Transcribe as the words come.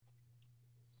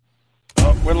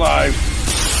We're live.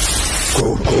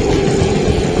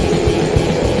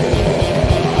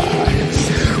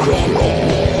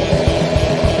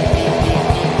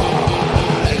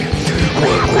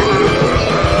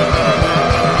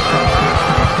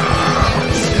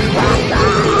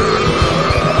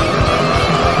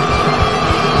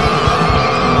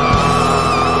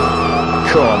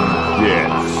 Come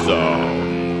get some.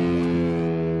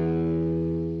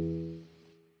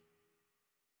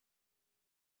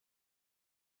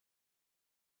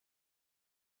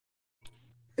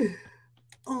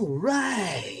 All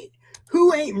right.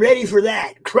 Who ain't ready for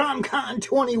that? CromCon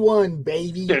 21,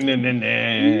 baby. Who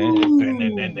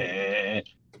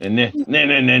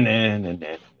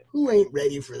ain't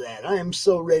ready for that? I am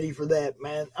so ready for that,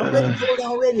 man. I'm ready for it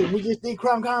already. We just did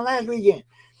CromCon last weekend.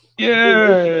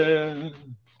 Yeah.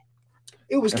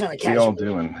 It was kind of What's we all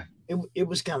casual. doing? It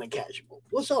was kind of casual.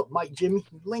 What's up, Mike Jimmy?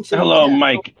 Links Hello,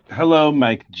 Mike. Hello,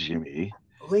 Mike Jimmy.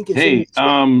 Link is hey,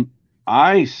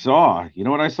 I saw, you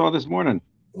know what I saw this morning?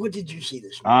 What did you see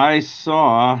this morning? I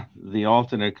saw the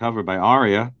alternate cover by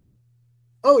Aria.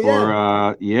 Oh,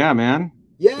 yeah. Yeah, man.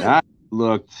 Yeah. That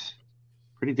looked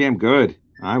pretty damn good.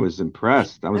 I was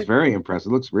impressed. I was very impressed.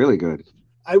 It looks really good.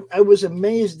 I was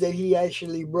amazed that he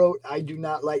actually wrote, "I do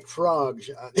not like frogs."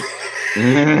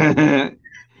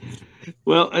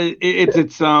 Well,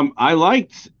 I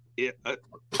liked it.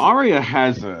 Aria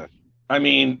has I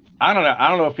don't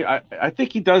know if I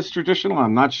think he does traditional.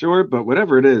 I'm not sure, but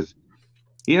whatever it is,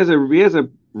 he has a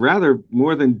rather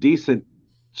more than decent,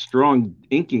 strong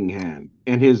inking hand,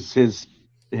 and his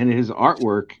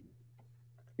artwork.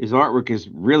 His artwork is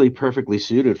really perfectly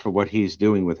suited for what he's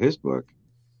doing with his book,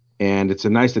 and it's a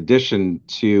nice addition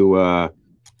to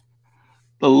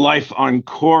the Life on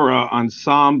Korra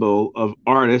ensemble of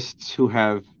artists who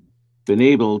have been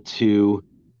able to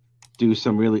do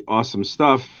some really awesome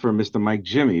stuff for Mr. Mike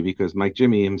Jimmy, because Mike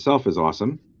Jimmy himself is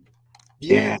awesome.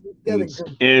 Yeah,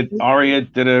 Aria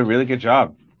did a really good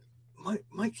job.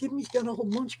 Mike Jimmy's got a whole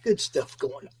bunch of good stuff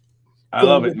going on. I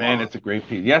love it, man. It's a great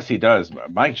piece. Yes, he does.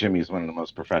 Mike Jimmy is one of the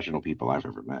most professional people I've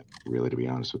ever met, really, to be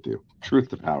honest with you. Truth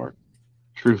to power.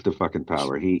 Truth to fucking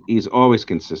power. He's always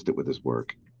consistent with his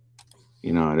work.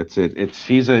 You know,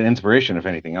 he's an inspiration, if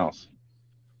anything else.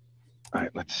 All right,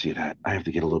 let's see that. I have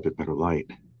to get a little bit better light.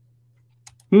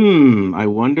 I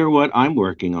wonder what I'm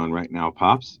working on right now,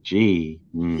 Pops. Gee.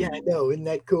 Yeah, I know. Isn't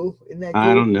that cool?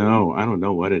 I don't know. I don't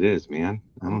know what it is, man.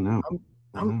 I don't know.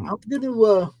 I'm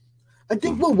gonna I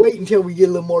think we'll wait until we get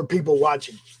a little more people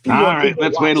watching. All right,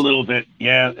 let's wait a little bit.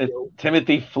 Yeah,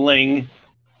 Timothy Fling.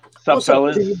 What's up,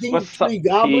 fellas? What's up,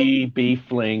 TB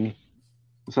Fling?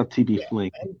 What's up, TB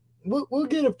Fling? We'll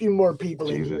get a few more people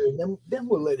in here, and then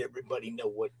we'll let everybody know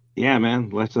what. Yeah, man.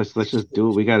 Let's just do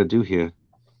what we got to do here.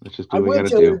 Let's just do what we got to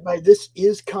do. I will tell everybody this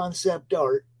is concept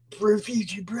art for a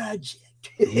future project.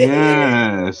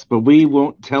 Yes, but we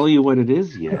won't tell you what it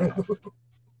is yet.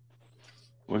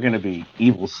 We're gonna be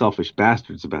evil, selfish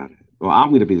bastards about it. Well,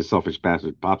 I'm gonna be the selfish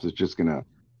bastard. Pops is just gonna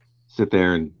sit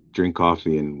there and drink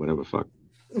coffee and whatever fuck.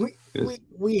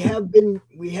 We have been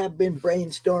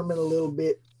brainstorming a little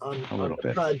bit on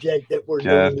the project that we're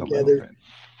doing together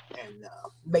and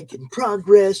making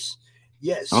progress.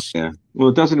 Yes. Oh, yeah. Well,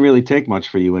 it doesn't really take much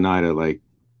for you and I to like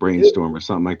brainstorm or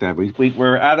something like that. I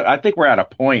think we're at a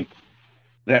point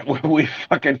that we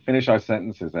fucking finish our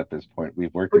sentences at this point.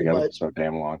 We've worked together for so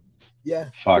damn long. Yeah.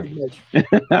 Fuck.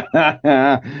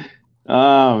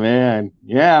 Oh man,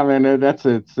 yeah, man. It's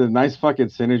a nice fucking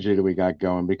synergy that we got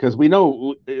going, because we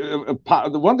know the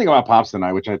one thing about Pops and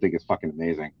I, which I think is fucking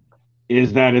amazing,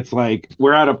 is that it's like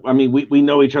we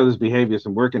know each other's behaviors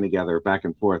and working together back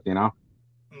and forth, you know.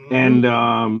 And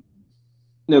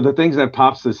the things that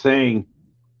Pops is saying,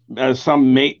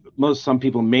 some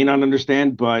people may not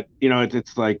understand, but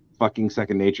it's like fucking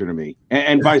second nature to me,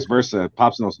 and vice versa.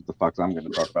 Pops knows what the fuck I'm going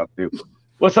to talk about too.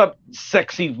 What's up,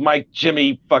 sexy Mike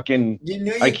Jimmy fucking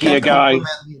IKEA guy?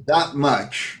 That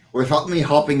much without me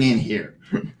hopping in here.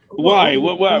 Why?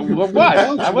 What?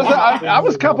 I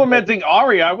was complimenting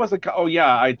Ari. I wasn't. Oh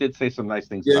yeah, I did say some nice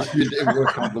things. Yes, you did. We're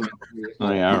complimenting you.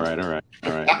 Oh yeah.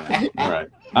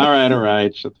 All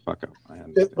right. Shut the fuck up.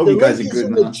 Hope you guys are good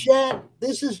in now. The chat.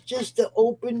 This is just an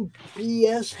open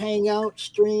BS hangout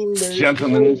stream.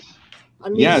 Gentlemen.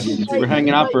 Yes, we're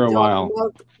hanging out for a while.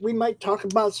 We might talk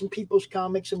about some people's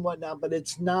comics and whatnot, but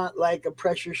it's not like a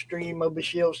pressure stream of a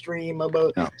shield stream of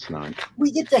a. No, it's not.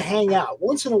 We get to hang out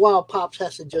once in a while. Pops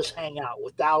has to just hang out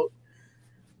without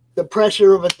the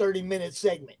pressure of a 30-minute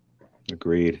segment.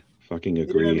 Agreed. Fucking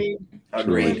agreed. You know what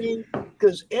I mean?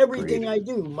 Because everything I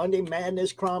do, Monday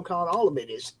Madness, CromCon, all of it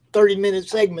is 30-minute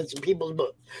segments in people's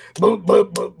books, all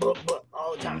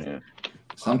the time. Yeah.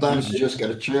 Sometimes you just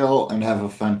gotta chill and have a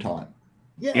fun time.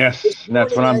 Yeah. Yes,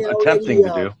 that's what I'm attempting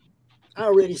to do. I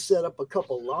already set up a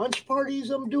couple launch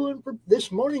parties I'm doing for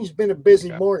this morning's been a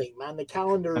busy morning, man. The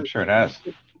calendar, I'm sure it has.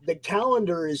 The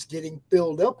calendar is getting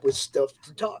filled up with stuff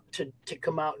to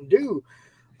come out and do,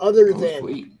 other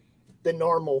than the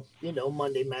normal,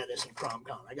 Monday Madness and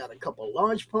PromCon. I got a couple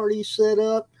launch parties set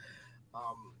up,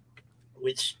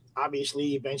 which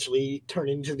obviously eventually turn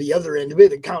into the other end of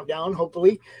it, a countdown,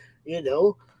 hopefully,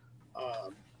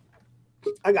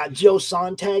 I got Joe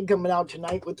Sontag coming out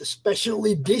tonight with the special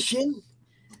edition.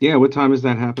 Yeah, what time is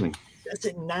that happening? That's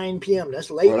at 9 p.m.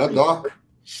 That's late. What up, Doc?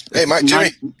 Hey, Mike,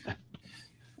 Jimmy.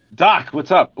 Doc,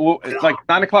 what's up? Well, it's like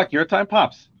 9 o'clock your time,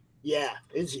 Pops. Yeah.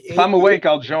 If I'm awake,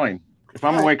 I'll join. If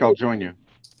I'm awake, I'll join you.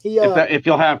 If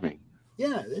you'll have me.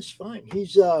 Yeah, that's fine.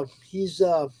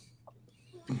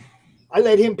 I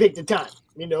let him pick the time.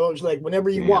 It was like, whenever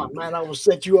you want, man, I will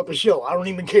set you up a show. I don't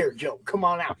even care, Joe. Come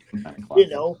on out.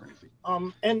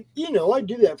 And I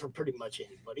do that for pretty much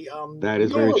anybody. That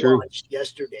is very true. Launched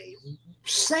yesterday.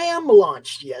 Sam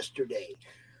launched yesterday.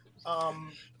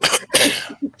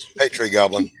 Hey, Tree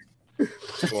Goblin.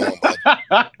 What's going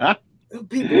on, bud?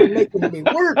 People are making me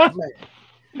work, man.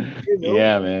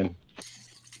 Yeah, man.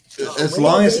 As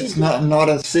long as it's not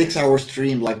a 6-hour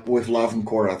stream like with Love and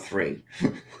Korra 3.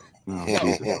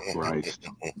 Oh, Christ.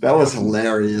 That was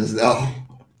hilarious, though.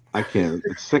 I can't.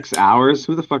 It's 6 hours.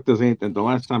 Who the fuck does anything? The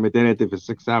last time I did anything for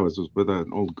 6 hours was with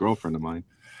an old girlfriend of mine.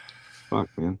 Fuck,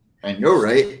 man. I know,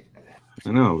 right? I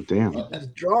know. Damn.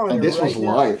 And this was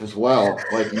live as well.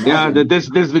 Like, yeah, this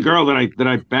is the girl that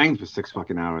I banged for 6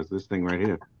 fucking hours. This thing right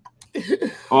here.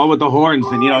 All with the horns,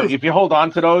 and if you hold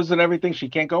on to those and everything, she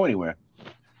can't go anywhere.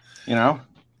 Finish.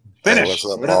 Hey, what's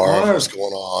up, Marv? What's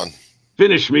going on?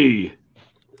 Finish me.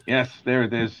 Yes, there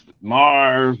it is.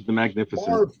 Marv the Magnificent.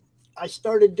 Marv, I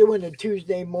started doing a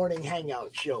Tuesday morning hangout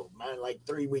show, man, like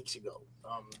 3 weeks ago.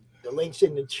 The link's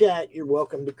in the chat. You're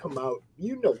welcome to come out.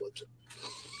 You know what's up.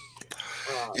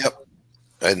 Yep.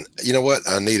 And you know what?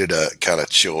 I needed a kind of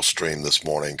chill stream this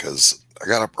morning because I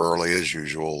got up early as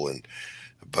usual,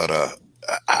 but I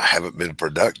haven't been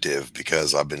productive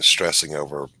because I've been stressing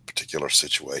over a particular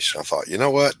situation. I thought, you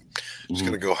know what? I'm just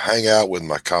going to go hang out with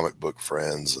my comic book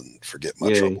friends and forget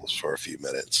my troubles for a few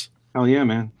minutes. Hell yeah,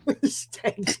 man. What a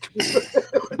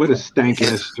stank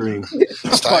ass stream.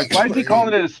 Why is he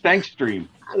calling it a stank stream?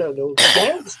 I don't know.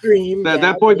 Stank stream.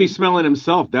 That boy be smelling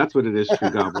himself. That's what it is, True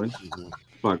Goblin.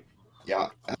 Fuck. Yeah.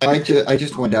 I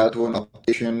just went out to an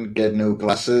optician, get new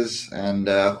glasses, and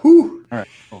whew. All right.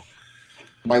 Cool.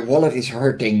 My wallet is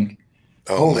hurting.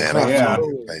 Oh, man. Yeah.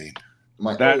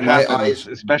 My eyes,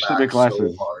 especially the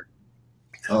glasses. So hard.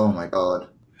 Oh, my God.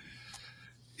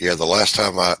 Yeah, the last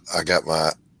time I got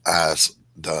my eyes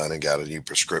done and got a new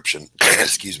prescription,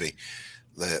 excuse me,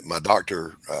 that my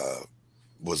doctor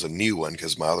was a new one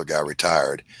because my other guy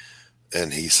retired.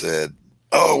 And he said,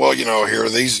 oh, well, here are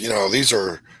these, these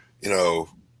are,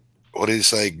 what did he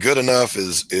say? Good enough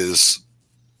is,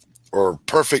 or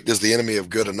perfect is the enemy of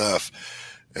good enough.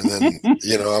 And then,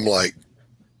 I'm like,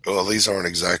 well, these aren't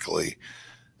exactly.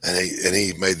 And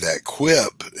he made that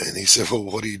quip and he said, well,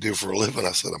 what do you do for a living?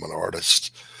 I said, I'm an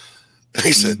artist. And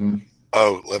he said,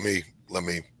 oh, let me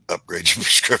upgrade your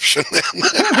prescription then.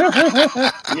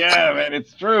 Yeah, man,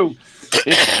 it's true.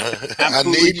 I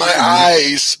need my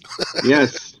eyes.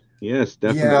 Yes,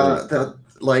 definitely. Yeah,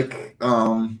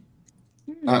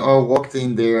 I walked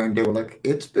in there and they were like,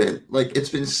 it's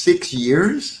been 6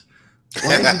 years.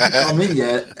 Why haven't you come in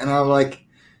yet? And I'm like,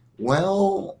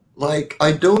 well,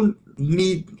 I don't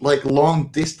need long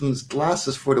distance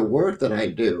glasses for the work that I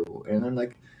do. And I'm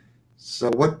like, so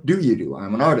what do you do?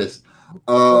 I'm an artist.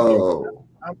 Oh,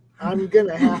 I'm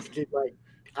gonna have to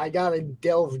I gotta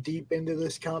delve deep into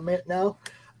this comment now.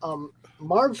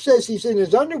 Marv says he's in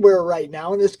his underwear right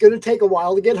now, and it's gonna take a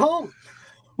while to get home.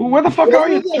 Well, where the fuck are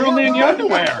you? Truly in your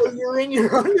underwear? You're in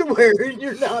your underwear, and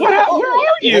you're not. Where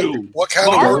are you? What kind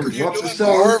of work are you doing,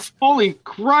 Marv? Holy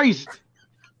Christ!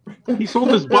 He sold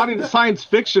his body to science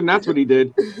fiction. That's what he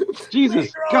did.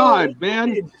 Jesus God,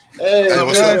 man. Hey,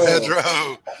 what's up,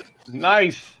 Pedro?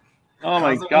 Nice. Oh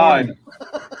my God.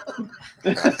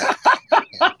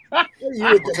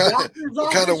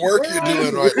 What kind of work you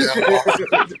doing right now,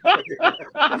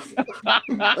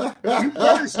 You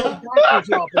better say doctor's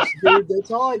office, dude.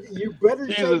 That's all. You better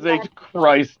Jesus say.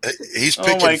 Christ. He's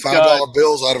picking $5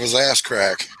 bills out of his ass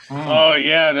crack. Oh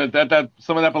yeah, that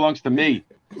some of that belongs to me.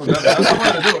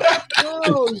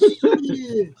 Oh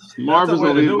shit!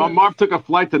 Marv took a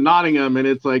flight to Nottingham, and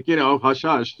it's like, hush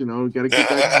hush. Gotta keep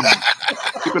that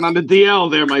keep it on the DL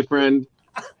there, my friend.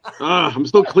 I'm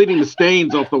still cleaning the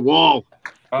stains off the wall.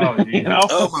 Oh, You Jesus. know?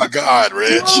 Oh my God,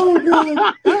 Rich.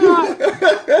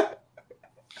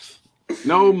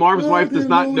 No, Marv's wife does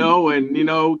not no. know,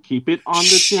 and keep it on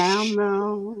the down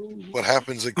low. What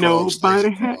happens in prom stays Nobody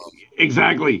in prom.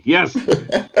 exactly. Yes.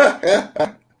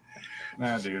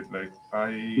 Nah, dude. Like I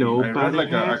read Nobody like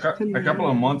has to a couple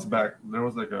of know. months back. There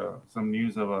was like some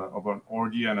news of an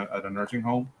orgy at a nursing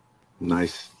home,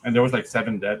 Nice. and there was like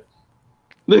 7 dead.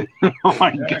 Oh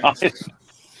my God.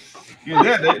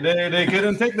 Yeah, they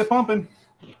couldn't take the pumping.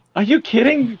 Are you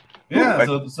kidding?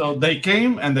 Yeah, so they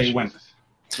came and they went. Jesus.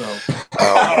 So Oh,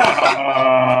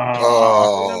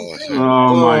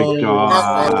 Oh my Oh,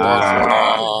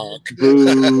 God. fuck.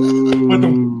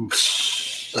 Boo.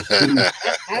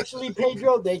 Actually,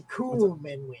 Pedro, they cool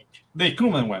men went. they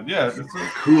coomed and went. Yeah,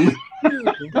 Cool.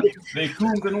 they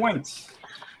coomed and went.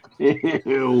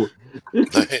 Ew.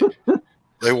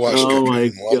 They watched Oh my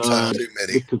Cocoon one time God. too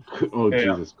many. Oh,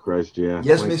 Yeah. Jesus Christ, yeah.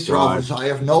 Yes, My Mr. God. Officer, I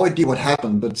have no idea what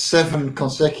happened, but 7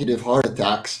 consecutive heart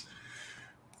attacks.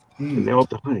 And they all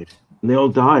died. They all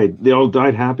died. They all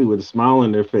died happy with a smile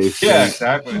on their face. Yeah, And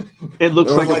exactly. it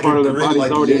looks There was like a part of their grin body's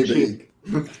like already yay achieved.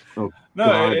 big. Oh, No,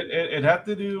 God. it had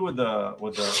to do with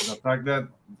the fact that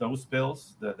those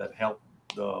pills that help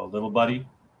the little buddy,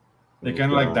 they Oh,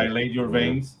 kind of like God. dilate your Yeah.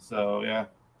 veins. So yeah,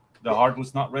 the heart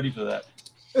was not ready for that.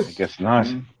 I guess not.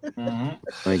 Mm-hmm.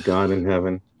 My God in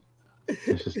heaven.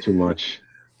 This is too much.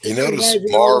 You Just notice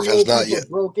imagine Marv all has those not people yet.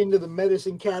 broke into the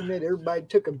medicine cabinet. Everybody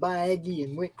took a baggie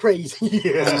and went crazy.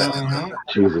 Mm-hmm.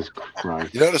 Jesus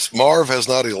Christ. You notice Marv has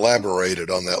not elaborated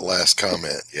on that last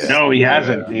comment yet. No, he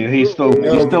hasn't. He's still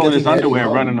No, in because his he had it underwear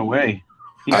on. running away.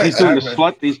 Right, He's doing the exactly.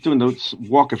 slut. He's doing the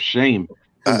walk of shame.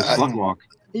 Doing the I- slut walk.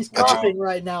 He's coughing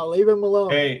right now. Leave him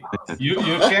alone. Hey, you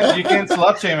can't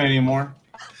slut shame anymore.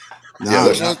 Yeah,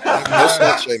 there's no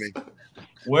slut shaming.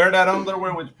 Wear that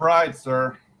underwear with pride,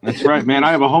 sir. That's right, man. I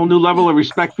have a whole new level of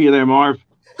respect for you there, Marv.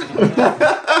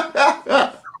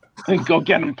 Go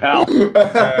get him, pal. Go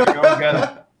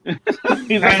get it.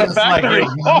 He's at the Dance like factory.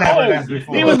 you've never danced Oh,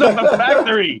 before. he was at the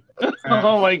factory.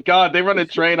 Oh my God, they run a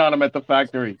train on him at the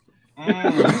factory.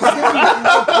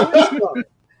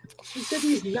 He said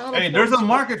he's not. Hey, there's a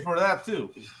market for that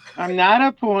too. I'm not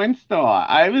a porn star.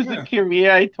 I was Yeah. a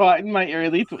career I taught in my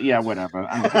early. Yeah, whatever.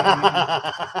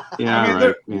 Yeah, I mean,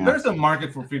 right. Yeah. there's a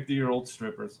market for 50-year-old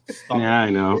strippers. Stop Yeah, I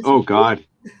know. Oh God.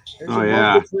 There's Oh a yeah.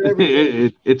 market for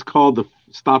everything. It's called the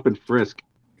stop and frisk.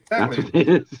 That's Exactly. what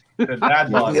it is. The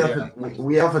dad bod, yeah.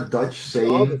 We have a Dutch Oh,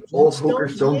 saying: the "Old Flintstones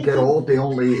hookers don't get making- old; they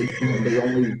only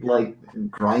like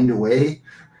grind away."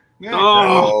 Yeah,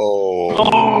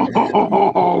 Oh.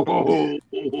 exactly.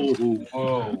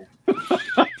 Oh.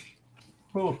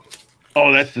 Oh.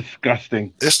 Oh, that's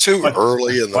disgusting. It's too But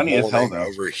early in the funny as hell, morning though.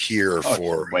 over here Oh, it's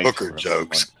for way hooker too early.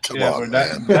 jokes. Come Yeah, on, for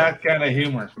man. that kind of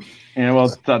humor. Yeah, well,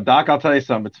 Doc, I'll tell you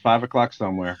something. It's 5 o'clock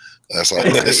somewhere. That's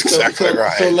exactly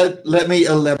right. So let me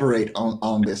elaborate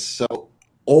on this. So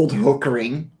old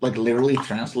hookering, like literally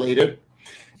translated,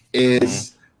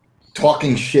 is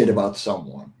talking shit about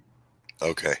someone.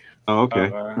 Okay. Oh, okay.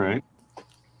 Uh, Right.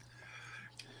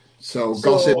 So So-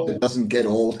 gossip that doesn't get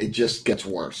old; it just gets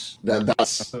worse.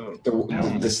 That's So,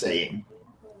 the saying.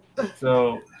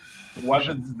 so what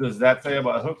does that say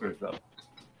about hookers, though?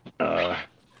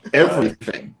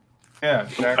 Everything. Yeah,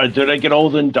 exactly. Did I get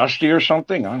old and dusty or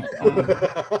something? I don't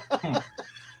know.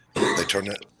 They turn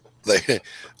it. They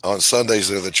on Sundays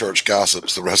they're the church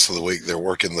gossips. The rest of the week they're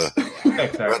working the red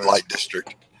Exactly. light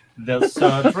district. Those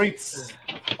treats.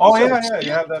 Oh yeah.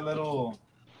 You have that little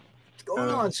What's going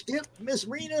on, Skip? Miss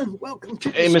Rena, welcome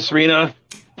to Hey, the Miss Rena.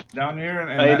 down here.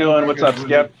 And How you doing? What's up,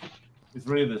 Skip? It's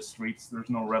really the streets. There's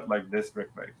no red light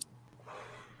district, like.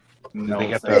 No, They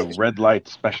got sir. the red light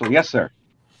special. Yes, sir.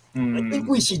 I think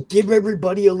we should give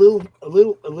everybody a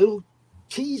little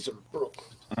teaser, bro.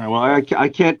 All right, well, I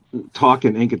can't talk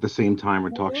and ink at the same time or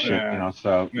talk shit, Yeah.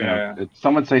 So Yeah.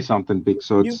 someone say something big.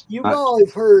 So it's You've all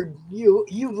heard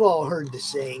the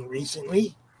saying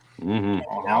recently. Mhm.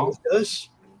 Uh-huh. Now with us,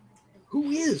 who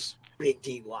is Big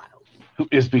D Wild? Who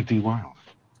is Big D Wild?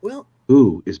 Well,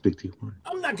 Who is Big D Wild?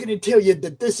 I'm not going to tell you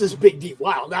that this is Big D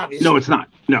Wild, obviously. No, it's not.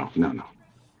 No.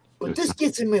 But this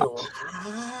gets him in a lot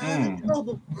of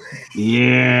trouble.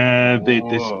 Yeah,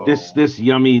 Whoa. this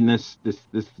yummy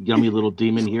little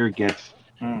demon here gets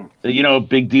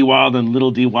Big D Wild and Little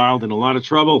D Wild in a lot of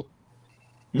trouble.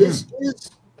 This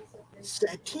is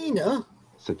Satina,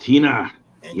 Satina.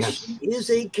 and Yes. she is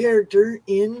a character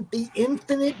in the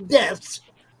Infinite Deaths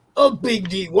of Big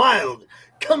D Wild,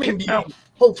 coming to you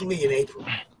hopefully in April.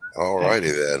 All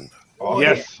righty then. Oh,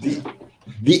 Yes.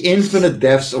 The infinite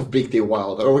deaths of Big D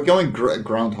Wild. Are we going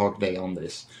Groundhog Day on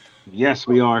this? Yes,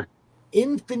 we are.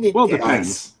 Infinite Well, Deaths.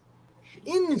 depends.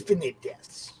 Infinite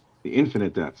deaths. The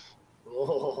infinite deaths.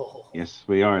 Oh. Yes,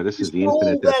 we are. This is Just the roll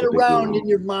infinite deaths that of Big around D. in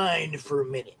your mind for a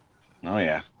minute. Oh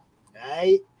yeah.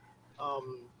 Right?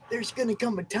 There's gonna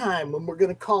come a time when we're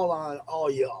gonna call on all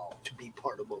y'all to be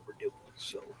part of what we're doing.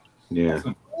 So Yeah.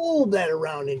 roll that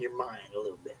around in your mind a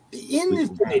little bit. The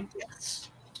infinite deaths.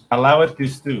 Allow it to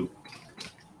stew.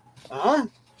 Huh?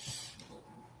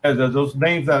 Those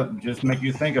names that just make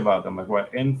you think about them, like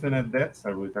what infinite deaths?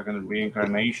 Are we talking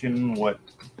reincarnation?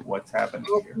 What's happening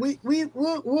here?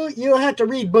 You'll have to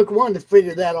read book 1 to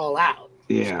figure that all out.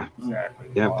 Yeah.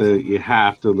 Exactly. You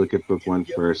have to look at book 1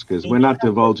 first because we're not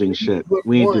divulging shit.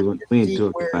 We ain't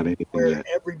talking about anything where yet.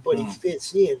 everybody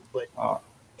fits in, but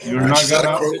you're not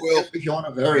gonna If you want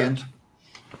a variant.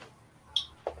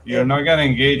 You're not gonna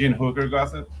engage in hooker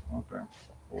gossip. Okay.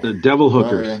 The devil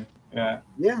hookers. Yeah,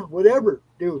 whatever,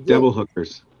 dude. Devil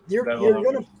hookers. You're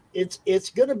gonna. It's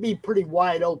gonna be pretty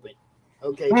wide open.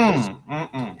 Okay.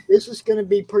 This is gonna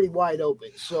be pretty wide open.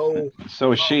 So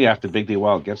is she after Big D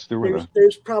Wild gets through with her.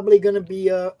 There's probably gonna be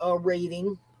a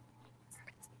rating.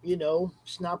 You know,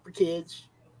 it's not for kids.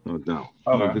 Oh no.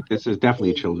 Okay. This is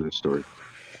definitely a children's story.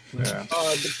 Yeah.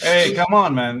 Hey, come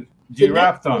on, man.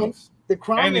 Giraffe tongues.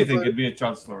 Anything could be a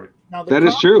child story. Now, that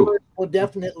is true. Will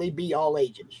definitely be all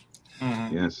ages.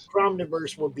 Mm-hmm. Yes.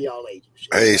 Cromniverse will be all ages.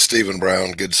 Hey, Stephen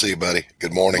Brown. Good to see you, buddy.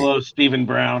 Good morning. Hello, Stephen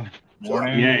Brown.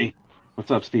 Morning. Yay. What's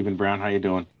up, Stephen Brown? How you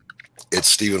doing? It's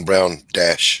Stephen Brown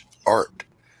 -art.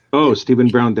 Oh, Stephen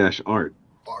Brown -art.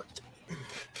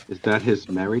 Is that his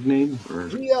married name, or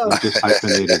just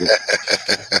hyphenated it?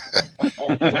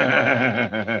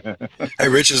 Hey,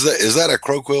 Rich, is that a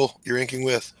crow quill you're inking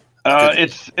with?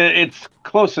 It's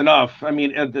close enough. I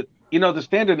mean, the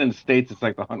standard in the States it's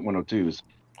like the Hunt 102s.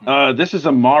 This is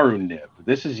a Maru nib.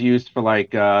 This is used for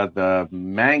like the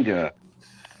manga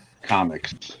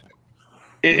comics.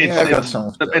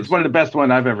 It's one of the best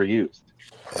one I've ever used.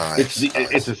 Nice,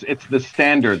 it's the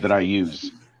standard that I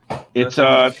use. It's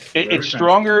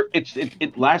stronger.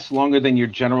 It lasts longer than your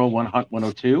general Hunt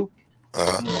 102.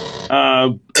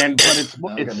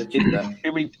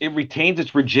 It retains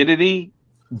its rigidity,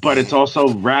 but it's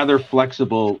also rather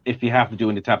flexible if you have to do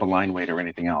any type of line weight or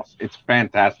anything else. It's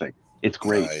fantastic. It's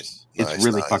great. It's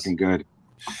really fucking good.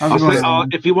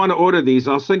 If you want to order these,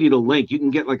 I'll send you the link. You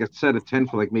can get like a set of 10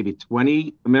 for like maybe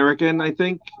 20 American, I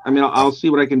think. I mean, I'll see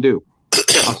what I can do.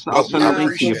 I'll send a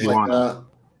link to you if you want.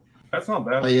 That's not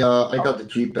bad. I got the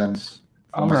cheap pens.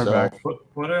 I'll be right back.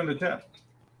 Put it in the chat.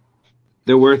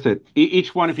 They're worth it.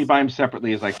 Each one, if you buy them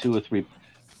separately, is like 2 or 3.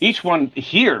 Each one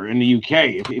here in the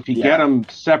UK, if you get them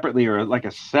separately or like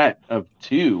a set of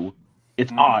 2,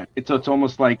 it's odd. It's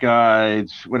almost like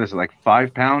what is it, like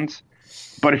 £5?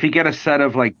 But if you get a set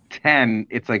of like 10,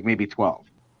 it's like maybe 12.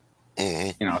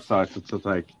 Mm-hmm. So it's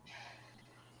like.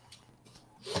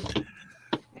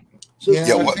 So this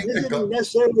isn't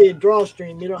necessarily a draw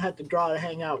stream. You don't have to draw to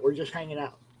hang out. We're just hanging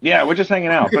out. Yeah, we're just hanging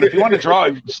out. But if you want to draw,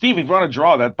 Steve, if you want to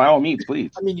draw that, by all means,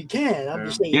 please. I mean, you can. I'm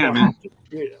just saying. Yeah, man.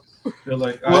 You're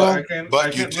like, you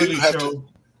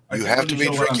have to be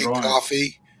drinking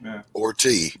coffee or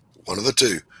tea, one of the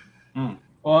two.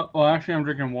 Well, actually, I'm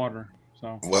drinking water.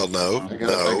 So. Well, no. I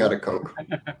got a Coke.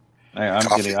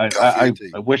 I'm kidding.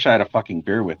 I wish I had a fucking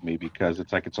beer with me because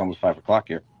it's almost 5 o'clock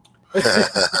here.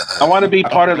 I want to be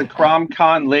part of the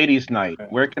CromCon Ladies Night.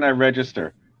 Where can I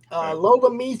register? Lola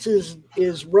Meats is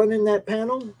running that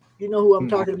panel. You know who I'm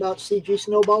talking about? CG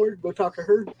Snowballer. Go talk to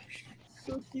her.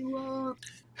 Hook you up.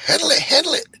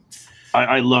 Handle it.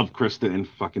 I love Krista and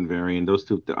fucking Varian. Those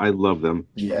two, I love them.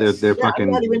 Yes. They're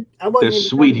fucking. They're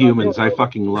sweet humans. I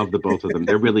fucking love the both of them.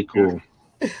 They're really cool.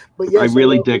 But I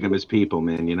really dig them as people,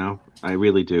 man. I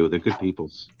really do. They're good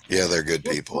peoples. Yeah, they're good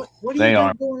people. What do you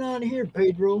got going on here,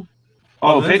 Pedro?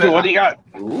 Oh, Pedro, what do you got?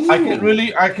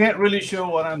 I can't really show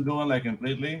what I'm doing like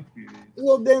completely.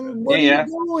 Well, then what are you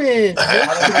doing?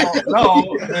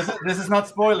 No, this is not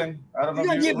spoiling. I don't know.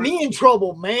 You're gonna get me in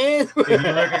trouble, man. If you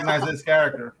recognize this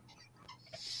character.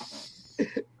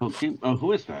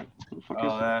 Who is that?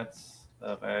 That's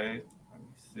okay. Let me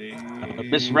see.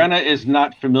 Miss Renna is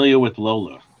not familiar with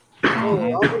Lola.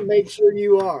 Oh, I'm gonna make sure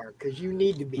you are, because you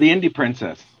need to be. The Indie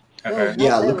Princess. Okay.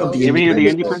 Yeah, look up the You ever hear the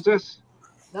Indie Princess?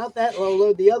 Not that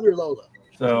Lola, the other Lola.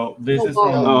 So this is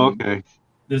from. Oh, okay.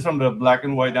 This is from the black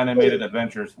and white animated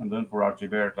adventures I'm doing for Archie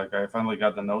Bear. Like I finally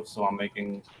got the notes, so I'm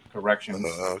making corrections.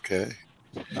 Okay.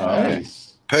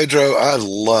 Nice. Pedro, I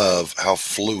love how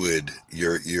fluid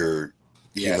your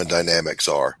human dynamics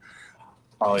are.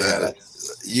 Oh yeah.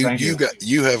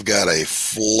 You have got a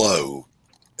flow,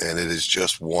 and it is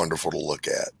just wonderful to look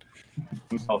at.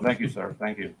 Oh, thank you, sir.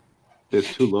 Thank you.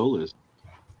 There's 2 Lolas.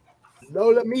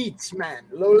 Lola Meats, man.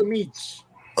 Lola Meats.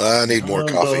 I need more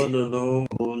coffee.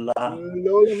 Lola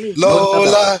me.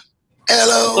 Lola,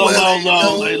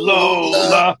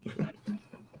 Lola.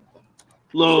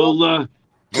 Lola.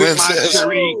 Glenn My says,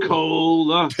 cherry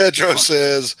cola. Pedro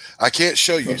says, I can't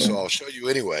show you, so I'll show you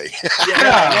anyway.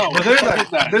 Yeah, no, but what the fuck is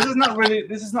that? this is not really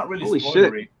Holy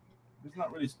spoilery. This is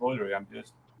not really spoilery. I'm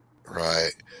just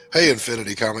Right. Hey,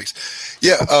 Infinity Comics.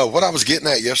 Yeah, what I was getting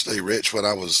at yesterday, Rich, when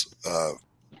I was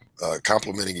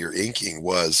complimenting your inking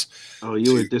was. Oh,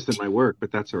 you were dissing my work,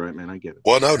 but that's all right, man. I get it.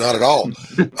 Well, no, not at all.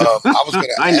 I was going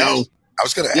to. I know. I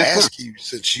was going to ask you,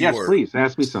 since you are. Please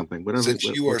ask me something. Whatever. Since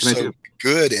you what are can I so do?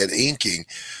 good at inking,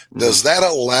 does that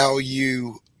allow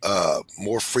you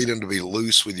more freedom to be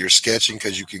loose with your sketching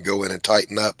because you can go in and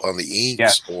tighten up on the inks?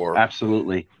 Yes, or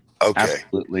absolutely. Okay.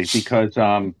 Absolutely. Because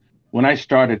when I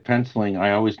started penciling,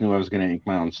 I always knew I was going to ink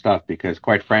my own stuff because,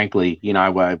 quite frankly, when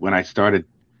I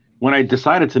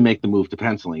decided to make the move to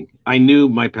penciling, I knew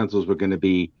my pencils were going to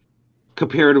be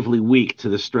comparatively weak to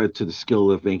the skill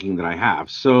of inking that I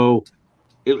have. So,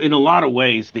 in a lot of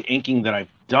ways, the inking that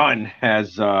I've done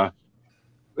has sort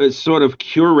of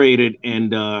curated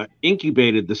and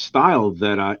incubated the style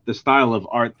of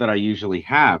art that I usually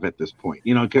have at this point.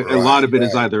 A lot of it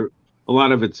is either. A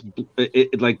lot of it's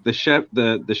like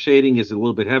the shading is a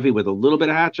little bit heavy with a little bit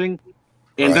of hatching,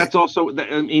 and that's also.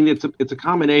 I mean, it's a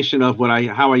combination of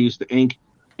how I used to ink,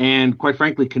 and quite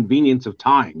frankly, convenience of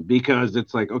time, because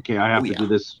it's like, okay, I have to do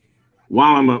this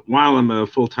while I'm a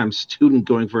full-time student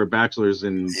going for a bachelor's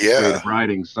in creative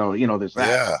writing. So there's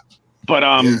that.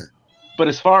 Yeah. But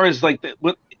as far as like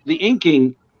the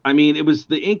inking, I mean, it was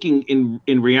the inking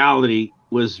in reality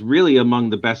was really among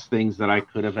the best things that I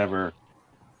could have ever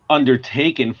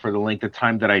undertaken for the length of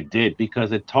time that I did,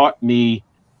 because it taught me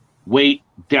weight,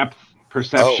 depth,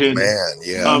 perception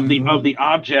of the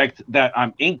object that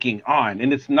I'm inking on.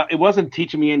 And it wasn't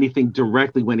teaching me anything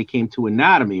directly when it came to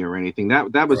anatomy or anything.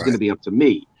 That was going to be up to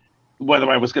me, whether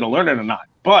I was going to learn it or not.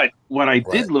 But what I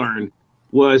did learn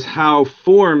was how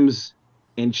forms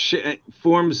and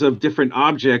forms of different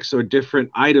objects or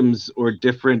different items or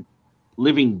different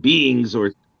living beings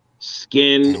or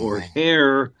skin or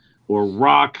hair or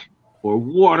rock or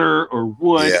water or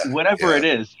wood, whatever it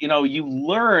is, you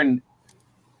learn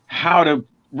how to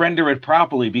render it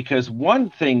properly. Because the one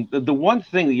thing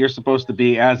that you're supposed to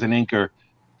be as an inker,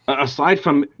 aside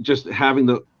from just having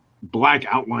the black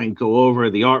outline go over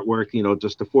the artwork,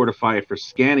 just to fortify it for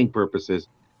scanning purposes,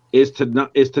 is to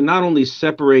not only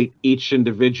separate each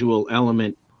individual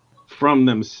element from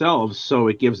themselves, so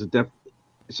it gives a depth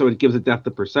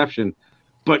of perception,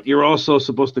 but you're also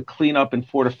supposed to clean up and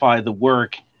fortify the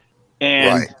work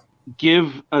and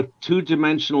give a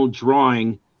two-dimensional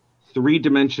drawing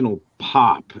three-dimensional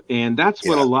pop. And that's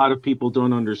what a lot of people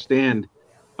don't understand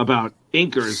about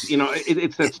inkers.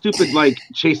 It's that stupid like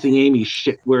Chasing Amy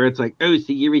shit where it's like, oh,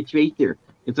 so you're a tracer.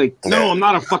 It's like, no, I'm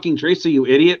not a fucking tracer, you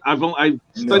idiot. I've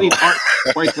studied art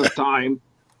twice the time,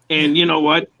 and you know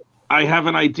what? I have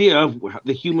an idea of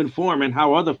the human form and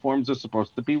how other forms are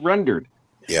supposed to be rendered.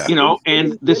 Yeah.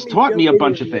 And this taught me a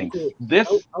bunch of things.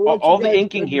 All the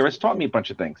inking here has taught me a bunch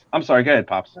of things. I'm sorry, go ahead,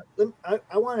 Pops.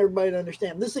 I want everybody to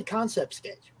understand. This is a concept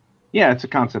sketch. Yeah, it's a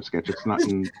concept sketch. It's not.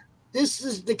 This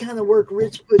is the kind of work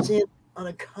Rich puts in on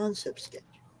a concept sketch.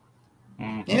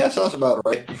 Yeah, sounds about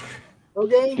right.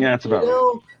 Okay. Yeah, it's about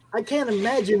right. I can't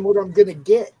imagine what I'm gonna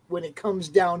get when it comes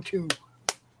down to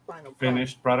final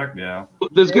finished product. Yeah.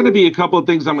 There's going to be a couple of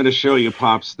things I'm going to show you,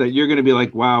 Pops, that you're going to be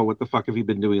like, wow, what the fuck have you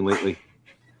been doing lately?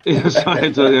 It's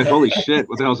like, holy shit,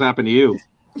 what the hell's happened to you?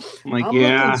 I'm like,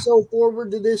 looking so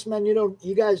forward to this, man.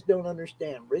 You guys don't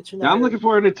understand. Rich and I'm looking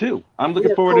forward to it too.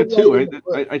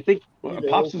 I think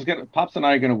Pops and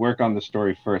I are going to work on the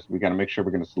story first. We got to make sure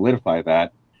we're going to solidify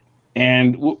that,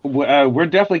 and we're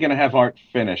definitely going to have art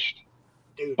finished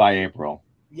by April.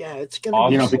 Yeah, it's gonna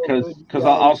be because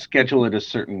I'll schedule it a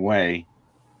certain way.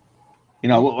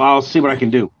 I'll see what I can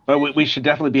do, but we should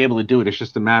definitely be able to do it. It's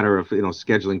just a matter of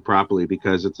scheduling properly,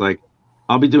 because it's like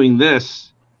I'll be doing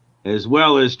this as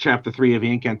well as Chapter 3 of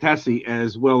the Incantessi,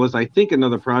 as well as I think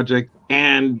another project,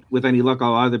 and with any luck,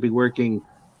 I'll either be working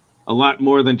a lot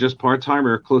more than just part-time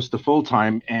or close to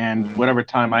full-time, and whatever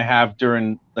time I have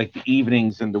during like the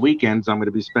evenings and the weekends, I'm going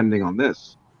to be spending on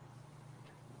this,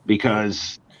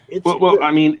 because.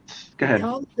 I mean, go ahead. The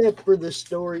concept for the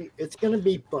story, it's going to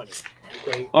be funny.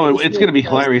 Okay? It's going to be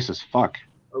hilarious as fuck.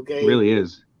 Okay. It really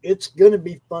is. It's going to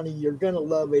be funny. You're going to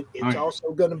love it. It's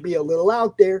also going to be a little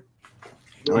out there.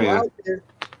 Out there.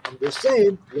 I'm just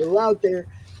saying, a little out there.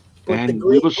 But and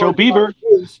we will show Beaver.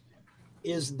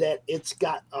 Is that it's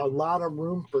got a lot of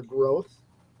room for growth.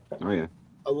 Oh, yeah.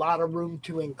 A lot of room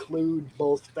to include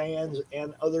both fans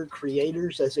and other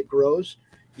creators as it grows.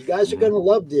 You guys are going to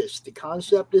love this. The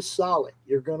concept is solid.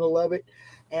 You're going to love it.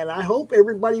 And I hope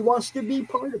everybody wants to be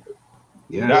part of it.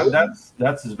 Yeah.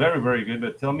 That's very, very good.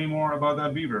 But tell me more about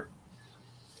that beaver.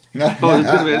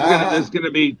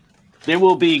 There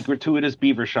will be gratuitous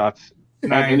beaver shots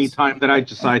at any time that I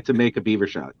decide to make a beaver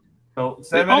shot. So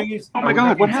 70s? Oh my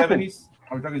God, what happened? 70s?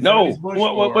 Are we talking No, 70s bush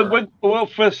well,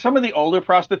 for some of the older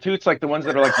prostitutes, like the ones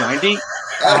that are like 90,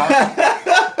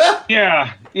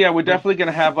 yeah, we're definitely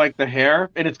gonna have like the hair,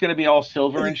 and it's gonna be all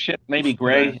silver and shit, maybe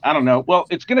gray. I don't know. Well,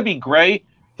 it's gonna be gray,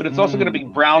 but it's also gonna be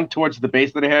brown towards the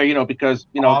base of the hair, because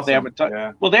they have they have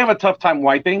a tough time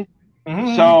wiping.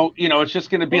 So it's just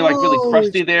gonna be like really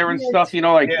crusty there and stuff,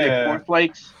 like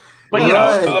cornflakes. But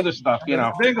other stuff,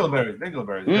 Dingleberries.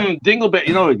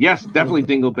 Dingleberry, yes, definitely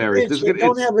dingleberries. Rich,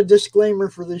 don't have a disclaimer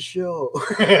for this show.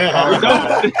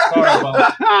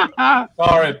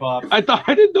 Sorry, Bob. I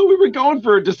didn't know we were going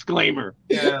for a disclaimer.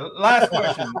 Yeah. Last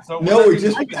question. So no, we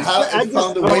just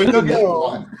found a way to get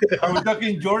one. Are we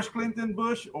talking George Clinton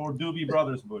Bush or Doobie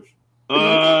Brothers Bush?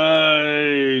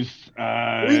 Doobie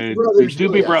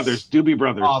Brothers.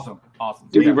 Awesome.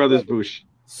 Doobie Brothers Bush.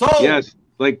 So yes.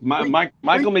 Like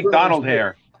Michael McDonald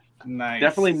hair. Nice.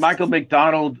 Definitely Michael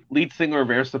McDonald, lead singer of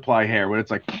Air Supply hair, where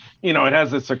it's like, it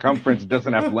has a circumference, it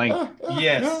doesn't have length.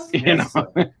 Yes.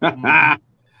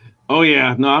 Oh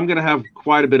yeah. No, I'm gonna have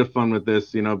quite a bit of fun with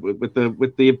this, with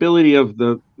the ability of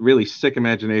the really sick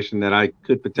imagination that I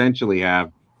could potentially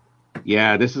have.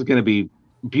 Yeah, this is gonna be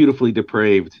beautifully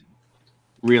depraved.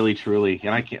 Really, truly.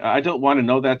 And I don't want to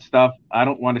know that stuff. I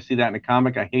don't want to see that in a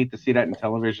comic. I hate to see that in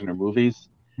television or movies.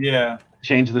 Yeah.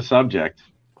 Change the subject.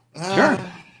 Sure.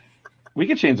 We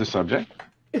can change the subject.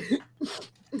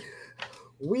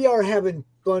 We are having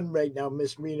fun right now,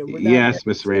 Miss Rena. Yes,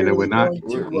 Miss Rena. We're not.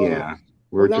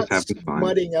 We're just having fun.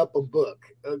 Mudding up a book.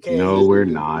 Okay. No, we're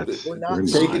not. We're not.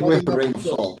 Take it with a grain of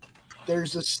salt.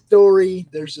 There's a story.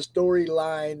 There's a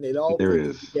storyline. It all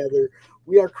fits together.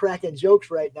 We are cracking jokes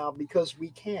right now because we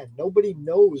can. Nobody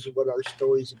knows what our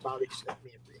story's about except me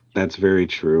and Rena. That's very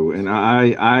true, and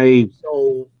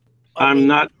I'm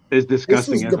not as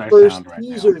disgusting as I found right now.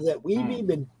 This is the first teaser that we've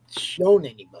even shown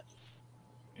anybody.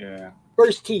 Yeah.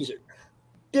 First teaser.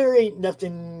 There ain't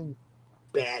nothing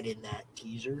bad in that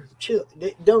teaser. Chill.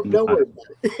 Don't worry about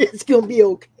it. It's gonna be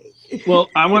okay. Well,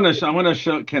 I want to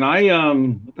show. Can I?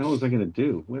 What the hell was I gonna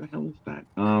do? Where the hell is that?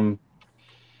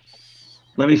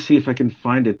 Let me see if I can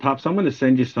find it. Pops, I'm gonna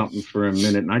send you something for a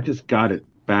minute, and I just got it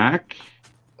back.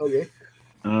 Okay.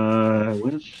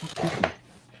 What is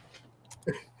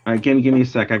Again, give me a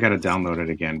sec. I gotta download it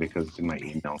again because it's in my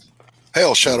emails.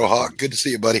 Hail, Shadowhawk. Good to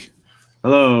see you, buddy.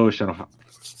 Hello, Shadowhawk.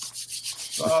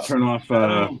 Let's turn off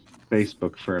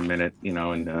Facebook for a minute,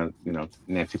 and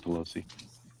Nancy Pelosi.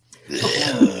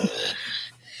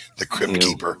 The Crypt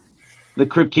Keeper. The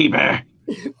Crypt Keeper.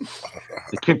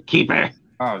 The Crypt Keeper.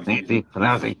 Oh, Nancy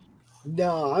Pelosi.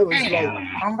 No, I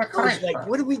was like,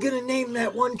 what are we gonna name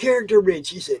that one character, Rich?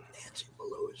 He said Nancy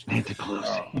Pelosi. Nancy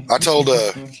Pelosi.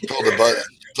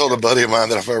 I told a buddy of mine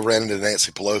that if I ran into Nancy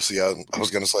Pelosi, I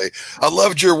was going to say, I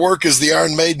loved your work as the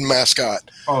Iron Maiden mascot.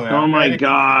 Oh, yeah. Oh my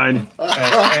God.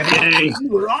 Eddie. You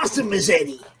were awesome as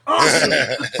Eddie. Awesome.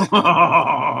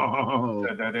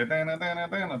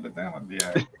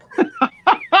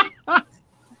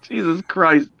 Jesus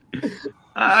Christ.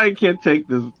 I can't take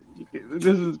this.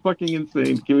 This is fucking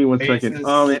insane. Give me 1 second.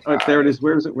 Oh, man. Oh, there it is.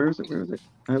 Where is it?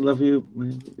 I love you. Where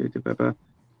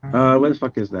the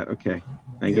fuck is that? Okay.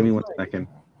 Give me 1 second.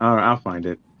 All right, I'll find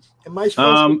it. Am I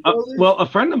supposed to well, a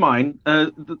friend of mine,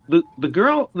 the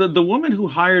girl, the woman who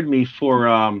hired me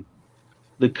for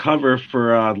the cover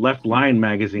for Left Line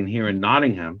magazine here in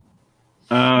Nottingham,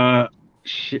 I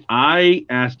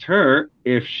asked her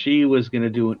if she was going to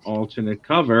do an alternate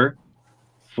cover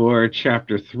for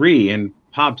Chapter 3. And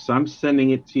Pops, I'm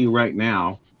sending it to you right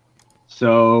now.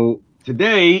 So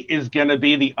today is going to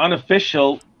be the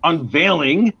unofficial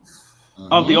unveiling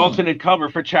of the alternate cover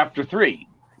for Chapter 3.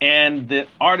 And the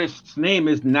artist's name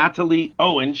is Natalie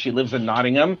Owen. She lives in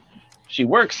Nottingham. She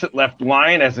works at Left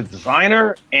Line as a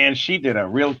designer, and she did a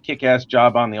real kick-ass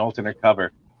job on the alternate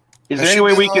cover. Is there any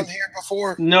way we could? Here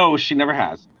before? No, she never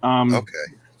has. Okay,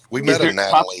 we met a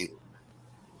Natalie.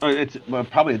 It's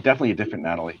probably definitely a different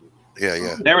Natalie.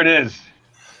 Yeah. There it is.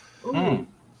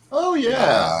 Oh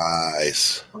yeah.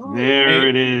 Nice. There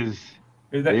it is.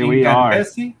 Here we are.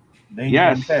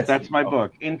 Yes, that's my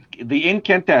book. The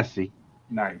Incantessi.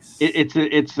 Nice. It's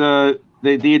the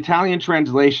Italian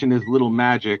translation is Little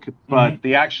Magic, but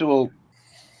the actual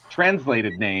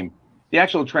translated name, the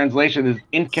actual translation is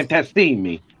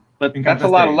Incantestimi. But that's a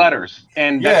lot of letters,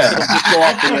 and that's go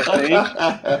off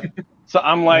the page. So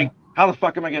I'm like, How the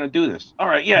fuck am I going to do this? All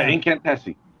right, yeah,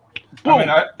 incantessi. I mean,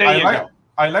 There you go.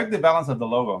 I like the balance of the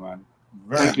logo, man.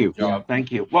 Thank you. Job.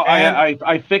 Thank you. Well, And-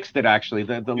 I fixed it actually.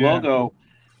 The logo.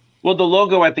 Well, the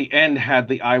logo at the end had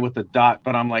the eye with the dot,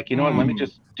 but I'm like, you know what? Let me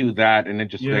just do that and then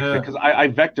just fix it because I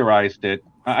vectorized it.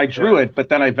 I drew it, but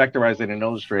then I vectorized it in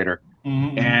Illustrator,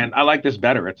 and I like this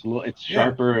better. It's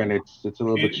sharper and it's a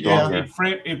little bit stronger.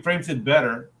 It frames it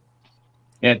better.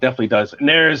 Yeah, it definitely does. And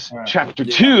there's chapter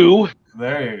 2.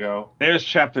 There you go. There's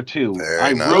chapter 2.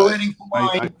 Very nice. Still waiting for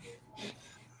mine.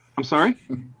 I'm sorry.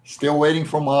 Still waiting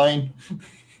for mine.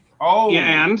 Oh,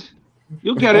 Yeah, and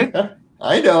you'll get it.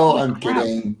 I know. I'm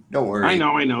kidding. Don't worry. I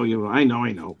know you. I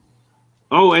know.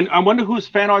 Oh, and I wonder whose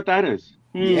fan art that is.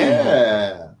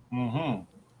 Yeah. My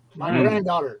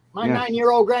granddaughter, my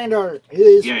 9-year-old granddaughter,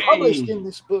 is Yay. published in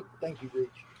this book. Thank you, Rich.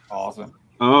 awesome.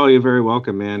 Oh, you're very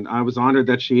welcome, man. I was honored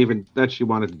that she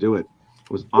wanted to do it. I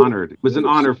was honored. It was an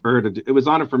honor for her to do. It was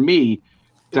an honor for me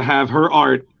to have her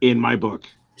art in my book.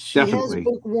 She Definitely. has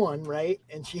book 1, right?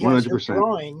 And she has her 100%.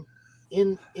 drawing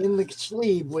in the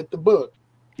sleeve with the book.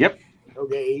 Yep.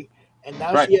 Okay. And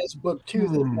now she has book 2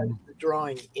 that has the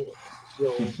drawing in it.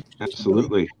 So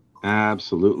Absolutely.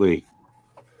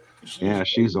 Yeah,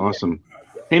 she's awesome.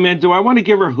 Hey, man, do I want to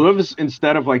give her hooves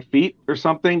instead of like feet or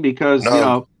something? Because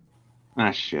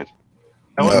shit.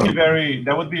 That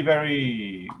would be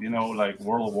very, like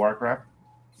World of Warcraft.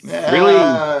 Really?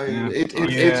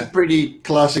 It's a pretty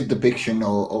classic depiction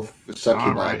of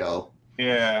Sakurai, though.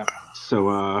 Yeah. So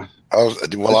I'll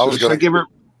give her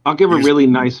really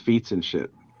nice feet and shit.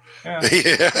 Yeah.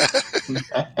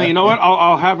 Hey, you know what?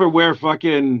 I'll have her wear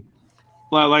fucking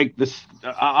like this.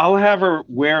 I'll have her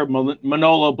wear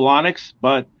Manolo Blahniks,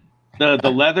 but the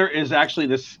leather is actually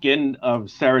the skin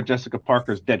of Sarah Jessica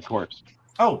Parker's dead corpse.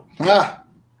 Oh.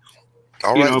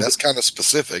 All right, that's kind of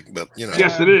specific, but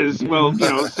Yes, it is. Well,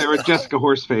 Sarah Jessica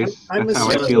Horseface. That's how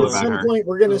I feel about her. At some point,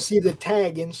 we're going to see the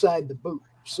tag inside the boot.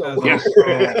 So yes.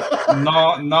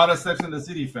 Not a Sex and the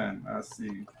City fan. I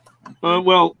see.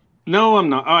 Well, no, I'm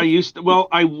not.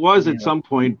 I was at some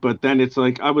point, but then it's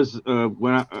like I was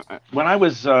when I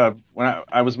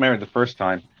was married the first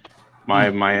time.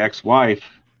 My ex-wife,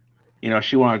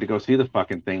 she wanted to go see the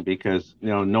fucking thing because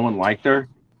no one liked her.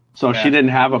 So she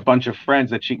didn't have a bunch of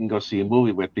friends that she can go see a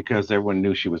movie with because everyone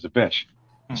knew she was a bitch.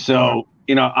 So,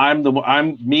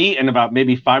 I'm me and about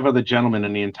maybe 5 other gentlemen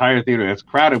in the entire theater. It's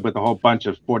crowded with a whole bunch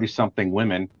of 40-something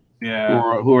women who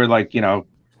are like,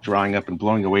 drying up and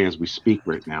blowing away as we speak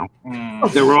right now.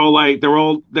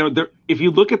 They're if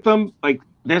you look at them, like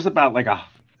there's about like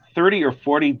 30 or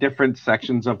 40 different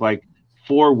sections of like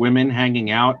 4 women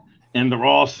hanging out, and they're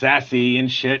all sassy and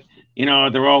shit.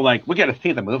 They're all like, "We got to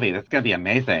see the movie. That's gonna be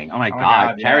amazing." Oh my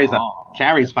god,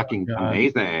 Carrie's fucking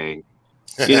amazing.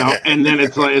 And then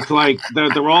it's like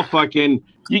they're all fucking.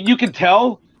 You can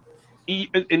tell,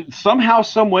 in somehow,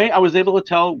 some way, I was able to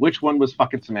tell which one was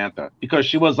fucking Samantha because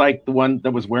she was like the one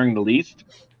that was wearing the least,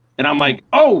 and I'm like,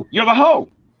 "Oh, you're the hoe,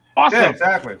 awesome." Yeah,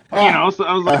 exactly. So I was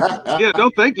like, "Yeah,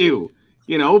 no, thank you."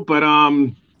 But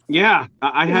yeah,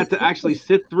 I had to actually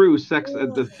sit through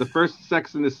the first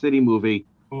Sex in the City movie.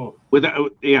 Cool.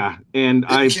 Without, and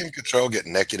Did Kim Cattrall get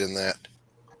naked in that?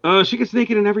 She gets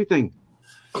naked in everything,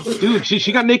 dude.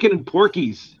 She got naked in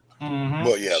Porky's. Mm-hmm.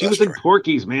 Well, yeah, she was in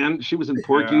Porky's, man. She was in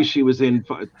Porky's. Yeah. She was in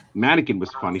Mannequin.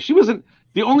 Was funny. She wasn't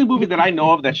the only movie that I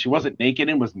know of that she wasn't naked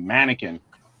in was Mannequin.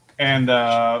 And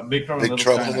Big Trouble in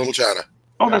Little China.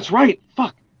 Oh, that's right.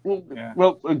 Fuck. Well,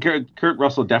 Kurt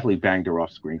Russell definitely banged her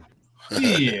off screen.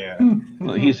 Yeah.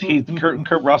 Well,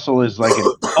 Kurt Russell is like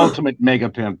an ultimate mega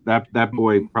pimp. That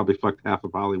boy probably fucked half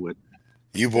of Hollywood.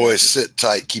 You boys sit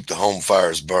tight, keep the home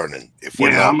fires burning. If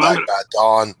we're not back by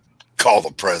dawn, call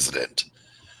the president.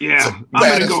 Yeah,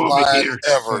 I'm gonna go over here.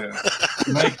 Ever.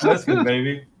 Yeah. Mike Liskin,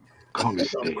 baby. Call me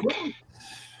Sting.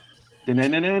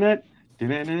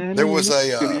 There was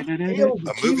a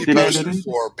movie poster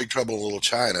for Big Trouble in Little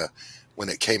China when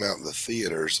it came out in the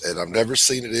theaters, and I've never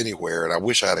seen it anywhere, and I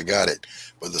wish I'd have got it.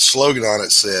 But the slogan on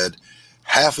it said,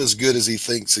 "Half as good as he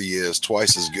thinks he is,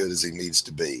 twice as good as he needs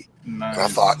to be." Nice. And I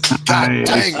thought, God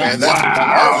dang, man, that's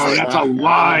perfect. That's a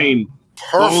line.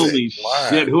 Perfect. Holy line.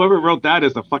 shit! Whoever wrote that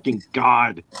is a fucking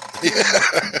god. Yeah.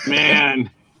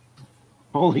 Man.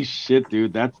 Holy shit,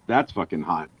 dude! That's fucking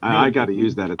hot. I got to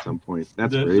use that at some point.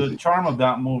 That's crazy. The charm of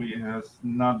that movie has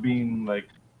not been like.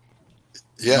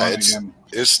 Yeah, it's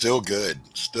still good.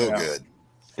 Still good.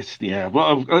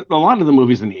 Well, a lot of the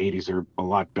movies in the 80s are a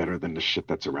lot better than the shit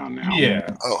that's around now. Yeah.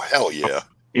 Oh, hell yeah.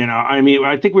 I mean,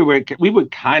 I think we were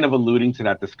kind of alluding to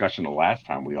that discussion the last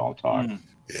time we all talked.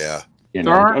 Yeah.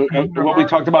 What we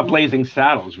talked about Blazing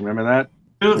Saddles. Remember that?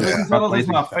 Dude, Blazing Saddles is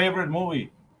my favorite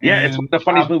movie. Yeah, it's one of the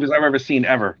funniest movies I've ever seen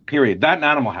ever. Period. That and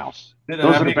Animal House.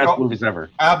 Those are the best movies ever.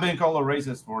 I've been called a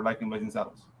racist for liking Blazing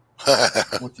Saddles,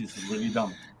 which is really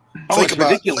dumb. It's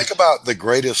ridiculous. Think about the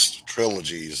greatest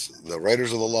trilogies: the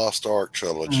Raiders of the Lost Ark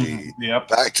trilogy, Yep.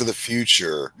 Back to the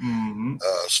Future,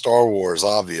 Star Wars.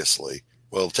 Obviously,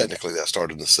 well, technically that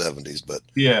started in the '70s, but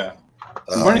yeah.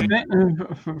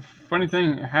 Funny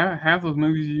thing, half those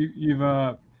movies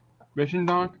you've mentioned,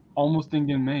 Doc, almost didn't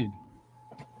get made.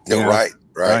 No, Yeah.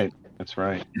 right. That's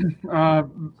right. A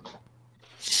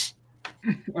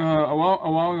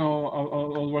while ago,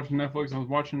 I was watching Netflix. I was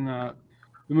watching the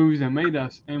movies that made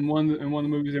us, and one of the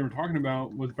movies they were talking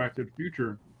about was Back to the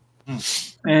Future,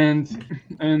 and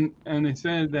they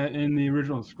said that in the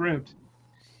original script,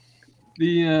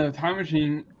 the time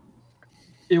machine,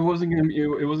 it wasn't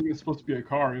supposed to be a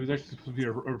car. It was actually supposed to be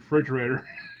a refrigerator.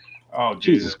 Oh,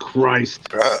 Jesus Christ!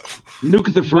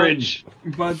 Nuke the fridge.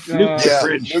 But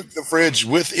nuke the fridge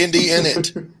with Indy in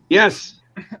it. Yes.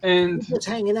 And just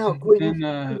hanging out, Quentin.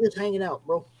 Just hanging out,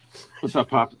 bro. What's up,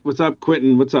 Pop? What's up,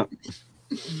 Quentin? What's up?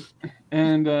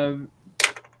 And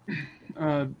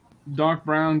Doc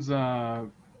Brown's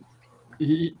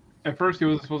he at first he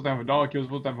wasn't supposed to have a dog. He was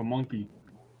supposed to have a monkey.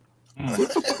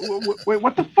 Wait,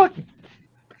 what the fuck?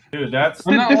 Dude, this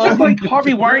is like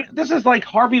Harvey Weinstein. This is like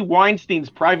Harvey Weinstein's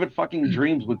private fucking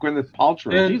dreams with Gwyneth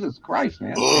Paltrow. Jesus Christ,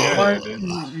 man! But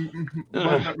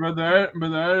the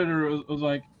editor was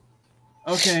like,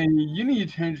 "Okay, you need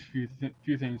to change a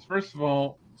few things. First of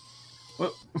all,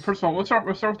 let's start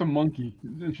with the monkey.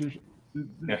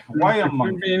 Yeah, why a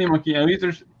monkey? Be any monkey. At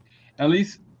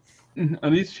least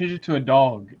change it to a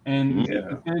dog. And instead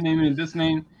of naming it this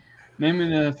name, name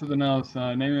it something else.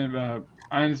 Name it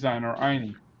Einstein or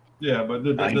Einie." Yeah, but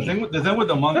the thing with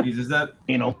the monkeys is that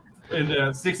in the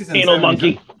 60s and 70s,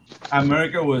 monkey.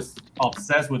 America was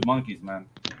obsessed with monkeys, man.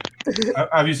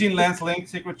 Have you seen Lance Link,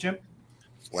 Secret Chimp?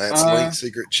 Lance Link,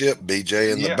 Secret Chip,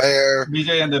 BJ and the Bear.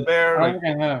 BJ and the Bear. Like,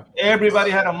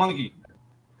 everybody had a monkey.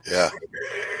 Yeah.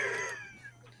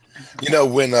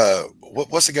 When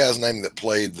what's the guy's name that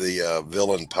played the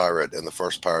villain pirate in the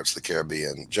first Pirates of the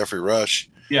Caribbean? Jeffrey Rush.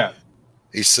 Yeah.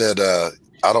 He said,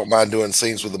 I don't mind doing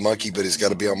scenes with the monkey, but he's got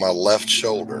to be on my left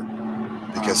shoulder,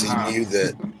 because he knew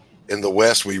that in the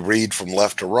West we read from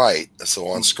left to right. So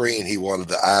on screen, he wanted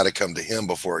the eye to come to him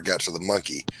before it got to the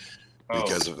monkey,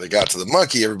 because if they got to the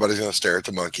monkey, everybody's going to stare at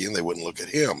the monkey and they wouldn't look at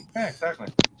him. Yeah,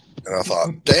 exactly. And I thought,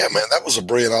 damn, man, that was a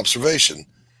brilliant observation.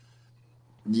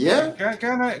 Yeah.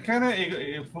 Kind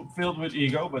of filled with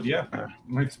ego, but yeah,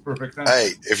 makes perfect sense.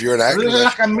 Hey, if you're an actor,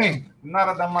 look at me, not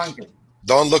at the monkey.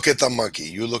 Don't look at the monkey.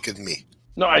 You look at me.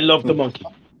 No, I love the monkey.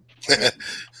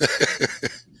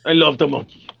 I love the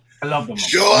monkey.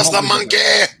 Show us the monkey.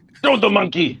 Show the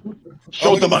monkey.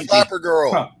 Show the monkey. Flapper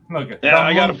girl. Huh, look at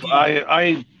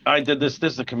I did this.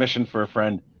 This is a commission for a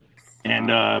friend, and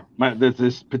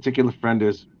this particular friend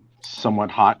is somewhat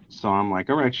hot, so I'm like,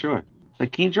 all right, sure.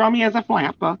 Like, can you draw me as a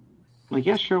flapper? I'm like,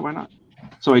 yeah, sure, why not?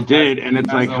 So I did, and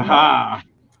it's like, haha.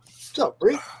 What's up,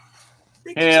 Rick?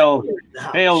 Hail,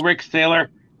 Rick Sailor.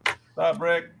 What's up,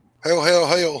 Rick?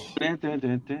 Hail.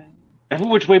 Every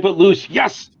which way but loose.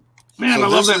 Yes, man, so I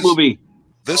love that movie.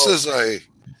 This is a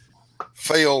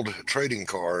failed trading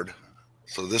card,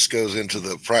 so this goes into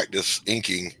the practice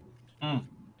inking.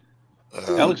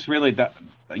 That looks really.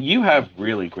 You have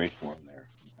really great form there.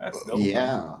 That's dope.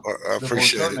 Yeah, I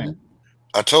appreciate it.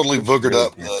 I totally boogered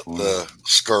up the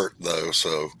skirt though,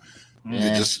 so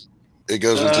it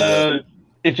goes into the.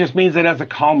 It just means it has a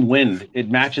calm wind.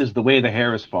 It matches the way the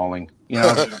hair is falling.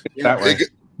 That way.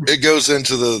 It goes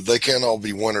into the they can't all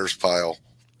be winners pile.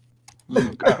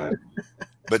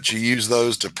 But you use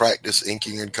those to practice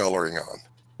inking and coloring on.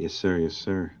 Yes, sir. Yes,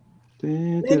 sir.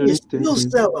 Man, you still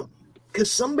sell them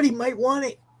because somebody might want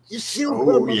it. You still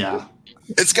put them yeah.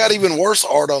 It's got even worse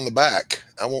art on the back.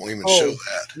 I won't even show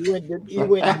that. You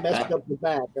went and messed up the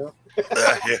back, huh?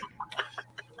 Yeah.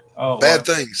 Oh, Bad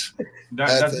things.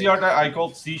 That's the art that I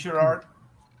call seizure art.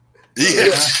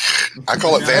 Yeah. I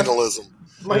call it vandalism.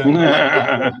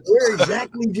 Where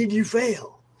exactly did you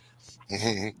fail?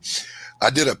 I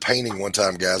did a painting one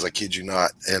time, guys. I kid you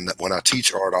not. And when I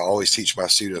teach art, I always teach my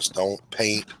students, don't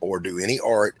paint or do any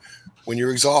art when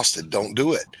you're exhausted. Don't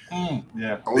do it.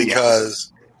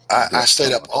 Because I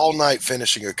stayed up all night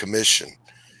finishing a commission,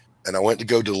 and I went to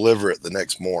go deliver it the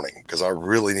next morning because I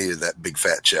really needed that big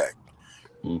fat check.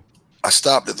 I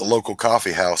stopped at the local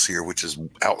coffee house here, which is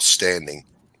outstanding.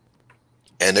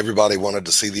 And everybody wanted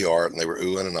to see the art, and they were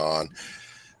oohing and on.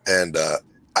 And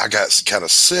I got kind of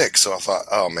sick, so I thought,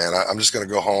 oh, man, I'm just going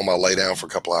to go home. I'll lay down for a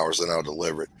couple hours, then I'll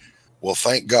deliver it. Well,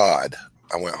 thank God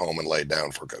I went home and laid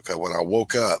down for a couple. When I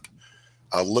woke up,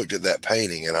 I looked at that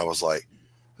painting and I was like,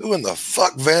 who in the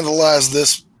fuck vandalized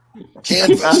this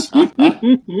canvas?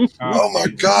 Oh my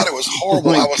God, it was horrible.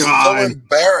 Oh my I was so God.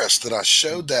 embarrassed that I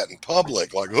showed that in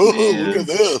public. Like, oh, look at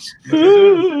this.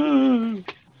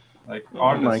 Like Oh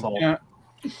art my assault, Yeah,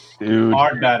 dude.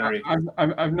 art battery.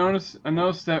 I've noticed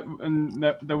that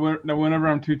that whenever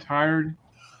I'm too tired,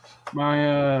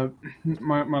 my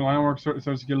my line work starts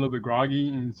to get a little bit groggy,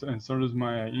 and so does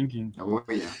my inking. Oh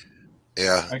yeah.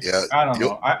 Yeah, yeah. I don't You'll,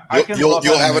 know. I can you'll rough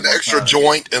have animate an my extra card.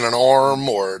 joint in an arm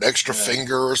or an extra Yeah.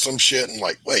 finger or some shit, and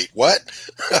like, wait, what?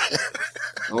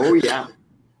 Oh yeah.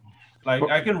 Like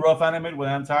I can rough animate when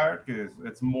I'm tired because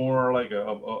it's more like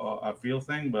a feel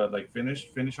thing, but like finish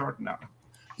art, no.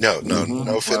 No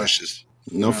Mhm. finishes.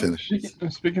 No Yeah. finish.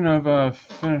 Speaking of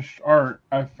finished art,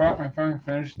 I finally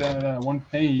finished that one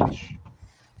page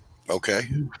Okay.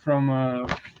 from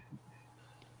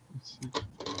let's see.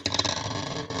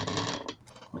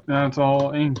 Now it's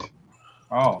all inked.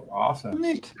 Oh, awesome.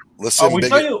 Neat. Listen, Oh, we big.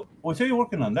 saw you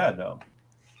working on that though,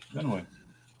 didn't we?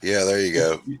 Yeah, there you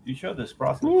go. You showed this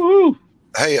process. Woo-hoo.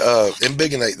 Hey,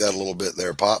 ambigonate that a little bit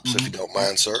there, Pops, if you don't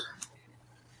mind, sir.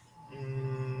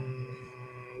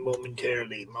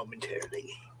 Momentarily.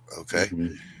 Okay.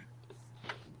 Mhm.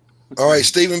 All right,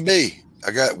 Stephen B.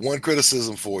 I got one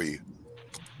criticism for you.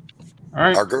 All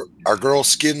right. Our girl's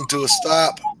skidding to a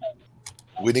stop.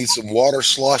 We need some water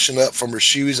sloshing up from her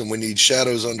shoes, and we need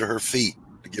shadows under her feet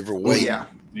to give her Oh weight. yeah.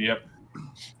 Yep.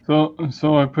 So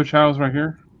I put shadows right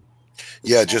here.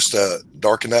 Yeah, just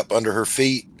darken up under her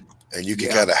feet, and you can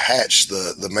Yeah. kind of hatch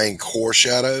the main core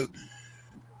shadow.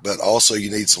 But also,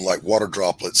 you need some like water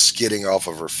droplets skidding off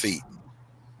of her feet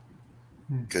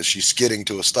because she's skidding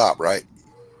to a stop, right?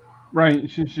 Right.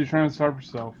 She's trying to stop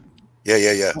herself.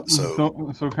 Yeah.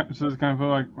 So So it's kind of feel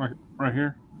like right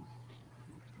here.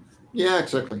 Yeah,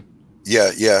 exactly.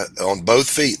 yeah, on both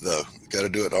feet though. You got to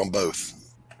do it on both,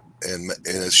 and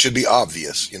it should be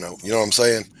obvious. You know what I'm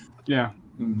saying? Yeah.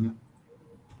 Mm-hmm.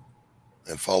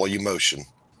 And follow your motion.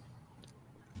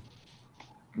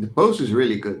 The pose is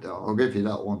really good, though. I'll give you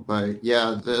that one. But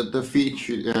yeah, the feet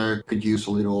could use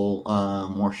a little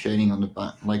more shading on the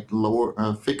back, like lower,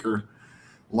 thicker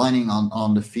lining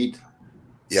on the feet.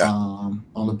 Yeah. On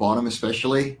the bottom,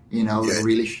 especially, Yeah.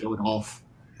 really show it off.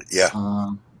 Yeah.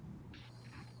 Um,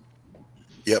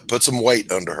 Yeah. Put some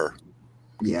weight under her.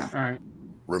 yeah. All right.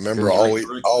 Remember, Good, always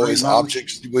great knowledge.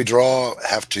 objects we draw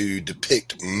have to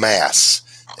depict mass,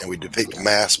 and we depict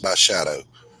mass by shadow.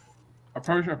 I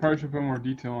probably should put more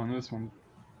detail on this one.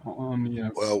 On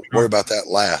the Well, worry about that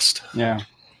last. yeah.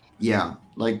 Yeah,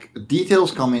 like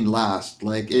details come in last.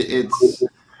 Like it's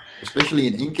especially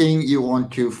in inking, you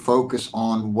want to focus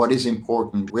on what is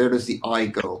important. Where does the eye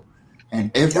go?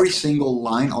 And every single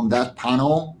line on that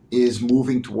panel is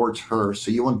moving towards her.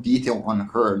 So you want detail on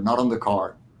her, not on the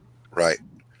card. Right.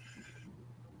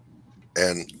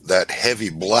 And that heavy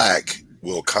black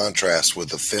will contrast with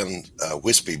the thin,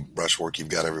 wispy brushwork you've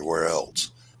got everywhere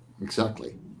else.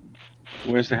 Exactly.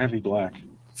 Where's the heavy black?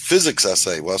 Physics, I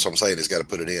say. Well, that's what I'm saying. He's got to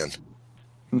put it in.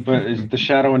 But is the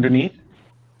shadow underneath?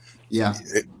 Yeah.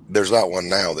 There's not one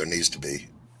now. There needs to be.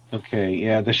 Okay,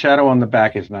 yeah, the shadow on the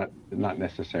back is not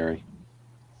necessary.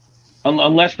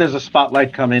 Unless there's a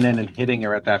spotlight coming in and hitting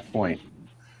her at that point.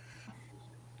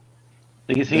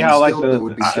 You can see Then how like still there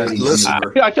would be shading listen.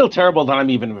 everywhere. I feel terrible that I'm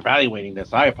even evaluating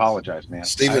this. I apologize, man.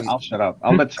 Steven- I'll shut up.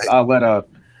 I'll let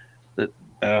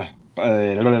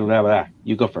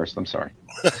you go first. I'm sorry.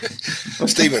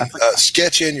 Stephen,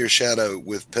 sketch in your shadow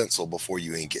with pencil before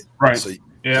you ink it. Right. So you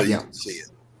Yeah. can see it.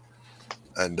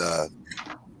 And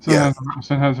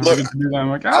Sometimes I Look, forget to do that. I'm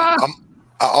like, I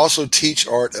also teach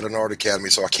art at an art academy,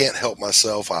 so I can't help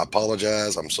myself. I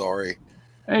apologize. I'm sorry.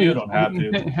 hey, You don't have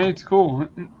to. Hey, it's cool.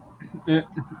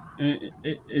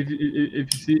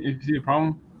 If you see a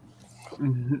problem,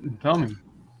 tell me.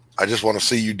 I just want to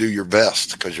see you do your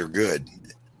best because you're good.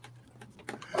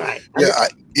 Right. Yeah,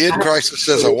 Id Crisis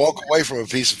says, I walk away from a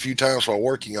piece a few times while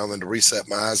working on them to reset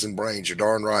my eyes and brains. You're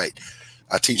darn right.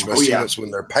 I teach my students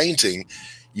when they're painting,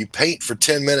 you paint for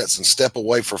 10 minutes and step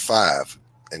away for 5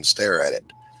 and stare at it.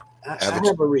 I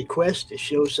have a request to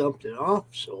show something off,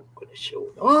 so I'm going to show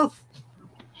it off.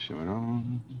 Show it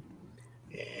on.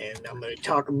 And I'm going to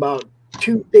talk about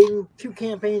two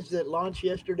campaigns that launched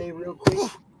yesterday real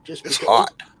quick. Just It's because.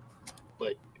 hot.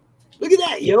 But look at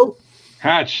that, yo.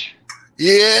 Hatch.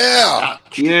 Yeah.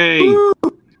 Yay.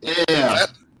 Yeah.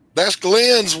 That's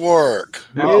Glenn's work.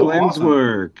 That's Oh, Glenn's awesome.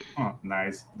 work. Oh,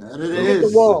 nice. That it Look is. at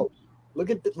the walls. Look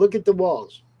at the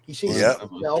walls. You see Yep.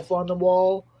 the shelf on the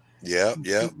wall? Yep.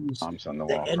 Tom's on the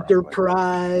The wall.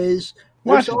 Enterprise,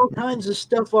 There's all kinds of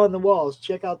stuff on the walls.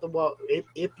 Check out the wall.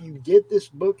 If you get this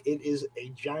book, it is a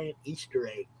giant Easter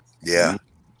egg. Yeah.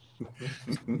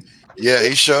 Yeah,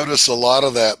 he showed us a lot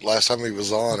of that last time he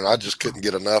was on, and I just couldn't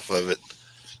get enough of it.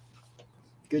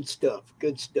 Good stuff.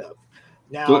 Good stuff.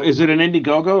 Now, So is it an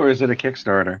Indiegogo or is it a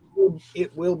Kickstarter?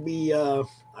 It will be.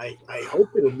 I hope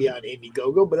it'll be on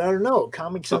Indiegogo, but I don't know.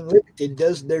 Comics Unlimited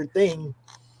does their thing.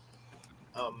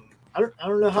 I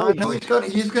don't know how. No,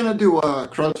 he's gonna do a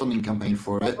crowdfunding campaign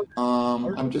for it.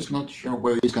 I'm just not sure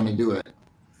where he's gonna do it.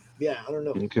 Yeah, I don't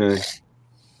know. Okay.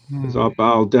 So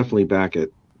I'll definitely back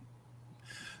it.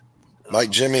 Mike,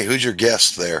 Jimmy, who's your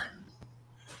guest there?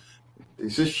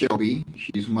 This is Shelby.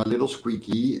 She's my little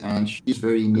squeaky, and she's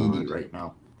very needy right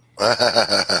now.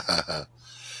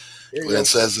 Glenn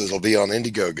says it'll be on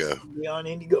Indiegogo. It'll be on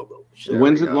Indiegogo. So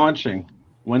when's it launching?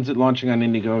 When's it launching on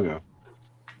Indiegogo?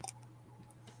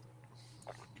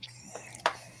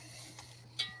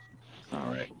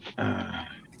 All right.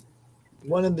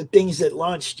 One of the things that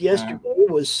launched yesterday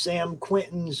was Sam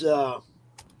Quinton's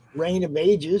Reign of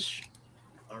Ages.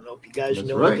 I don't know if you guys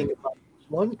know anything about this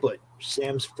one, but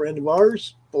Sam's friend of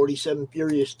ours, 47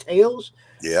 Furious Tales.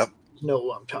 Yep. You know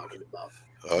what I'm talking about.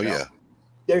 Oh, yeah.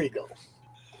 There you go.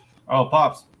 Oh,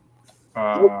 Pops.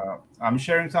 I'm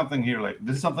sharing something here. Like,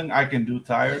 this is something I can do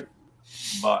tired,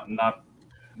 but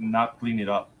not clean it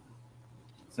up.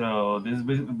 So this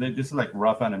is like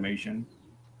rough animation.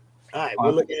 All right,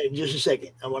 we'll look at it in just a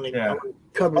second. I want to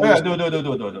cover this.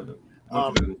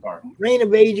 Yeah, do. Reign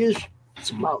of Ages. It's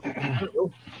about a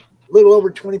little over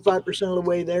 25% of the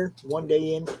way there. One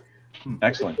day in.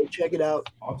 Excellent. Go check it out.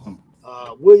 Awesome.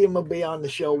 William will be on the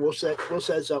show. We'll set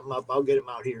something up. I'll get him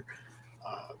out here.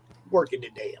 Working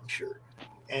today, I'm sure.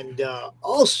 And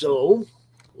also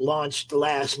launched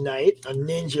last night a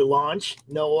ninja launch.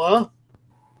 Noah,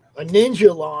 a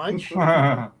ninja launch.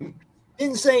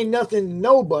 Didn't say nothing to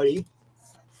nobody.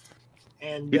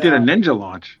 And he did a ninja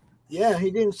launch. Yeah,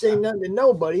 he didn't say nothing to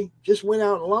nobody. Just went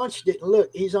out and launched it. And look,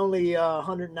 he's only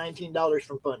 $119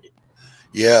 from funded.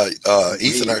 Yeah,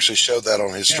 Ethan actually showed that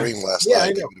on his stream last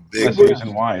night. That's the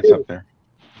reason why it's up there.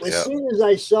 As soon as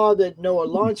I saw that Noah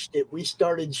launched it, we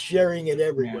started sharing it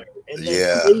everywhere. And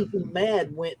then Crazy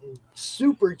Mad went and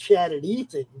super chatted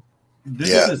Ethan.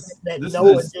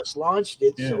 Noah just launched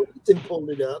it, so Ethan pulled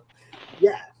it up.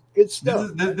 Yeah, good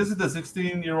stuff. This is the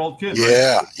 16-year-old kid.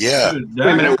 Yeah, right? yeah. Dude,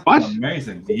 wait a minute, what?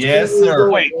 Amazing. Yes,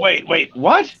 sir. Wait,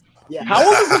 what? Yeah. How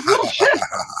old is this little shit? 16.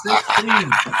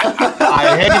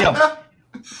 I hate him.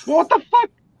 What the fuck?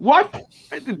 What?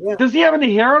 Yeah. Does he have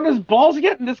any hair on his balls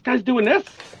yet? And this guy's doing this?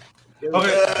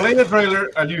 Okay, play the trailer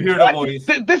and you hear the voice.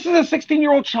 This is a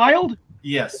 16-year-old child?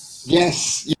 Yes,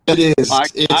 it is.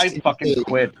 I fucking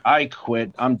quit. I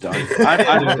quit. I'm done.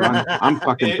 I'm done. I'm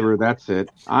fucking through. That's it.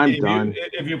 I'm done.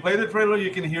 If you play the trailer, you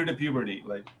can hear the puberty.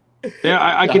 Like,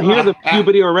 yeah, I can hear the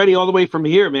puberty already all the way from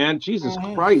here, man. Jesus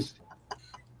Christ.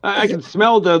 I can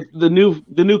smell the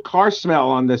new car smell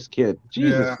on this kid.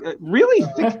 Jesus, really?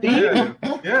 16?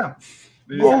 Yeah.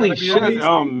 Holy shit!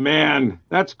 Oh man,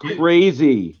 that's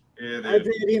crazy. I've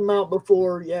had him out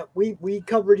before. Yeah, we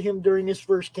covered him during his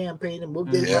first campaign, and we'll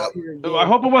get him out here again. I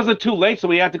hope it wasn't too late, so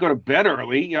we had to go to bed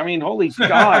early. I mean, holy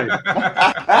God.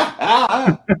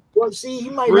 Well, see, he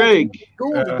might have to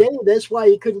school today. That's why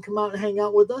he couldn't come out and hang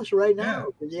out with us right now.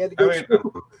 Because he had to go to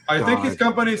school. I think his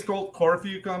company is called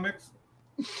Corfu Comics.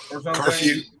 Or something.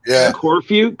 Curfew, yeah.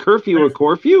 Curfew or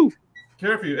Corfu?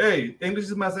 Curfew. Hey, English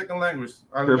is my second language.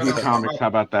 Curfew Comics. How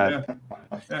about that?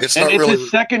 Yeah. It's and not it's really his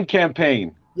second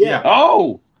campaign. Yeah.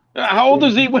 Oh, how old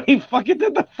is he when he fucking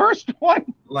did the first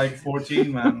one? Like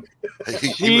 14, man.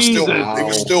 He was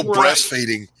still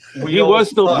breastfeeding. He was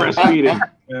still breastfeeding.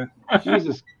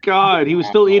 Jesus God, he was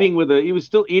still eating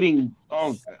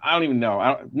Oh, I don't even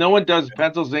know. No one does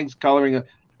pencils, inks, coloring. All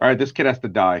right, this kid has to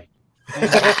die.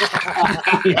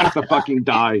 He has to fucking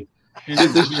die.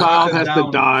 This child has to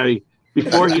die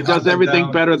before he does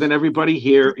everything better than everybody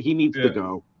here. He needs to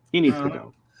go. He needs to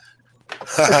go.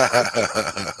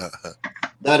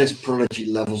 That is prodigy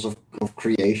levels of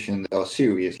creation. Oh,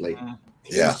 seriously.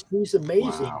 Yeah, he's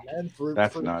amazing, man.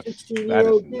 That's for nuts.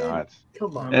 16-year-old That is nuts.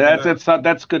 Come on. And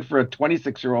that's good for a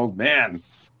 26-year-old man.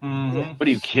 Mm-hmm. What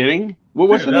are you kidding?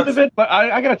 What's the name of it? But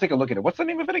I gotta take a look at it. What's the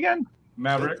name of it again?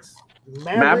 Mavericks.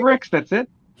 That's it.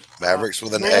 Mavericks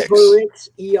with an Mavericks,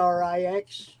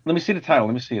 Erix. Let me see the title.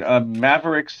 Let me see it.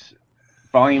 Mavericks,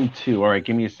 Volume 2. All right,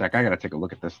 give me a sec. I gotta take a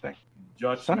look at this thing.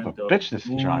 Son of a bitch, this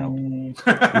child.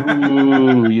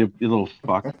 Ooh, you little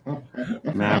fuck.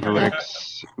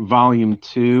 Mavericks, Volume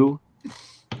 2.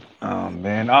 Oh,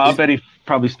 man. I bet he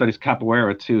probably studies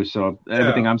capoeira, too, so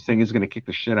everything I'm saying is going to kick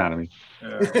the shit out of me.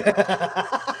 Yeah.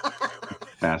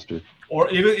 Bastard. Or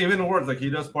even worse, like he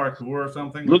does parkour or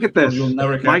something. Look at this. You'll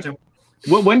never catch Mike, him.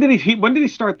 when did he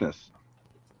start this?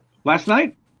 Last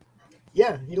night?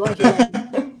 Yeah, he likes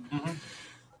it.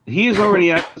 He is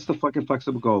already at what's the fucking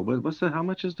flexible goal? What's the how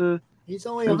much is the He's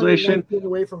only translation? 119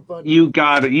 away from funding. You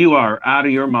got it. You are out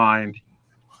of your mind.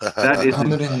 That is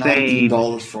insane.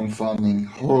 $119 from funding.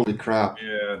 Holy crap.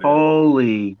 Yeah. Dude.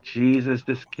 Holy Jesus,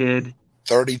 this kid.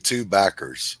 32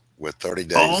 backers with 30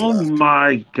 days Oh left.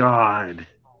 my God.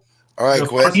 All right,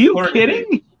 Quinn. Are you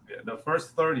kidding? Yeah, the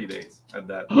first 30 days at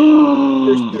that.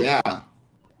 Yeah.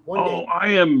 Oh, I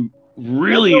am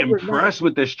really impressed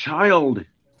with this child.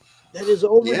 That is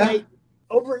overnight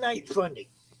funding.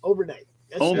 Overnight.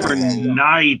 That's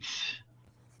overnight.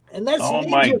 And that's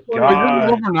my God.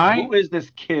 Overnight? Who is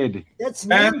this kid? That's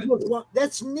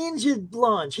Ninja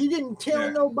Launch. He didn't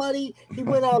tell nobody. He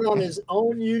went out on his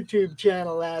own YouTube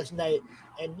channel last night.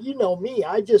 And you know me,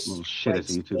 I just scan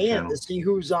to see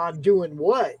who's on doing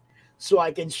what so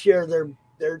I can share their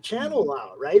channel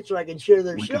out, right? So I can share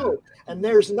their show. God. And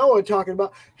there's Noah talking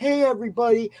about, hey,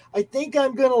 everybody, I think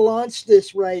I'm going to launch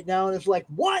this right now. And it's like,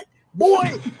 what?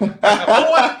 Boy.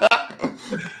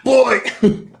 Boy.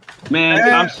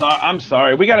 Man, I'm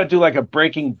sorry. We got to do like a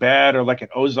Breaking Bad or like an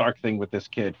Ozark thing with this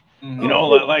kid. You know,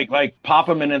 like pop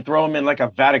him in and throw him in like a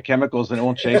vat of chemicals and it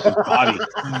won't chase his body.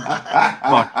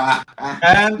 Fuck.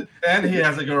 And he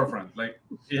has a girlfriend. Like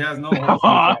he has no.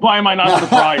 Why am I not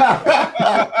surprised?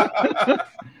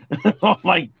 Oh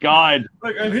my God!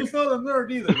 Like, and he's not a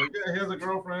nerd either. Like, he has a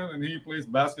girlfriend and he plays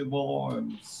basketball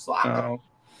and soccer.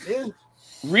 Yeah.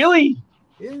 Really?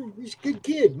 Yeah, he's a good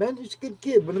kid, man. He's a good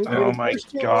kid. When my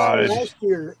God! Last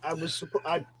year,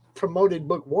 I promoted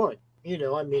book 1. You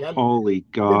know, I mean, I've holy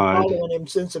God, been following him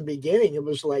since the beginning. It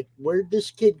was like, where'd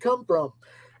this kid come from?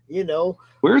 You know,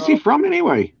 where is he from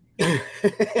anyway?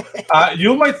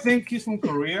 You might think he's from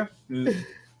Korea,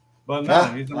 but no,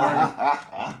 he's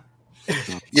American.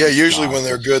 Yeah, usually when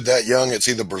they're good that young, it's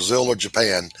either Brazil or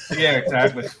Japan. Yeah,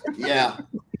 exactly. Yeah.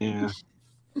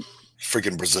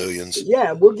 Freaking Brazilians.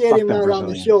 Yeah, we'll get him out on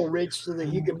the show, Rich, so that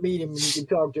you can meet him and you can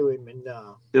talk to him and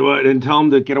tell him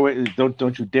to get away.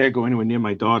 Don't you dare go anywhere near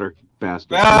my daughter,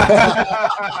 bastard.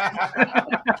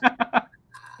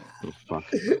 Oh, fuck.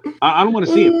 I don't want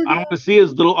to see him. I don't want to see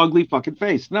his little ugly fucking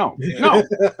face. No.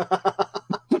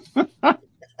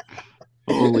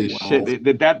 Holy shit!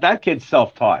 That kid's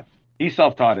self-taught. He's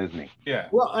self-taught, isn't he? Yeah.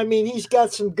 Well, I mean, he's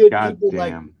got some good people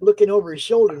like looking over his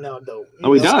shoulder now, though.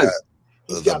 He does.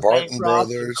 He's the got Barton Bancroft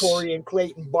brothers, and Corey and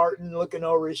Clayton Barton looking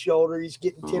over his shoulder. He's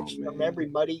getting tips from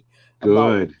everybody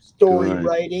about story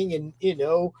writing, and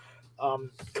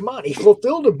come on, he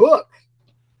fulfilled a book.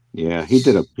 Yeah, he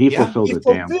did. He fulfilled a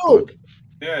damn book.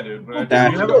 Yeah, dude.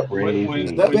 That's crazy. When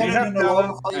you have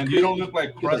talent and you don't look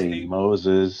like Krusty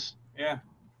Moses. Yeah.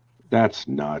 That's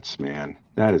nuts, man.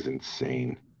 That is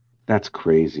insane. That's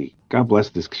crazy. God bless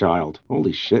this child.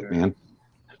 Holy shit, man.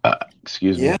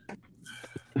 Excuse me.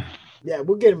 Yeah,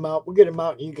 we'll get him out. We'll get him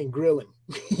out, and you can grill him.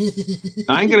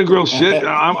 I ain't gonna grill shit.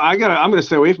 I'm gonna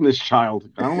stay away from this child.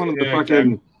 I don't want him to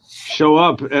fucking show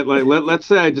up at like. Let's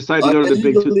say I decide to go to the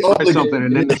big two to try something,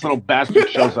 and then this little bastard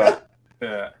shows up.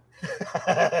 Yeah.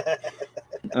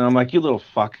 And I'm like, you little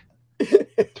fuck.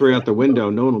 Throw you out the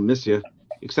window. No one will miss you,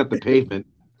 except the pavement.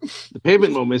 The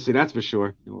pavement won't miss you. That's for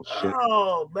sure. You little shit.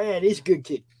 Oh man, he's a good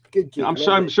kid. Good kid.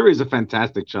 I'm sure he's a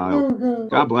fantastic child.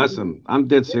 God bless him. I'm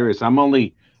dead serious. I'm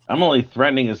only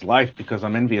threatening his life because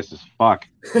I'm envious as fuck.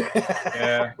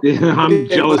 Yeah. I'm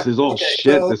jealous as all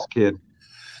shit, this kid.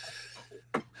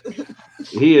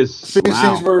 He is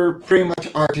Since we're pretty much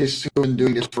artists who've been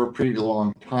doing this for a pretty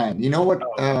long time. You know what?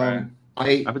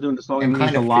 I've been doing this long and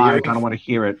he's alive. I don't want to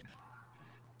hear it.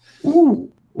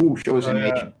 Ooh, show us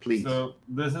animation, please. So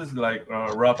this is like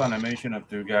a rough animation of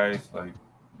 2 guys like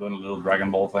doing a little Dragon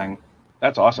Ball thing.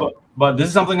 That's awesome. But this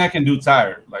is something I can do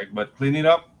tired. But clean it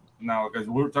up. Now, because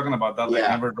we're talking about that, like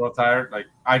never draw tired. Like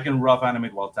I can rough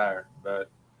animate while tired, but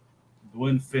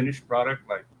doing finished product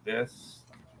like this.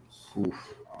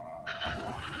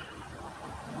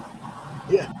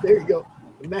 Yeah, there you go.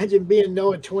 Imagine being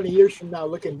Noah 20 years from now,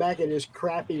 looking back at his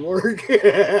crappy work.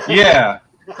 Yeah,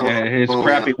 his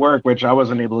crappy work, which I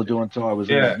wasn't able to do until I was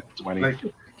in 20. Like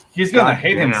he's gonna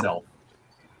hate himself.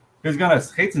 He's gonna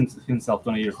hate himself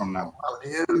 20 years from now. Oh,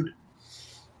 dude.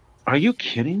 Are you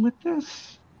kidding with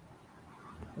this?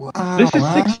 Wow, this is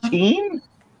 16?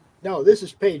 No, this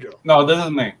is Pedro. No, this is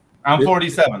me. I'm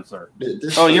 47, sir.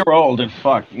 You're old and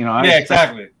fuck. You know.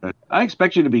 Exactly. I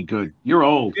expect you to be good. You're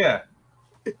old. Yeah.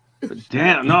 But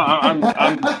damn. No, I'm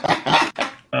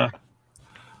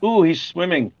ooh, he's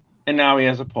swimming, and now he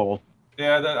has a pole.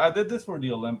 I did this for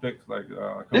the Olympics. Like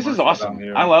This is commercial awesome. down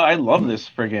here. I love this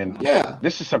friggin'. Yeah.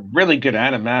 This is a really good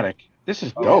animatic. This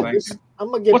is Oh, dope. thank you.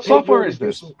 I'm gonna get What Pedro software to is do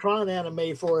this? some Tron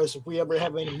anime for us if we ever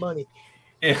have any money.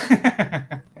 Yeah.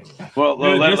 Well,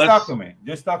 Just let's talk to me.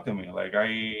 Just talk to me. Like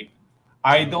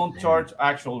I don't charge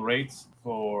actual rates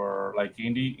for like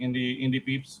indie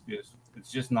peeps because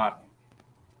it's just not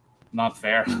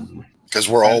fair. Because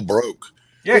we're all broke.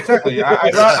 Yeah, exactly. I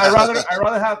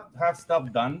rather have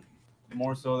stuff done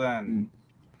more so than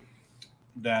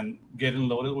getting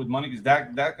loaded with money because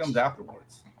that comes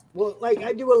afterwards. Well, like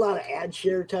I do a lot of ad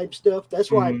share type stuff. That's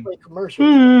why I play commercials.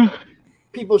 Mm.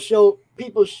 People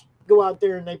go out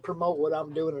there and they promote what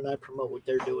I'm doing, and I promote what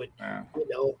they're doing. Yeah. You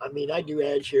know, I mean, I do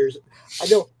ad shares. I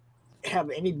don't have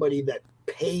anybody that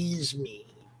pays me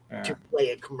to play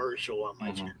a commercial on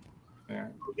my channel. Yeah.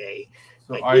 Okay.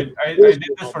 So Like, I did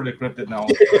this for the cryptid now.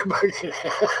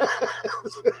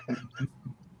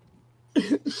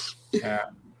 Yeah.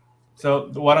 So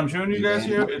what I'm showing you guys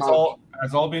here, it's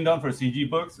all been done for CG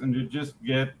books, and you just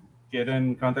get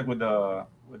in contact with the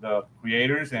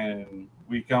creators, and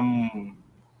we come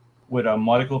with a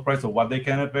modical price of what they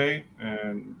can pay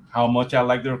and how much I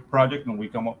like their project, and we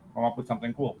come up with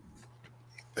something cool.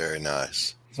 Very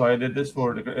nice. So I did this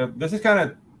for the. This is kind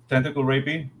of tentacle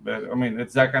rapey, but I mean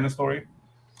it's that kind of story.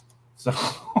 So.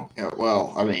 Yeah,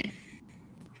 well, I mean,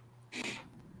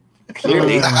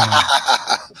 clearly,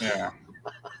 Yeah.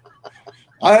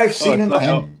 I've seen it.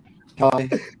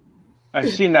 I've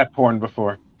seen that porn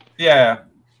before. Yeah.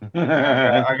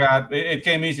 I got it.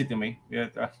 Came easy to me. Yeah.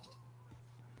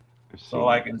 That's all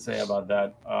I can say about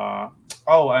that.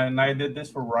 And I did this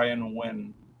for Ryan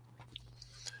Wynn.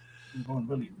 I'm going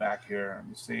really back here. Let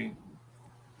me see.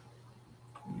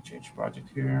 Let me change project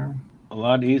here. A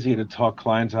lot easier to talk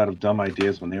clients out of dumb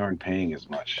ideas when they aren't paying as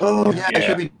much. Oh, yeah.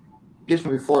 Actually, we did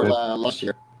one before last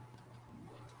year.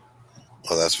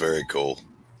 Well, that's very cool.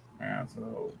 Yeah,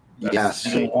 so that's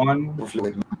one.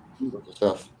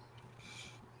 Stuff.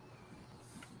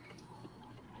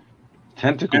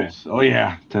 Tentacles. Oh,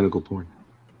 yeah. Tentacle porn.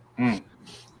 Let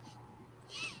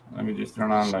me just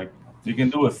turn on, like, you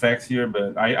can do effects here,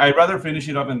 but I'd rather finish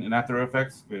it up in After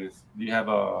Effects because you have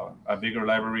a bigger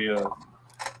library of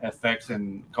effects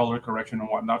and color correction and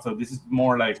whatnot. So this is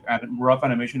more like rough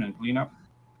animation and cleanup.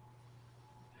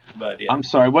 But yeah. I'm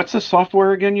sorry. What's the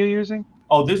software again you're using?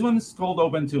 Oh, this one is called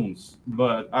Open Tunes.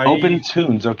 But Open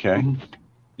Tunes. Okay.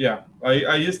 Yeah,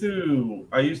 I used to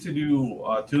do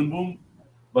Toon Boom,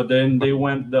 but then they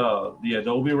went the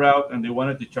Adobe route and they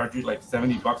wanted to charge you like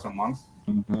 $70 a month.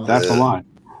 That's a lot.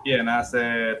 Yeah, and I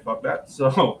said fuck that.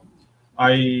 So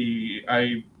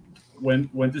I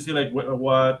went to see like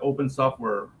what open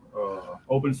software,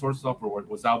 open source software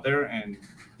was out there, and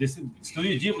this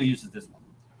Studio Ghibli uses this one.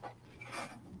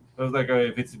 So I was like,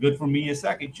 if it's good for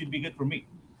Miyazaki, it should be good for me.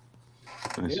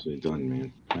 Nicely done,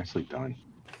 man. Nicely done.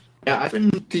 Yeah, I've been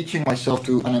teaching myself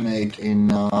to animate in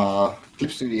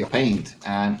Clip Studio Paint,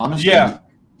 and honestly,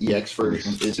 the EX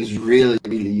version is really,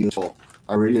 really useful.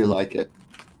 I really like it.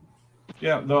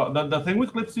 Yeah, the thing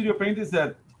with Clip Studio Paint is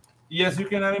that yes, you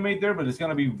can animate there, but it's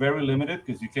gonna be very limited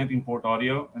because you can't import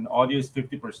audio, and audio is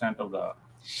 50% of the.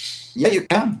 Yeah, you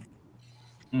can.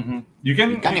 Mm-hmm. You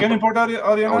can import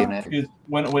audio now.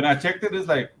 When I checked it, it's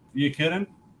like you couldn't,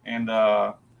 and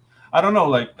I don't know.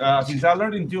 Like since I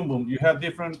learned in Toon Boom, you have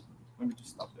different. Let me just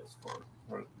stop this for.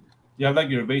 You have like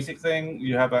your basic thing.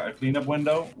 You have a cleanup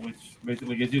window, which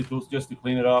basically gives you tools just to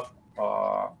clean it up.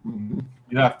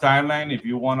 You have timeline if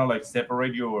you want to like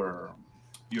separate your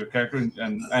character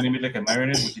and animate like a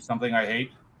marionette, which is something I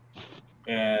hate.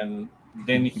 And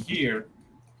then here,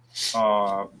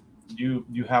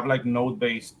 you have like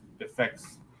node-based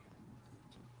effects.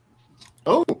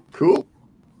 Oh, cool.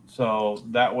 So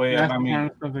that way, That's I mean,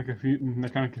 kind of stuff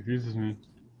that kind of confuses me.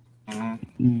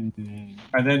 Mm-hmm.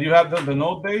 And then you have the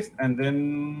node-based, and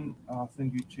then I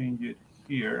think you change it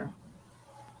here.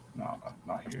 No,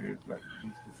 not here. It's like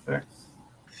these effects.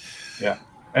 Yeah,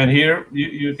 and here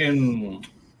you can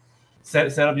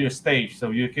set up your stage,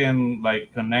 so you can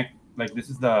like connect. Like this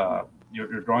is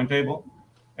your drawing table,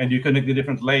 and you connect the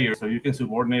different layers, so you can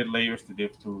subordinate layers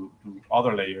to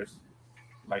other layers,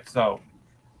 like so.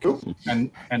 Cool.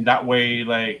 And that way,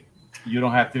 like you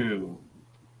don't have to.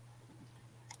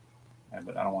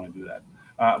 But I don't want to do that.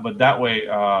 But that way,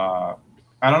 I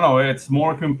don't know. It's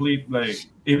more complete. Like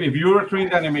if you're a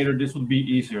trained animator, this would be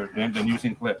easier than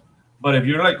using Clip. But if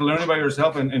you're like learning by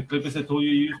yourself and Clip is a tool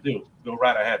you use, go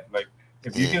right ahead. Like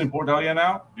if you can import audio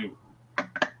now,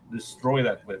 destroy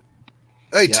that Clip.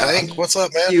 Hey Tank, what's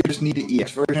up, man? You just need the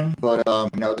EX version, but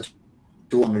the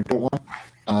 200 one.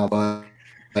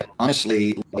 But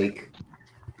honestly, like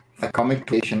a comic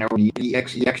case, you never need the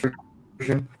EX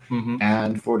version.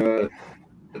 And for the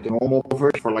normal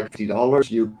version, for like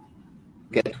 $50, you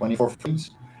get 24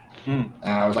 frames. And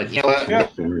I was like, you know what? Yeah.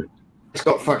 Let's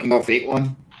go fucking go fate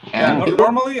one. Yeah, And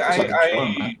normally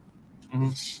like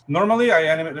normally I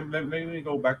animate. Let me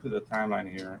go back to the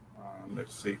timeline here.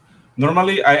 Let's see.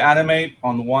 Normally I animate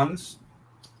on ones.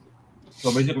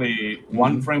 So basically,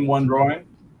 one frame, one drawing.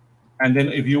 And then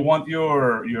if you want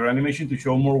your animation to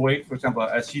show more weight, for example,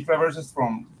 as she traverses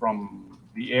from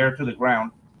the air to the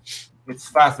ground, it's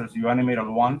faster, so you animate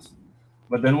on ones.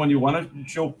 But then when you want to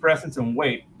show presence and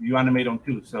weight, you animate on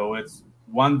two. So it's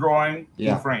one drawing,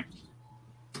 2 frames.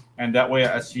 And that way,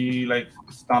 as she like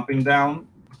stomping down,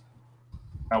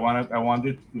 I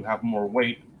wanted to have more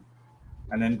weight,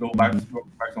 and then go back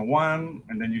to one,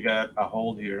 and then you get a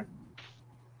hold here.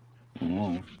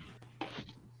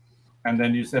 And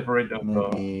then you separate the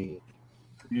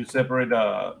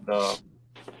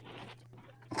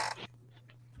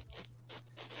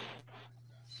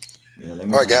All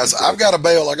right, guys, I've got to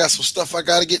bail. I got some stuff I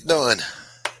got to get done.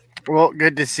 Well,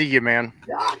 good to see you, man.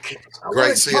 Doc,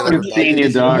 Great seeing everybody. Seeing you,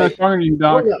 Doc.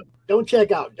 Doc. Don't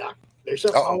check out, Doc. There's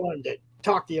something I wanted to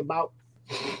talk to you about.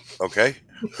 Okay.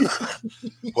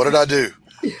 What did I do?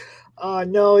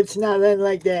 No, it's not nothing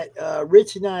like that.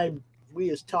 Rich and I, we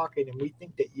was talking, and we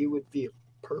think that you would be a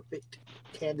perfect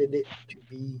candidate to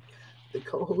be the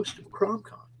co-host of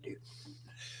CromCon, dude.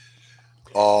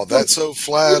 Oh, that's so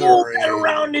flattering. Roll that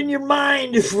around in your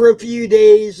mind for a few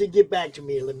days and get back to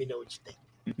me and let me know what you think.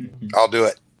 I'll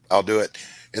do it.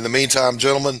 In the meantime,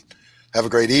 gentlemen, have a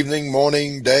great evening,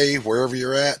 morning, day, wherever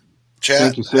you're at. Chat.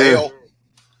 Thank you, sir. Hail.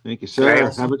 Thank you, sir.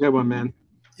 Hail. Have a good one, man.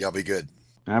 Y'all be good.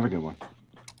 Have a good one.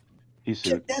 Peace.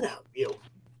 Check that out, yo.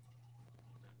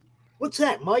 What's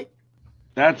that, Mike?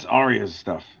 That's Arya's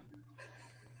stuff.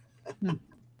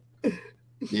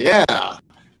 Yeah,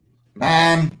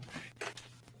 man,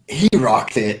 he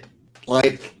rocked it.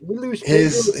 Like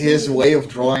his way of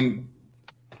drawing.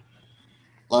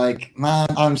 Like, man,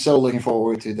 I'm so looking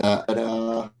forward to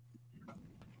that.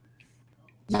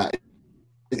 Yeah,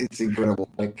 it's incredible.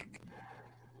 Like,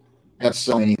 I have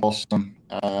so many awesome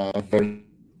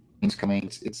versions coming.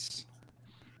 It's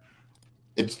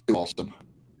too awesome.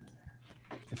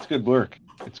 It's good work.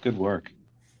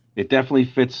 It definitely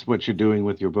fits what you're doing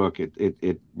with your book.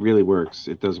 It really works.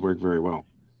 It does work very well.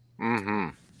 Mm-hmm.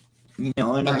 You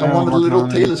know, and I wanted a little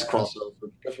Tails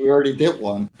crossover because we already did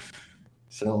one.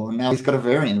 So now he's got a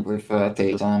variant with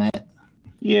Tails on it.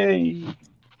 Yay!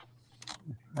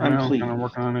 I'm pleased. kind of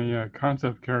working on a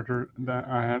concept character that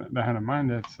I had in mind.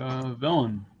 That's a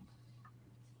villain.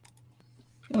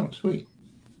 Oh, sweet.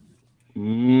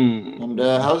 Mm. And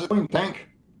how's it going, Tank?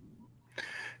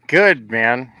 Good,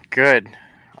 man. Good.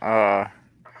 I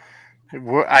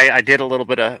did a little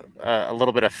bit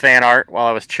of fan art while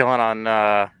I was chilling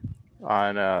on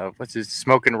what's his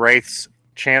Smoking Wraith's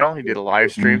channel. He did a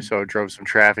live stream, so it drove some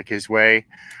traffic his way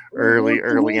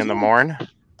early in the morning.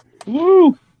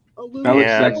 Woo! That looks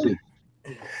sexy,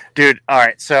 dude. All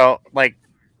right, so like,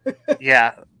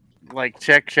 yeah, like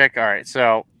check. All right,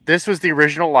 so this was the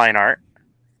original line art,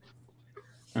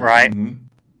 right?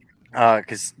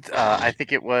 Because I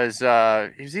think it was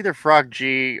either Frog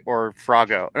G or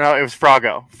Froggo. No, it was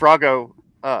Froggo. Froggo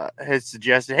has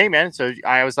suggested, hey man. So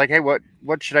I was like, hey, what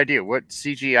should I do? What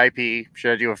CGIP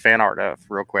should I do a fan art of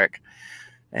real quick?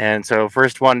 And so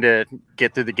first one to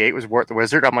get through the gate was Wart the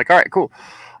Wizard. I'm like, all right, cool,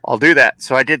 I'll do that.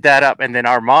 So I did that up, and then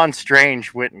Armand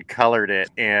Strange went and colored it,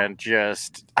 and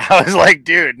just I was like,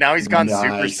 dude, now he's gone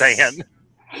Super Saiyan.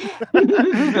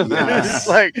 It's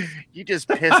like you just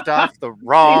pissed off the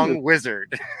wrong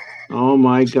wizard. Oh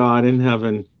my God in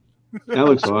heaven. That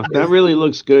looks awesome. That really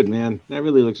looks good, man. That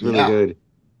really looks really good.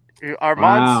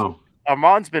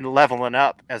 Armand's been leveling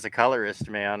up as a colorist,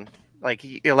 man. I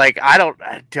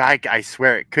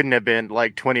swear it couldn't have been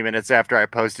like 20 minutes after I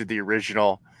posted the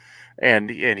original and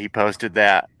he posted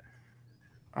that.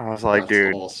 I was like, that's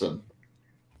dude, awesome.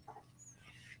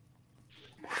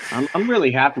 I'm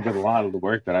really happy with a lot of the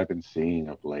work that I've been seeing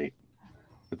of late,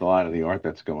 with a lot of the art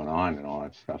that's going on and all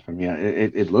that stuff. I mean,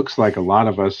 it looks like a lot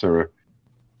of us are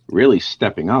really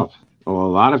stepping up. Well, a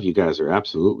lot of you guys are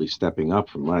absolutely stepping up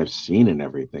from what I've seen and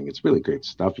everything. It's really great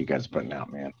stuff you guys are putting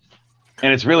out, man.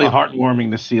 And it's really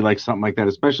heartwarming to see like something like that,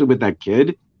 especially with that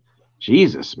kid.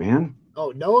 Jesus, man.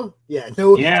 Oh, Noah? Yeah,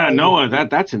 Noah. Yeah, Noah.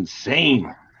 That's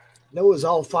insane. Noah's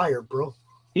all fire, bro.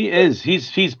 He is. He's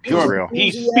pure.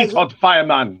 He's speaks hot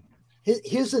fireman.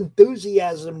 His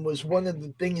enthusiasm was one of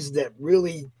the things that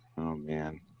really. Oh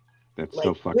man, that's like,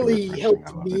 so fucking really refreshing.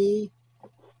 helped me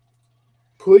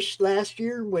push last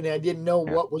year when I didn't know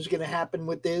what was going to happen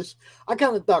with this. I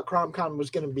kind of thought CromCon was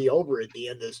going to be over at the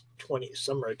end of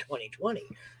summer of 2020.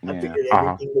 I figured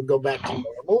everything would go back to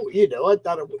normal. You know, I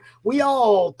thought we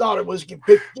all thought it was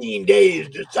 15 days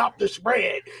to stop the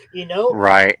spread. You know,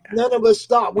 right? None of us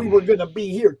thought we were going to be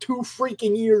here 2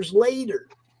 freaking years later.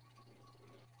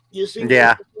 You see what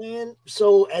I'm saying?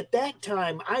 So at that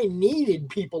time, I needed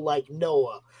people like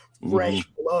Noah, fresh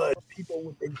blood, people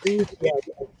with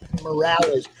enthusiasm,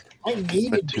 Morales. I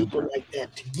needed people like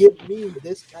that to give me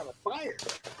this kind of fire.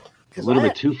 A little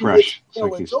bit too fresh. It's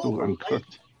like he's still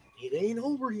uncooked. It ain't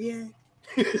over yet.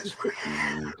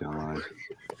 Oh, God.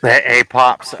 Hey,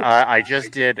 Pops, I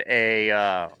just did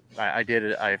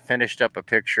I finished up a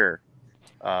picture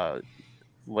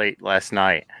late last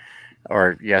night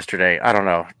or yesterday. I don't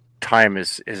know. Time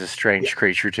is a strange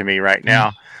creature to me right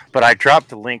now. But I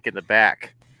dropped a link in the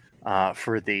back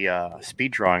for the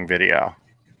speed drawing video.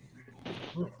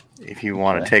 If you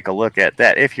want to take a look at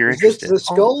that, if you're interested. Is this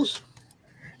the skulls?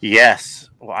 Yes.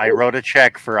 Well, I wrote a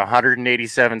check for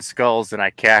 187 skulls and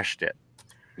I cashed it.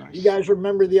 Nice. You guys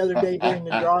remember the other day during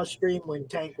the draw stream when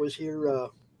Tank was here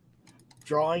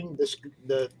drawing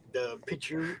the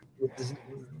picture with the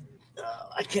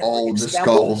I can't. Oh, the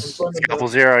skulls. Scalpel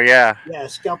Zero, yeah. Yeah,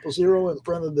 Scalpel Zero in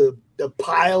front of the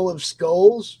pile of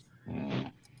skulls. I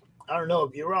don't know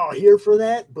if you're all here for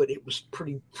that, but it was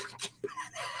pretty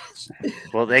badass.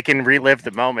 Well, they can relive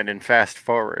the moment and fast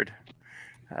forward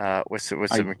with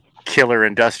some killer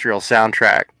industrial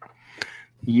soundtrack.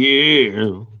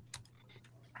 Yeah.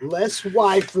 Less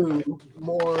waifu,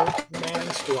 more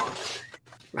manslaughter.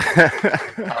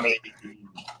 I mean,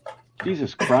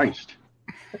 Jesus Christ.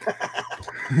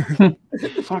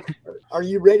 Fuck. Are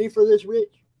you ready for this,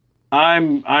 Rich?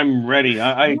 I'm ready.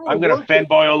 I'm gonna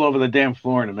fanboy all over the damn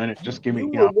floor in a minute. Just give me.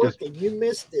 You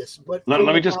missed this, but let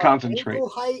me just concentrate. Ankle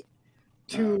height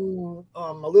to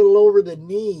a little over the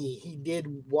knee. He did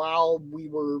while we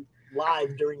were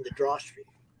live during the draw stream.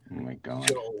 Oh my God!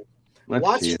 So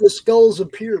watch the skulls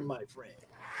appear, my friend.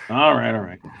 All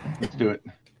right. Let's do it.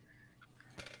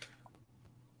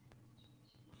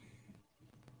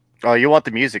 Oh, you want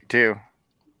the music too?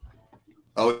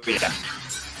 Oh yeah.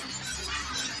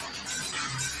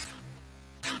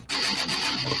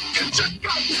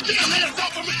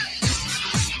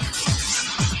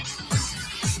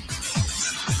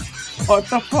 What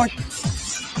the fuck?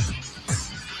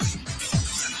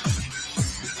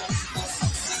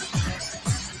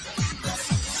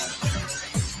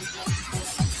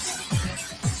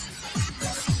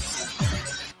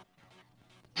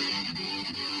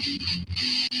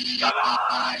 Come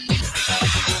on!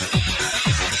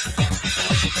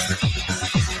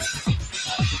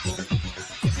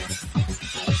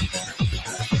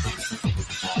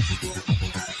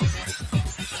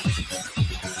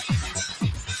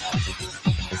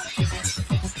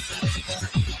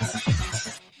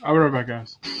 I'll be right back,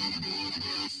 guys.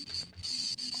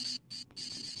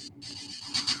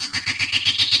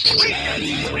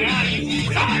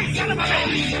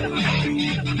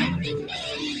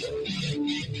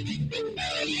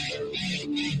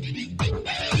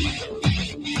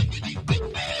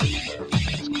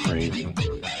 That's crazy.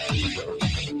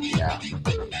 Yeah.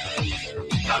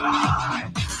 Come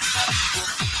on!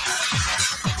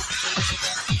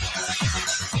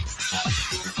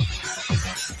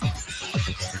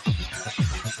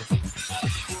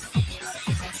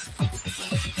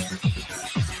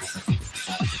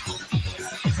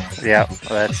 Yeah,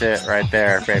 that's it right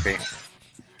there, baby.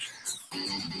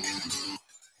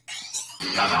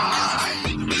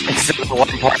 Except the one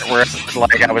part where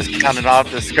like I was counting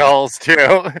off the skulls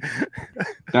too.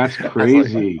 That's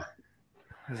crazy.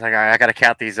 I was like, I got to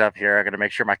count these up here. I got to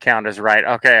make sure my count is right.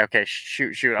 Okay.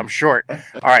 Shoot. I'm short. All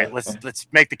right, let's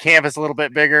make the canvas a little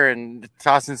bit bigger and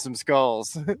toss in some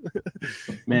skulls.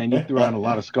 Man, you threw out a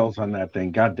lot of skulls on that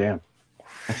thing. God damn.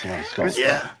 That's a lot of skulls.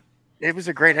 Yeah. It was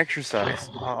a great exercise.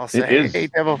 I'll say. It is. Hey,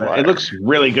 Devil Fire. It looks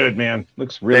really good, man.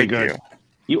 Looks really Thank good.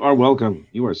 You are welcome.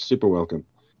 You are super welcome.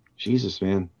 Jesus,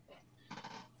 man.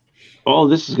 All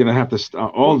this is gonna have to.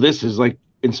 All this is like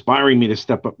inspiring me to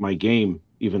step up my game,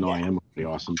 even though I am pretty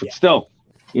awesome. But still,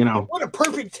 you know. What a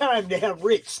perfect time to have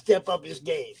Rich step up his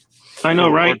game. I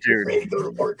know, right? Ready to go to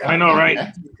work. I know,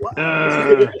 right?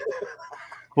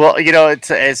 Well, you know,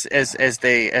 it's as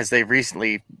they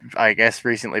recently, I guess,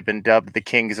 been dubbed the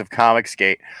Kings of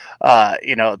Comicsgate.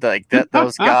 You know,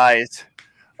 those guys.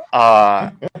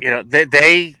 You know,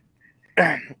 they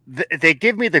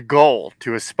give me the goal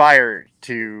to aspire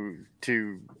to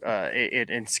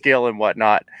in skill and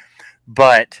whatnot,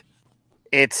 but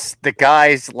it's the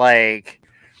guys like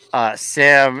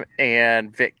Sam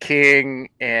and Vic King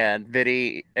and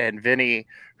Vinny,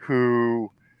 who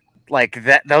like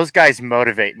that. Those guys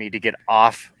motivate me to get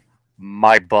off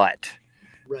my butt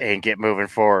and get moving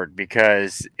forward,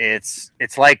 because it's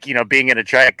like, you know, being in a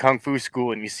giant kung fu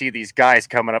school and you see these guys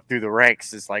coming up through the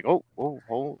ranks. It's like,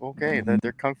 okay,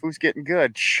 their kung fu's getting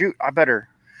good. Shoot, I better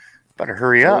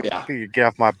hurry up. Yeah. Get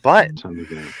off my butt.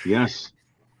 Yes.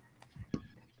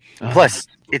 Plus,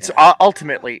 it's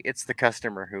ultimately it's the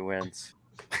customer who wins.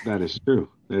 That is true.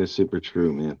 That is super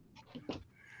true, man.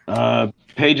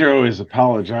 Pedro is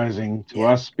apologizing to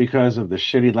us because of the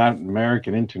shitty Latin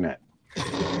American internet.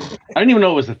 I didn't even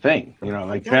know it was a thing. You know,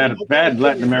 like bad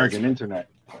Latin American internet.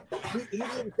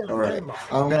 All right,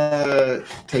 I'm gonna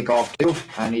take off too.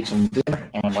 I need some dinner,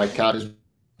 and my cat is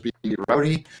being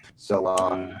rowdy.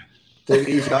 So take it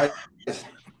easy, guys.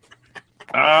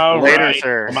 All Later, right,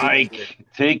 sir. Mike.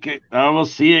 Take it. I will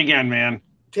see you again, man.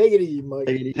 Take it easy, Mike.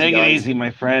 Take it easy,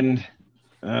 my friend.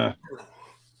 The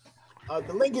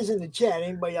link is in the chat.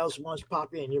 Anybody else wants to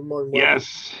pop in, you're more than welcome.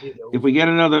 Yes. If we get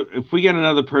another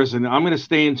person, I'm gonna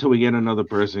stay until we get another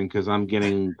person, because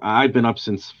I've been up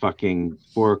since fucking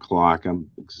 4 o'clock.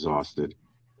 I'm exhausted.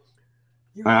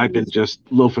 I've been just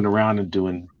loafing around and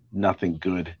doing nothing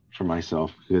good for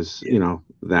myself, because you know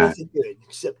that Nothing good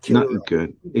except killer nothing art.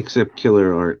 good except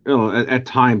killer art. Oh, at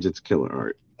times it's killer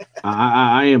art.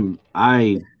 I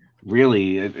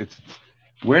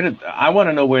want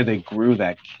to know where they grew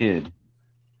that kid.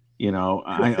 You know,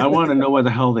 I want to know where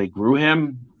the hell they grew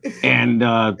him, and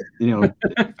you know,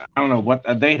 I don't know what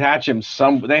they hatched him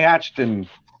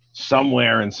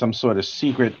somewhere in some sort of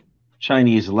secret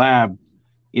Chinese lab,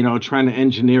 you know, trying to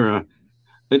engineer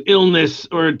an illness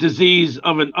or a disease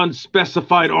of an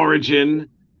unspecified origin,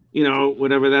 you know,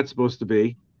 whatever that's supposed to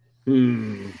be.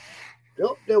 And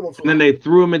then they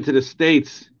threw him into the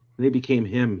States, and they became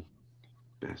him,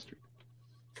 bastard.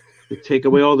 They take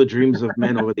away all the dreams of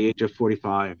men over the age of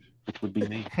 45. Which would be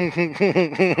me.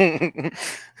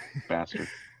 Bastard.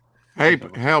 Hey,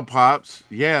 hell, Pops.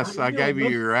 Yes, I gave you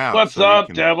your out. What's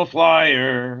up, Devil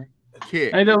Flyer?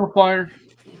 Kick. Hey, Devil Flyer.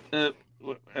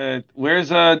 Where's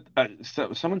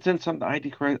someone sent something?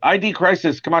 ID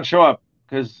crisis. Come on, show up,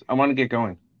 because I want to get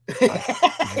going.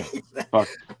 Fuck.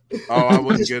 Oh, I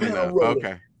wasn't good enough.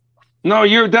 Okay. No,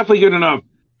 you're definitely good enough.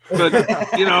 But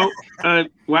you know,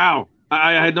 wow.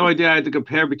 I had no idea I had to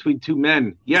compare between two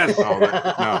men. Yes. No.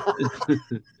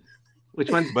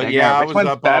 Which one's but bigger? yeah, I Which was one's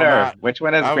up better? all night. Which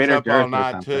one has I was greater up all girth or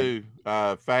night something?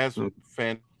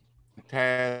 too.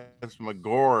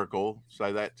 Phantasmagorical.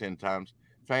 Say that 10 times.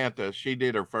 Fanta. She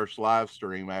did her first live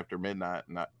stream after midnight,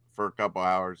 for a couple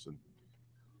hours,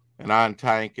 and I and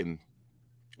Tank and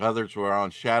others were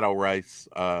on Shadow Race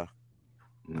for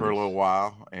a little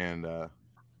while, and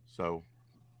so.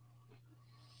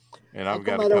 And I've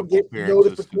got a couple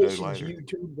appearances to do later.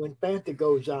 YouTube when Fanta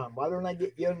goes on. Why don't I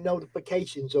get your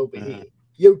notifications over here?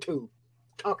 YouTube.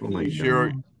 Talking to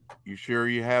you. You sure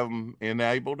you have them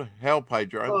enabled? Hell,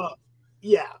 Pedro.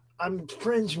 Yeah, I'm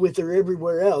friends with her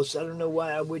everywhere else. I don't know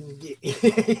why I wouldn't get.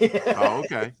 Oh,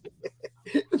 okay.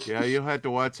 Yeah, you'll have to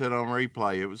watch that on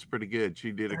replay. It was pretty good.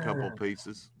 She did a couple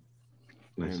pieces.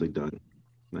 Nicely done.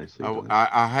 Nicely done.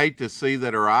 I hate to see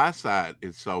that her eyesight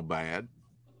is so bad.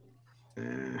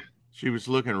 She was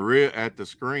looking at the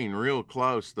screen real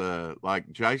close, like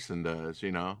Jason does,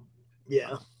 you know.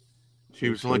 Yeah. She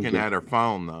was looking at her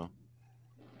phone though.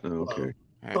 Okay.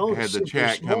 Had the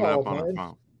chat coming up on her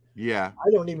phone. Yeah.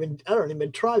 I don't even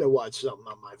try to watch something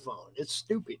on my phone. It's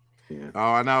stupid. Yeah.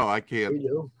 Oh, I know. I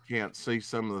can't see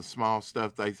some of the small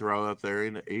stuff they throw up there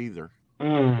either.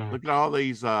 Look at all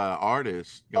these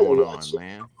artists going on,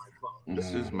 man.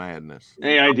 This is madness.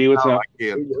 Hey, ID, what's up?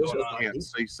 I can't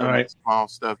see some of the small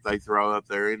stuff they throw up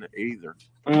there either.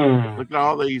 Look at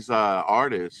all these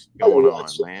artists going on,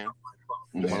 man.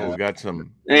 We got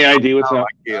some. Hey, ID, what's up?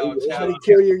 How do you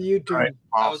kill your YouTube?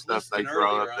 Small stuff they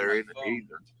throw up there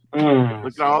either.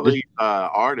 Look at all these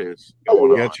artists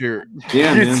going on. Man. Do you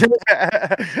have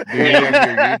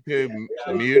your YouTube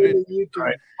muted?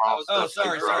 Right. Oh,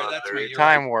 sorry. That's me.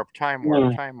 Time warp.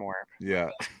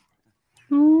 Yeah.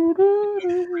 How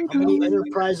many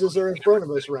enterprises are in front of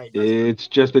us right now? It's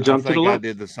just a jump to the left. I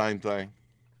did the same thing.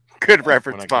 Good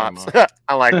reference, Pops.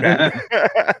 I like that.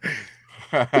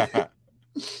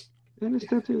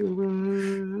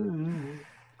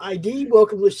 ID,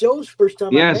 welcome to the show. First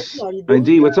time. Yes.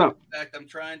 ID, what's up? In fact, I'm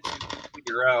trying to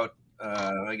figure out.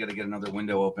 I got to get another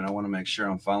window open. I want to make sure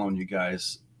I'm following you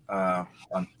guys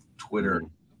on Twitter.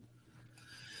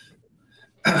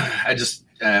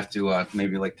 I have to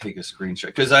maybe like take a screenshot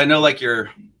because I know like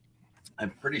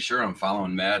I'm pretty sure I'm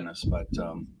following Madness, but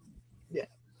yeah,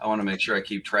 I want to make sure I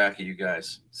keep track of you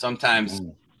guys. Sometimes,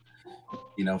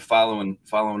 following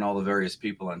all the various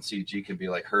people on CG can be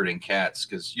like herding cats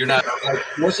because you're not.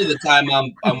 Most of the time,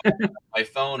 I'm on my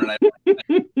phone and I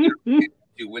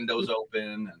do windows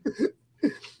open.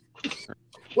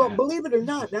 Well, believe it or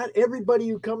not everybody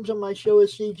who comes on my show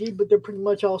is CG, but they're pretty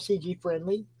much all CG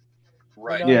friendly.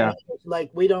 Right. Yeah.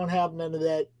 Like we don't have none of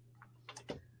that.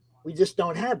 We just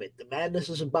don't have it. The madness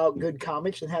is about good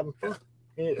comics and having fun.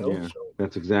 Yeah,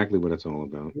 that's exactly what it's all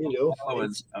about.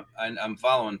 I'm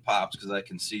following Pops because I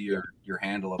can see your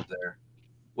handle up there.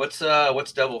 What's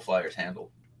Devil Flyer's handle?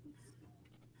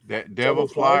 Devil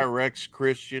Flyer Rex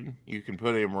Christian. You can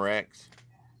put him Rex.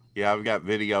 Yeah, I've got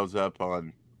videos up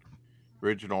on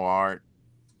original art,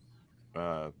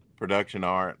 production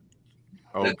art,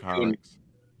 old comics.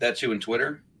 That's you on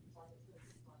Twitter?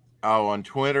 Oh, on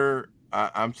Twitter,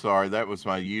 I'm sorry, that was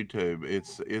my YouTube.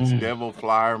 It's Devil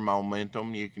Flyer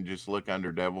Momentum. You can just look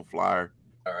under Devil Flyer.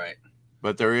 All right.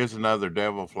 But there is another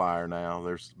Devil Flyer now.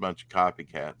 There's a bunch of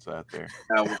copycats out there.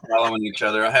 Now we're following each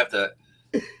other. I have to.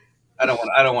 I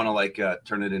don't want to like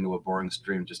turn it into a boring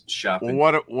stream just shopping.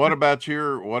 Well, what about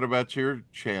your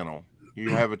channel?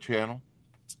 You have a channel?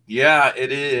 Yeah,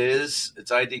 it is.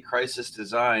 It's ID Crisis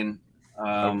Design.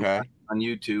 Okay. On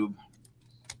YouTube.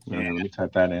 Yeah, let me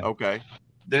type that in. Okay.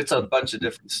 There's a bunch of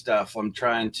different stuff. I'm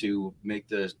trying to make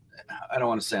I don't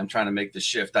want to say I'm trying to make the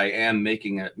shift. I am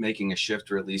making a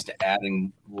shift, or at least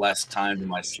adding less time to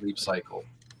my sleep cycle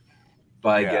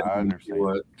by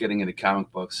getting into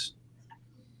comic books.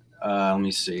 Let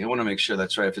me see. I want to make sure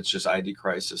that's right. If it's just ID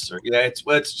Crisis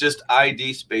it's just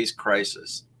ID Space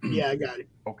Crisis. Yeah, I got it.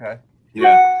 Okay.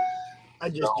 Yeah. I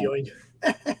just joined.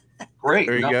 Great.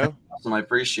 There you go. Awesome. I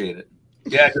appreciate it.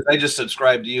 Yeah, because I just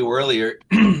subscribed to you earlier.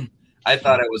 I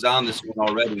thought I was on this one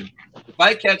already. If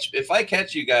I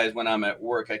catch you guys when I'm at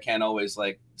work, I can't always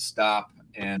like stop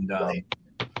and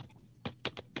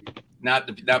not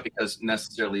because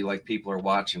necessarily like people are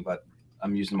watching, but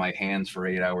I'm using my hands for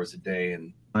 8 hours a day.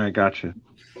 And I got you.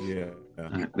 Yeah.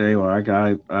 There you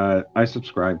are. I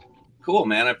subscribed. Cool,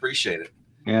 man. I appreciate it.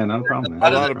 Yeah, no problem. A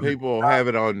lot of people have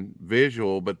it on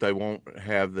visual, but they won't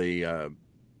have the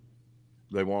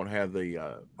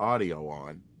audio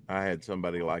on. I had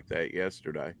somebody like that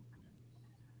yesterday.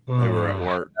 They were at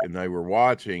work and they were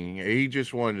watching. He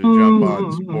just wanted to jump on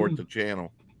and support the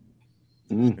channel.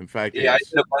 In fact, I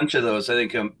did a bunch of those. I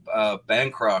think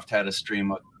Bancroft had a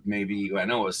stream maybe, I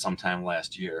know it was sometime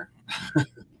last year,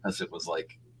 as it was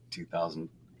like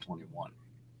 2021.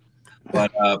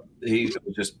 But he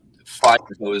was just fire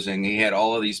hosing. He had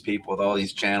all of these people with all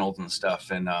these channels and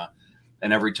stuff, and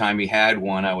every time he had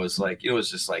one, I was like, it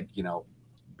was just like,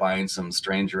 buying some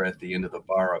stranger at the end of the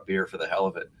bar a beer for the hell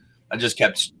of it. I just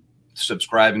kept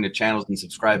subscribing to channels,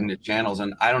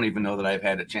 and I don't even know that I've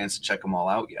had a chance to check them all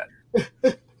out yet.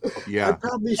 Yeah, I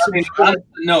probably subscribe.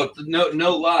 No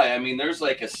lie. I mean, there's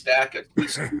like a stack of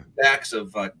stacks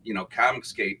of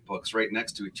Comicsgate books right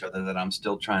next to each other that I'm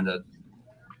still trying to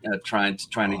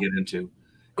get into.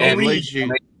 At least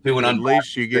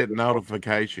you get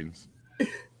notifications.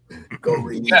 Go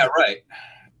read. Yeah, right.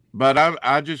 But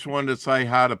I just wanted to say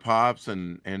hi to Pops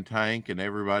and Tank and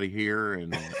everybody here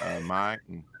and Mike.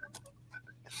 And,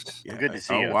 good to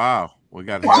see you. Oh, wow. We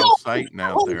got Hail Satan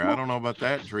out there. I don't know about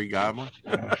that, Tree Goblin.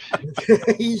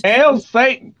 Hail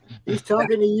Satan. He's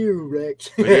talking to you, Rex.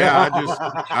 But yeah,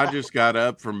 I just got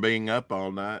up from being up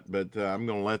all night, but I'm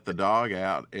going to let the dog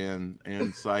out and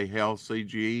say Hail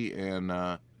CG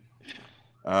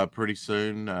and pretty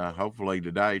soon, hopefully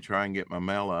today, try and get my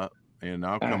mail up. And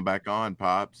I'll come back on,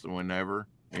 Pops, whenever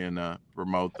and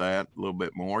promote that a little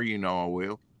bit more. I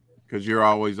will, because you're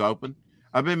always open.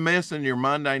 I've been missing your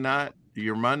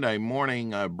Monday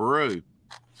morning brew.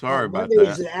 Sorry about that.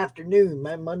 Monday's the afternoon.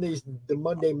 Monday's the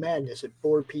Monday Madness at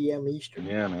 4 p.m. Eastern.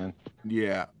 Yeah, man.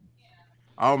 Yeah.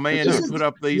 Oh, man, you put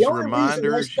up these reminders. The only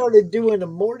reason I started doing a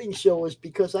morning show was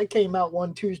because I came out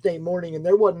one Tuesday morning and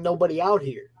there wasn't nobody out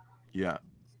here. Yeah.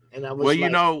 And I was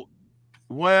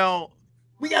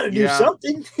we got to do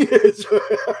something.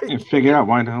 You figure out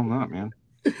why the hell not, man.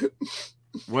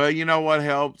 Well, you know what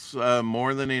helps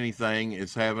more than anything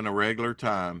is having a regular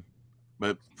time.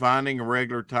 But finding a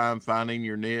regular time, finding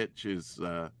your niche is,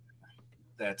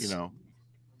 that's trial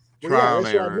and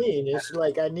that's error. What I mean. It's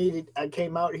like I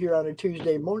came out here on a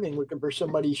Tuesday morning looking for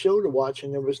somebody's show to watch,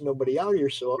 and there was nobody out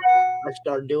here, so I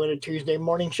started doing a Tuesday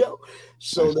morning show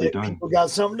so that people got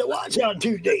something to watch on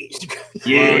Tuesdays.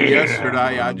 Yeah. Well,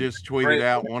 yesterday I just tweeted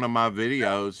out one of my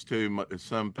videos to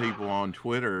some people on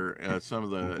Twitter, some of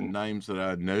the names that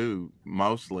I knew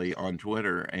mostly on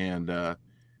Twitter, and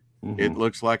it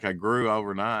looks like I grew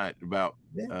overnight about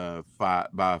Yeah. 5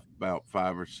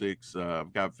 or 6.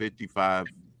 I've got 55.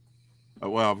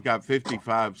 Well, I've got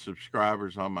 55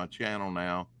 subscribers on my channel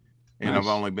now, and I've Nice.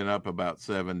 only been up about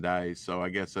 7 days, so I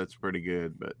guess that's pretty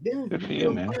good. But Yeah, Good for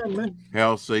you, man.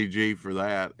 hell, CG for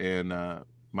that. And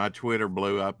my Twitter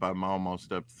blew up. I'm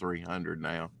almost up to 300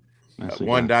 now. Nicely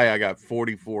One done. day I got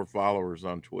 44 followers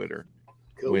on Twitter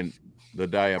Cool. when the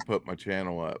day I put my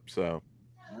channel up. So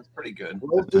That's pretty good.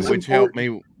 Growth is which helped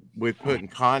important. me with putting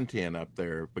content up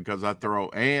there, because I throw,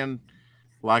 and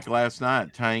like last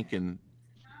night, Tank and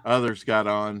others got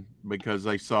on because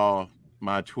they saw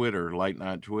my Twitter, late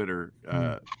night Twitter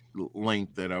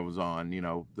link that I was on, you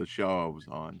know, the show I was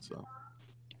on. So,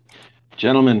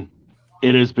 Gentlemen,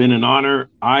 it has been an honor.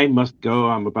 I must go.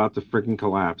 I'm about to freaking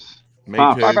collapse. me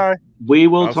Pops, too. Bye. we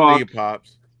will I'll see talk you,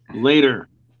 Pops. later.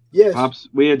 Yes. Pops,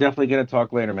 we are definitely going to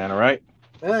talk later, man. All right?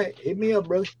 All right. Hit me up,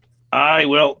 brother. I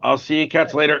will. I'll see you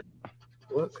cats later.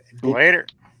 Well, Later.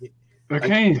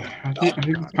 Okay, I think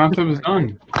this concept is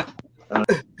done.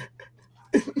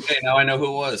 Okay, now I know who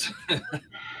it was.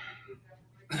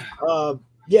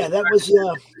 yeah, that was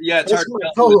Yeah, it's that's hard to my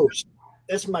tell. co-host.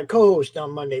 That's my co-host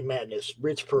on Monday Madness,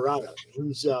 Rich Parada.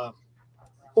 He's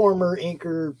former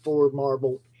inker for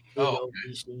Marvel,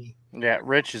 DC. Yeah,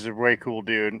 Rich is a way cool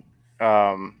dude.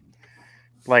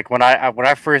 Like when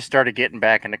I first started getting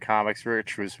back into comics,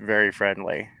 Rich was very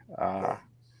friendly,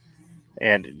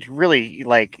 and really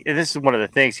like. And this is one of the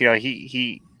things, you know,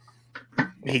 he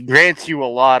grants you a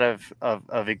lot of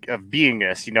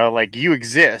beingness, you know, like you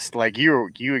exist, like you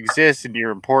exist, and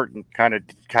you're important, kind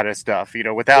of stuff, you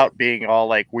know, without being all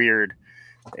like weird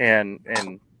and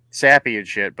sappy and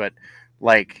shit. But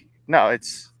like, no,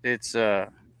 it's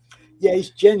Yeah,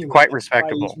 he's genuine. quite That's why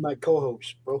respectable. he's my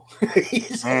co-host, bro.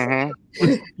 he's Mhm.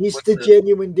 he's What's the the-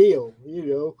 genuine deal, you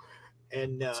know.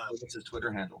 And What's his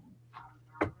Twitter handle?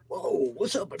 whoa,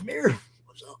 what's up, Amir?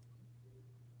 What's up?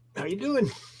 How you doing?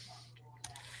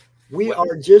 We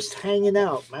are just hanging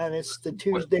out, man. It's the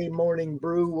Tuesday morning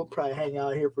brew. We'll probably hang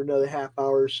out here for another half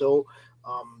hour or so.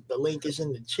 The link is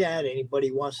in the chat.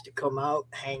 Anybody wants to come out,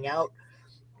 hang out.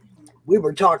 We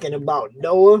were talking about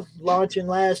Noah launching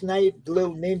last night.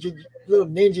 Little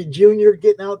Ninja Junior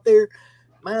getting out there,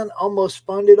 man. Almost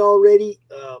funded already.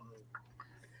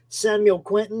 Samuel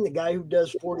Quentin, the guy who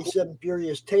does 47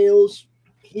 Furious Tales,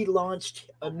 he launched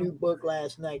a new book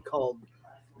last night called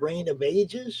Reign of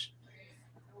Ages.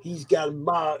 He's got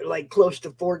about like close to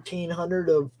 1,400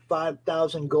 of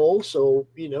 5,000 goals. So,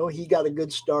 you know, he got a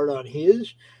good start on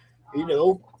his. You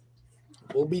know,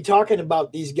 we'll be talking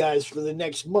about these guys for the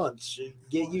next month. So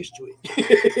get used to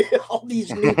it. All these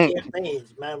new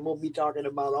campaigns, man, we'll be talking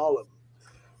about all of them.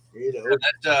 You know,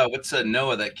 That what's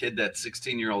Noah? That kid, that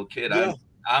 16-year-old kid. Yeah.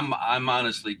 I'm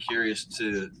honestly curious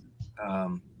to.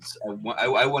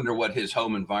 I wonder what his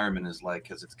home environment is like,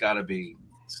 because it's got to be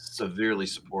severely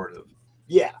supportive.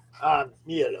 Yeah.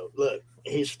 You know, look,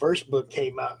 his first book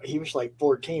came out. He was like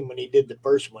 14 when he did the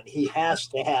first one. He has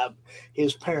to have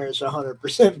his parents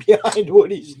 100% behind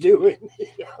what he's doing.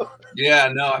 You know?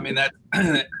 Yeah, no, I mean that,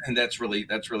 and that's really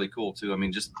cool too. I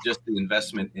mean, just the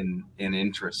investment in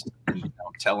interest, and,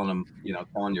 you know,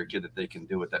 telling your kid that they can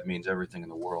do it, that means everything in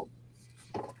the world.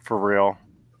 For real.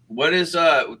 What is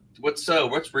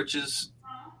what's Rich's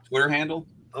Twitter handle?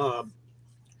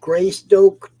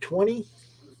 Greystoke 20.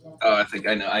 Oh, I think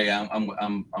I know. I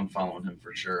am. I'm following him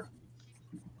for sure.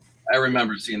 I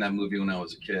remember seeing that movie when I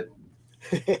was a kid.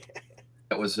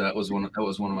 That was one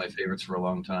of my favorites for a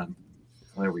long time.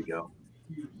 There we go.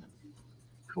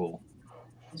 Cool.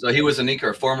 So he was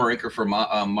a former inker for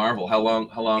Marvel. How long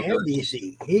ago? And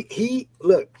DC. He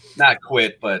look. Not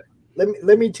quit, but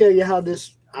Let me tell you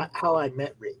how I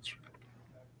met Rich.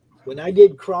 When I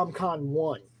did CromCon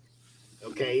 1,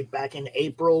 okay, back in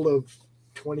April of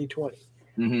 2020.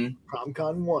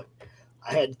 CromCon 1,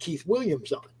 I had Keith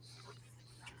Williams on,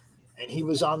 and he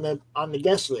was on the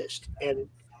guest list. And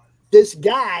this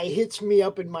guy hits me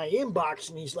up in my inbox,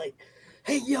 and he's like,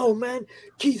 "Hey, yo, man,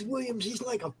 Keith Williams, he's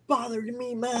like a father to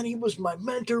me, man. He was my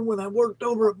mentor when I worked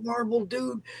over at Marvel,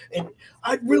 dude. And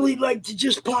I'd really like to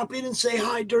just pop in and say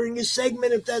hi during his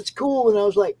segment if that's cool." And I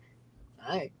was like,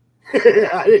 "All right."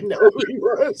 I didn't know who he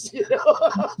was, you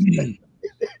know.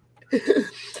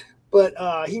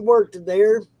 But he worked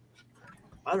there.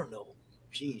 I don't know.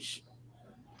 Jeez.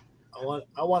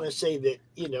 I want to say that,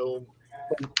 you know,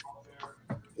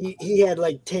 he had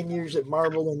like 10 years at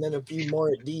Marvel and then a few more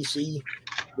at DC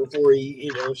before he,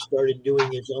 you know, started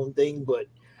doing his own thing. But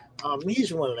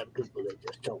he's one of them people that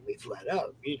just told me flat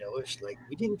out, you know, it's like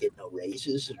we didn't get no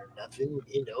raises or nothing.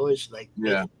 You know, it's like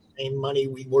making the same money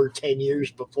we were 10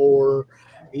 years before.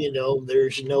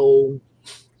 There's no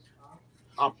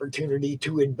opportunity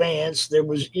to advance. There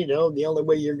was, the only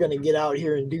way you're going to get out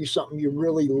here and do something you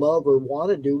really love or want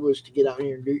to do was to get out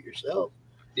here and do it yourself.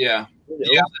 Yeah.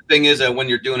 Yeah. The thing is that when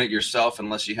you're doing it yourself,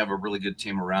 unless you have a really good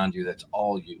team around you, that's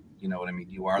all you. You know what I mean?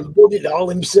 You are. He did it all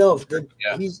himself.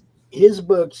 His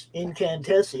books,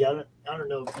 Incantessi. I don't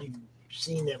know if you've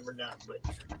seen them or not, but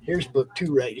here's book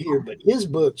 2 right here. But his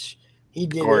books, he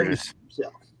did everything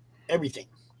himself. Everything.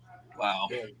 Wow.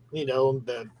 And,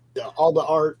 all the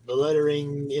art, the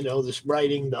lettering, this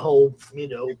writing, the whole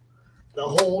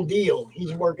deal.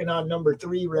 He's working on number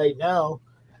 3 right now,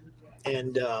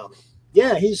 and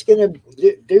he's gonna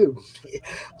do.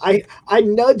 I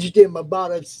nudged him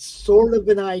about a sort of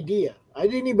an idea. I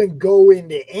didn't even go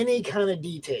into any kind of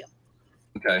detail.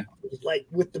 Okay. Like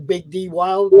with the Big D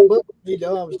Wild book,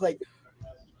 I was like,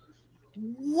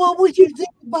 what would you think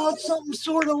about something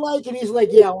sort of like? And he's like,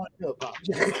 yeah, I want to know about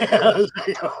it. I was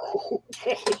like,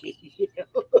 okay.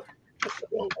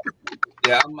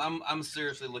 Yeah, I'm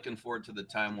seriously looking forward to the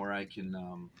time where I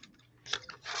can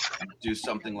do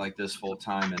something like this full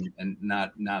time and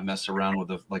not mess around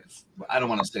with I don't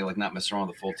want to say like not mess around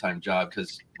with a full-time job,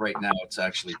 because right now it's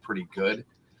actually pretty good.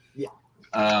 Yeah.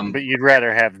 But you'd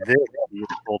rather have this be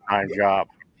a full-time job.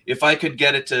 If I could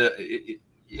get it to,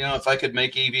 if I could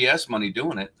make EVS money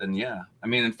doing it, then yeah. I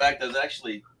mean, in fact, there's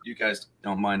actually, you guys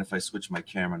don't mind if I switch my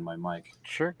camera and my mic?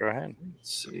 Sure, go ahead.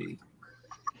 Let's see.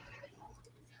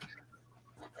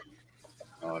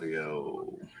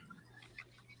 Audio.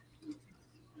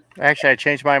 Actually, I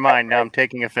changed my mind. Now I'm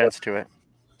taking offense to it.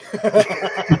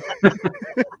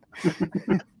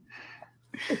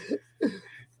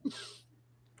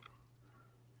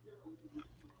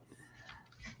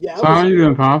 Yeah. So how are you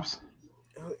doing, Pops?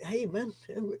 Hey, man,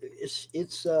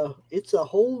 it's a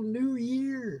whole new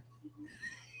year.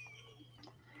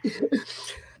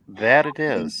 That it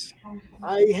is.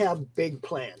 I have big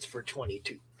plans for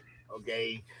 22.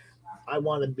 Okay, I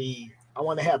want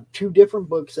to have 2 different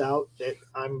books out that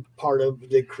I'm part of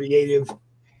the creative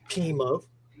team of.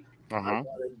 Uh-huh.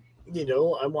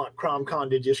 I want CromCon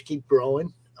to just keep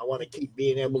growing. I want to keep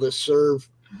being able to serve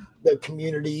the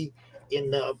community in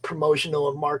the promotional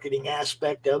and marketing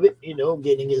aspect of it,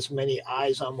 getting as many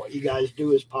eyes on what you guys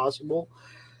do as possible.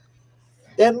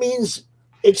 That means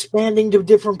expanding to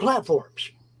different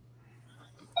platforms.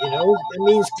 It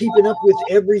means keeping up with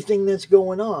everything that's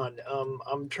going on.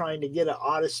 I'm trying to get an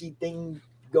Odyssey thing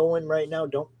going right now.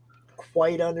 Don't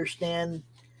quite understand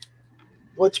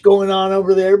what's going on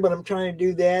over there, but I'm trying to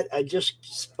do that. I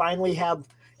just finally have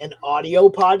an audio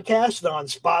podcast on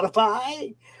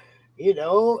Spotify.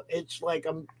 It's like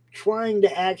I'm trying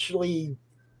to actually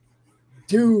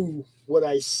do what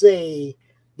I say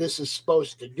this is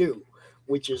supposed to do,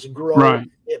 which is grow,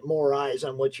 get more eyes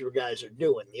on what you guys are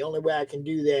doing. The only way I can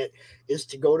do that is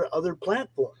to go to other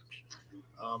platforms.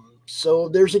 So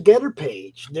there's a getter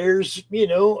page. There's,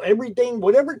 everything,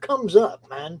 whatever comes up,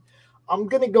 man, I'm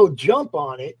going to go jump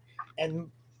on it and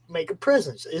make a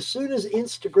presence. As soon as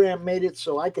Instagram made it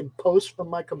so I could post from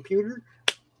my computer,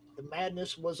 the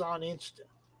madness was on Insta.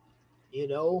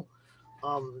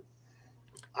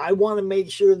 I want to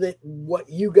make sure that what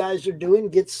you guys are doing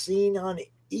gets seen on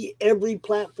every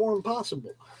platform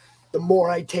possible. The more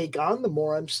I take on, the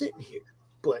more I'm sitting here.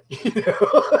 But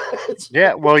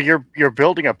yeah, well, you're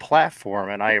building a platform,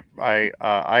 and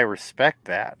I respect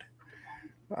that.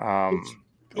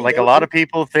 Like a lot of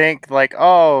people think, like,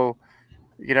 oh,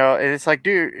 it's like,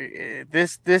 dude,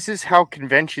 this is how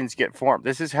conventions get formed.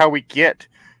 This is how we get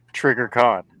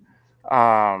TriggerCon.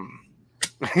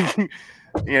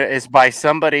 It's by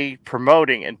somebody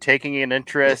promoting and taking an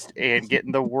interest and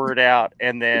getting the word out,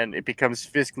 and then it becomes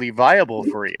fiscally viable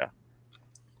for you.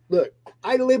 Look,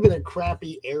 I live in a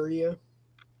crappy area.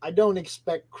 I don't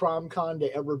expect CromCon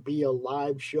to ever be a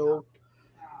live show,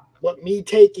 but me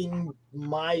taking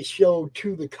my show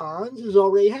to the cons has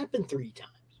already happened 3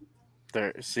 times.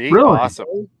 There, see, really?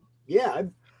 Awesome. Yeah,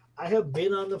 I have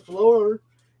been on the floor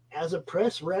as a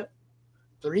press rep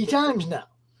 3 times now.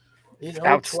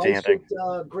 Outstanding.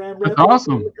 Twice at Grand Rapids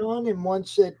Comic Con and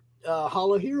once at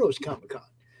Hollow Heroes Comic Con.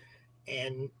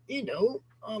 And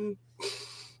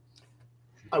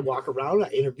I walk around, I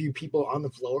interview people on the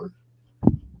floor,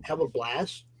 have a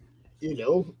blast,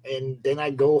 and then I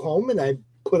go home and I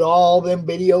put all them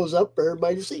videos up for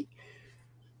everybody to see.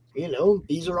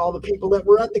 These are all the people that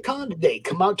were at the con today.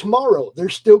 Come out tomorrow. They're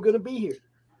still going to be here.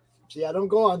 See, I don't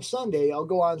go on Sunday. I'll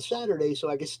go on Saturday so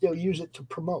I can still use it to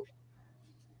promote.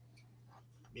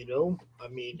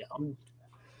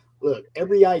 Look,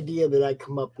 every idea that I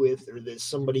come up with or that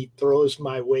somebody throws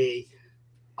my way,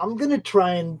 I'm gonna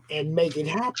try and make it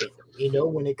happen.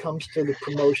 When it comes to the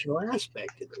promotional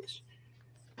aspect of this,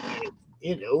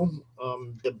 and,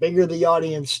 the bigger the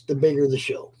audience, the bigger the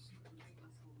show.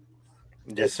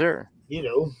 Yes, sir.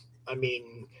 I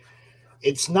mean,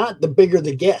 it's not the bigger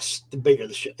the guests, the bigger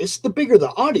the show. It's the bigger the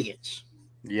audience,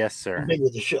 Yes, the sir. bigger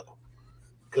the show.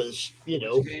 Because Which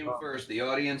came first, the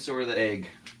audience or the egg?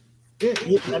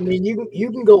 I mean,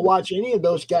 you can go watch any of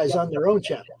those guys on their own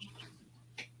channels.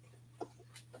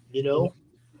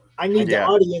 I need the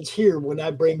audience here when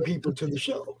I bring people to the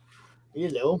show.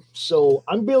 So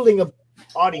I'm building a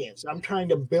audience. I'm trying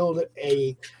to build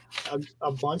a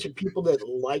bunch of people that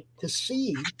like to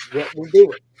see what we're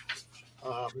doing.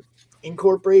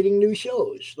 Incorporating new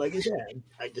shows. Like I said,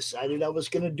 I decided I was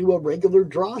going to do a regular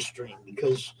draw stream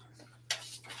because,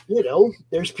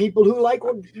 there's people who like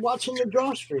watching the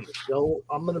draw stream. So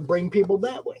I'm going to bring people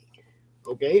that way.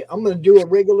 Okay. I'm going to do a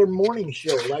regular morning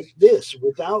show like this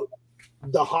without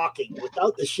the hawking,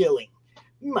 without the shilling.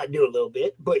 You might do a little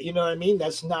bit, but you know what I mean?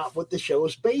 That's not what the show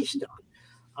is based on.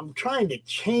 I'm trying to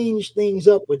change things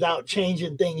up without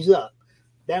changing things up.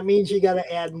 That means you got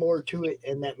to add more to it,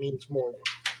 and that means more work.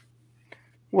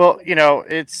 Well,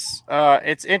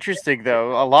 it's interesting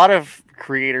though. A lot of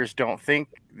creators don't think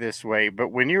this way, but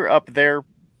when you're up there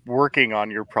working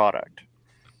on your product,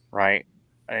 right?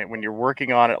 And when you're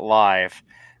working on it live,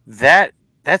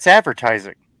 that's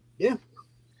advertising. Yeah.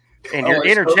 And you're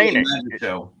entertaining. Totally a magic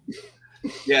show.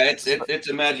 Yeah, it's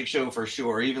a magic show for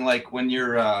sure. Even like when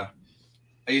you're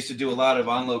I used to do a lot of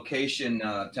on location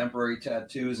temporary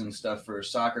tattoos and stuff for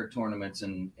soccer tournaments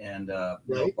and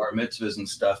right. bar mitzvahs and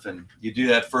stuff. And you do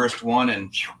that first one,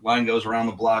 and line goes around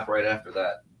the block right after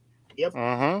that. Yep.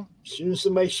 Uh-huh. As soon as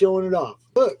somebody's showing it off,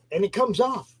 look, and it comes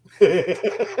off.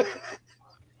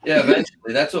 Yeah,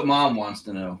 eventually. That's what Mom wants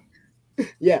to know.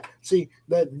 Yeah. See,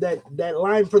 that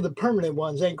line for the permanent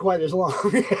ones ain't quite as long.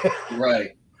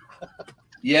 Right.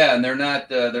 Yeah, and they're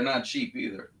not cheap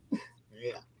either.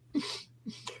 Yeah.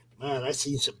 Man, I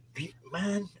seen some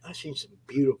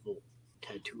beautiful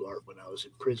tattoo art when I was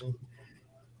in prison,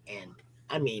 and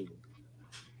I mean,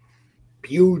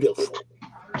 beautiful.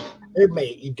 They're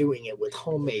doing it with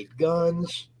homemade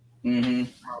guns,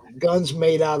 guns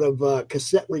made out of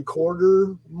cassette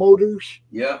recorder motors.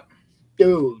 Yep.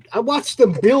 Dude, I watched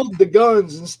them build the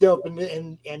guns and stuff,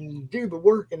 and do the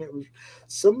work, and it was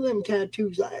some of them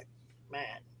tattoos.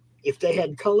 If they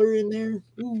had color in there,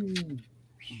 ooh.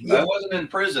 Yeah. I wasn't in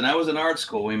prison. I was in art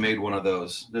school. We made one of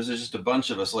those. There's just a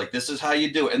bunch of us. Like, this is how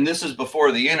you do it. And this is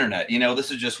before the internet.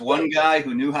 This is just one guy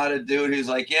who knew how to do it. He's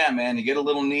like, yeah, man, you get a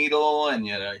little needle and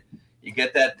you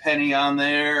get that penny on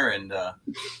there, and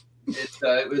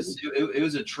it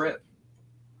was a trip.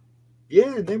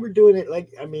 Yeah, they were doing it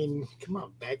come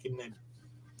on, back in the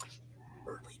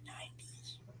early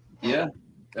 90s. Yeah,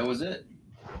 that was it.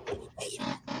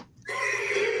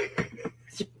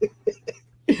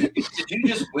 Did you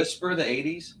just whisper the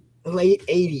 80s? Late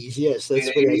 80s, yes. That's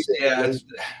what I said. Yeah,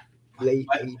 late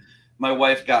 80s. My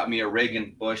wife got me a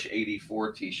Reagan Bush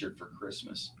 84 t-shirt for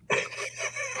Christmas.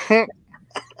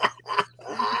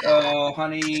 Oh,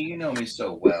 honey, you know me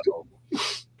so well.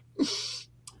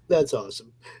 That's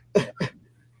awesome.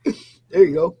 There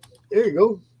you go. There you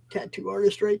go. Tattoo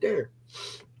artist right there.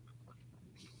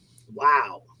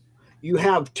 Wow. You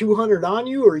have 200 on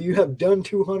you, or you have done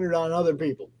 200 on other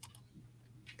people?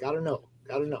 Gotta know.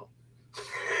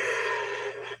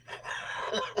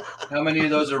 How many of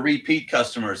those are repeat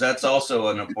customers? That's also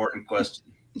an important question.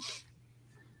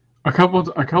 A couple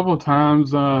of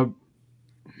times, some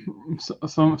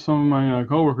of my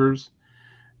coworkers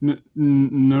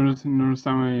noticed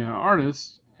I'm an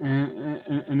artist,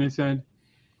 and they said,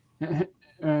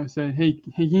 hey,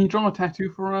 can you draw a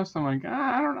tattoo for us? I'm like,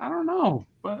 I don't know,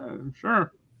 but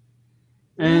sure.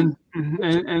 And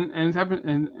it's happened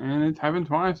and it's happened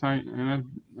twice. I've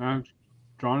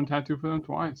drawn a tattoo for them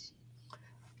twice.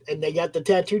 And they got the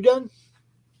tattoo done?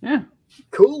 Yeah.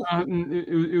 Cool.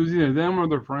 It was either them or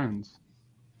their friends.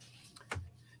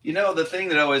 The thing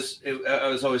that I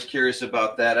was always curious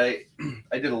about that, I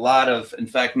did a lot of, in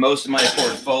fact, most of my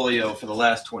portfolio for the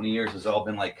last 20 years has all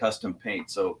been like custom paint.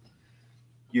 So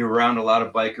you're around a lot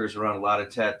of bikers, around a lot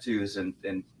of tattoos, and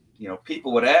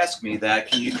people would ask me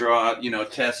that, can you draw,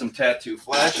 some tattoo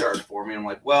flash art for me? I'm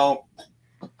like, well,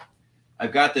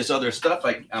 I've got this other stuff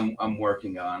I'm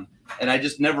working on. And I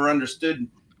just never understood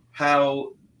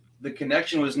how the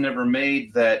connection was never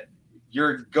made that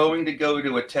you're going to go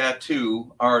to a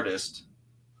tattoo artist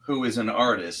who is an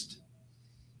artist.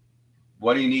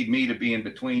 What do you need me to be in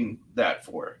between that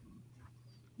for?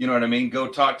 You know what I mean? Go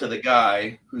talk to the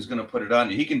guy who's going to put it on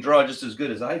you. He can draw just as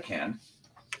good as I can.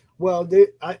 Well,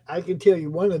 I can tell you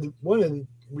one of the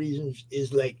reasons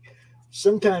is like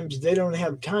sometimes they don't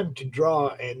have time to draw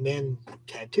and then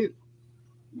tattoo.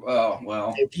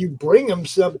 Well. If you bring them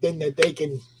something that they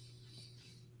can,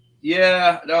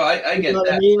 yeah, no, I get what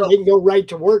that. I mean, they can go right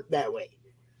to work that way.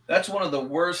 That's one of the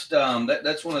worst.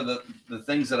 That's one of the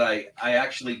things that I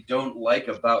actually don't like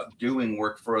about doing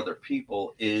work for other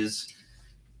people is,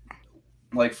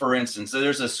 like, for instance,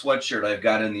 there's a sweatshirt I've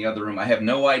got in the other room. I have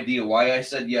no idea why I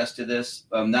said yes to this.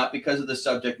 Not because of the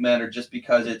subject matter, just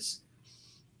because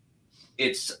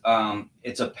it's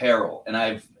apparel, and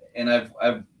I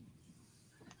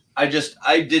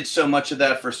did so much of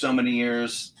that for so many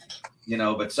years,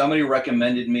 but somebody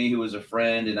recommended me who was a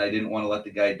friend, and I didn't want to let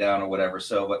the guy down or whatever.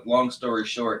 So, but long story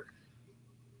short,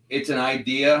 it's an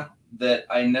idea that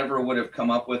I never would have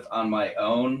come up with on my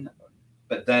own.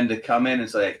 But then to come in and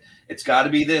say, it's got to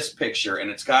be this picture and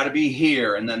it's got to be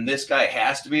here. And then this guy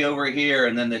has to be over here.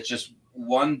 And then it's just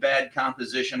one bad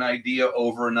composition idea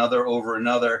over another.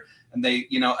 And they,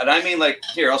 and I mean, like,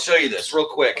 here, I'll show you this real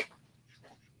quick.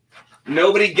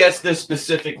 Nobody gets this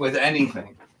specific with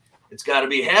anything. It's got to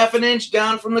be half an inch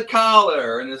down from the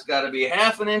collar. And it's got to be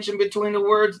half an inch in between the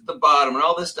words at the bottom and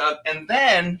all this stuff. And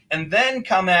then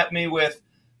come at me with,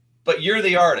 but you're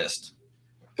the artist.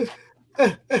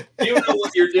 You know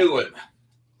what you're doing.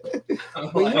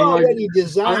 Well, you already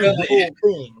designed the whole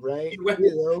thing, right?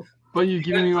 But you're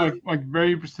giving me like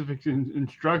very specific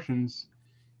instructions,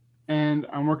 and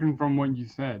I'm working from what you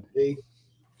said. See?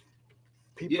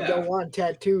 People don't want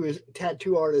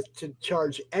tattoo artists to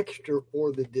charge extra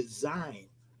for the design.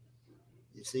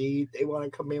 You see, they want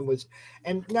to come in with,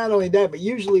 and not only that, but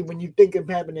usually when you think of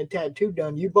having a tattoo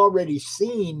done, you've already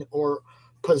seen or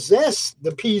possess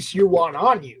the piece you want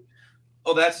on you.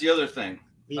 Oh, that's the other thing.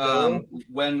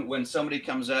 When somebody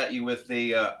comes at you with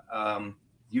the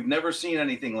you've never seen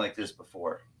anything like this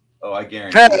before. Oh, I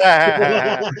guarantee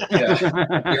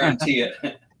it. Guarantee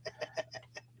it.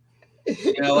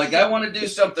 Like, I want to do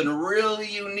something really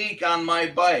unique on my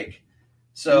bike.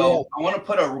 So I want to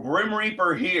put a Grim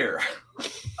Reaper here.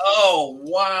 Oh,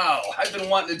 wow. I've been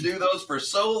wanting to do those for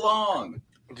so long.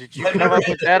 Did you come up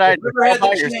with that idea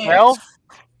by yourself?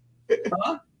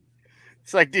 Huh?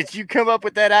 It's like, did you come up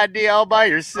with that idea all by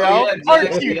yourself? Oh, yeah,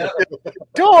 exactly,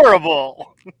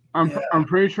 adorable. I'm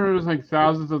pretty sure there's like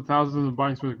thousands of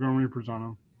bikes with Grim Reapers on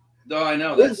them. No, I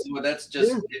know. That's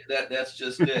just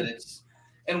it. It's,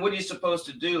 and what are you supposed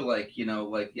to do? Like,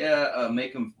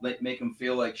 make them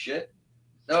feel like shit.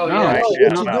 Oh,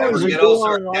 you get all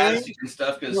sarcastic and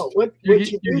stuff because you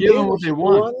give them what they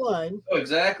want. Online, oh,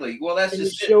 exactly. Well, that's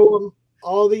just show them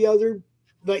all the other.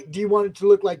 Like, do you want it to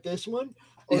look like this one?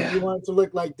 Or do you want it to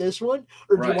look like this one?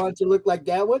 Or do you want it to look like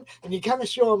that one? And you kind of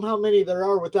show them how many there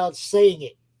are without saying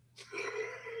it.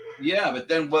 Yeah, but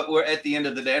then what we're at the end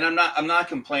of the day, and I'm not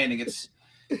complaining. It's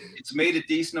made a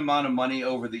decent amount of money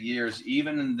over the years,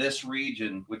 even in this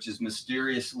region, which is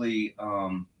mysteriously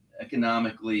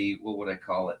economically, what would I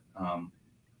call it?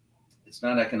 It's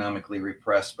not economically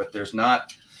repressed, but there's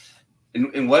not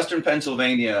in Western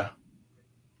Pennsylvania.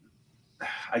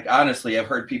 I've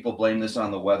heard people blame this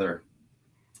on the weather.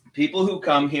 People who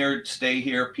come here stay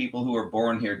here. People who are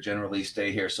born here generally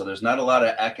stay here. So there's not a lot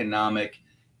of economic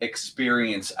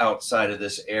experience outside of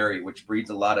this area, which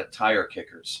breeds a lot of tire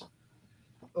kickers.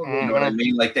 You know what I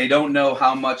mean? Like, they don't know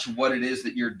how much what it is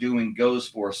that you're doing goes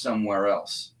for somewhere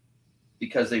else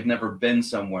because they've never been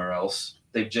somewhere else.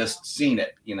 They've just seen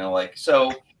it,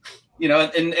 so.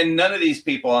 And none of these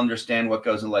people understand what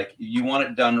goes in. Like, you want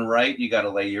it done right, you got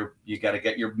to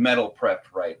get your metal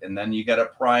prepped right, and then you got to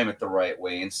prime it the right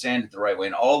way and sand it the right way,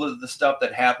 and all of the stuff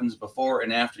that happens before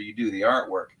and after you do the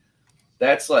artwork.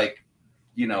 That's like,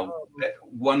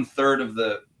 1/3 of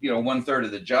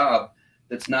the job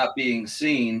that's not being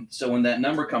seen. So when that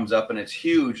number comes up and it's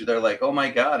huge, they're like, "Oh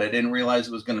my God, I didn't realize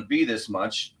it was going to be this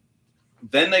much."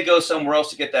 Then they go somewhere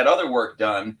else to get that other work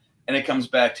done, and it comes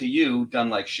back to you done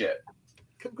like shit.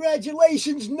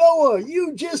 Congratulations, Noah.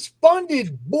 You just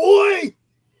funded, boy.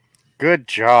 Good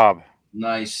job.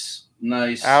 Nice.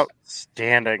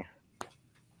 Outstanding.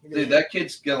 Dude, that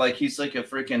kid's he's like a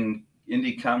freaking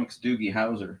indie comics Doogie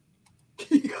Howser.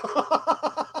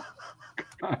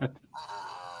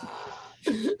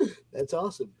 That's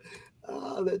awesome.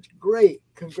 That's great.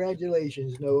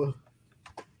 Congratulations, Noah.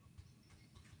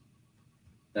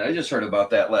 I just heard about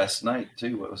that last night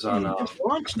too. It was on. Just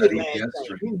launched it last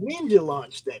night. You Ninja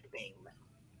launched that thing.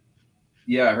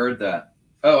 Yeah, I heard that.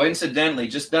 Oh, incidentally,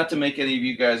 just not to make any of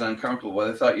you guys uncomfortable, but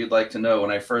I thought you'd like to know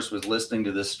when I first was listening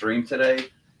to this stream today,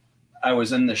 I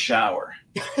was in the shower.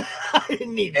 I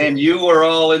didn't need and you were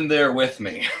all in there with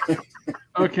me.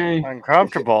 Okay.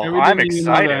 Uncomfortable. Yeah, we I'm didn't even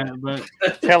know excited. that,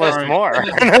 but Tell us all right. more.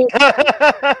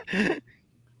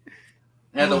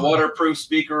 Had the waterproof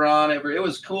speaker on. It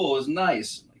was cool. It was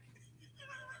nice.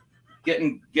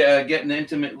 Getting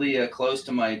intimately close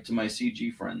to my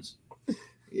CG friends.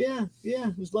 Yeah.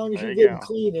 As long as There you're you getting go.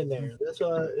 clean in there, that's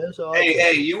all.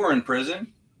 Hey, you were in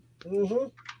prison.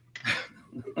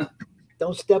 Mm-hmm.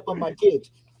 Don't step on my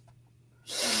kids.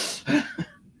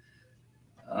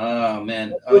 Oh man,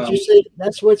 That's what you say.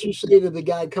 That's what you say to the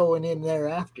guy going in there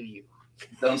after you.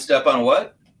 don't step on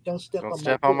what? Don't step Don't on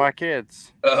step my on kids. my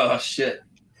kids. Oh shit.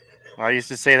 I used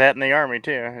to say that in the army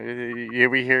too. Yeah,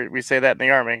 we say that in the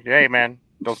army. Hey man,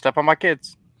 don't step on my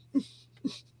kids.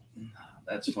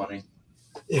 That's funny.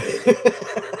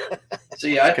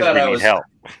 See, I Because thought we I need was. help.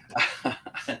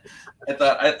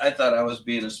 I thought I was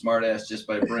being a smartass just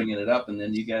by bringing it up, and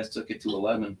then you guys took it to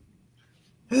 11.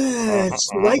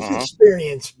 It's life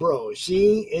experience, bro.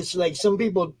 See, it's like some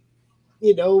people,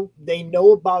 they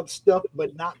know about stuff,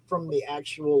 but not from the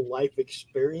actual life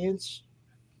experience.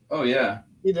 Oh yeah.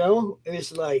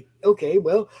 It's like, okay,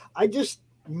 well, I just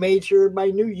made sure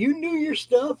everybody knew you knew your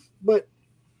stuff, but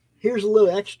here's a little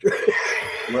extra.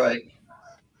 Right.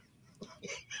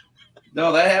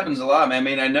 No, that happens a lot, man. I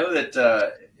mean, I know that.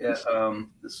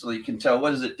 So you can tell.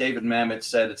 What is it? David Mamet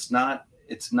said it's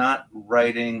not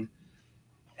writing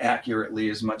accurately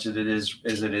as much as it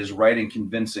is writing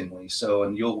convincingly. So,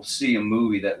 and you'll see a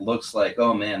movie that looks like,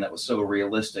 oh man, that was so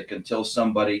realistic, until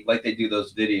somebody, like they do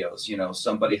those videos,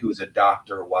 somebody who's a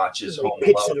doctor watches Home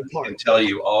Alone and can tell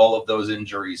you all of those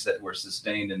injuries that were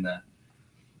sustained in that.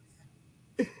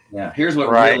 Yeah, here's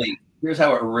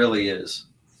how it really is.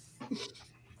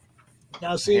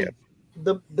 Now, see,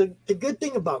 the good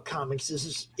thing about comics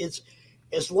is it's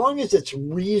as long as it's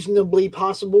reasonably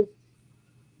possible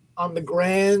on the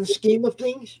grand scheme of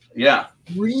things. Yeah,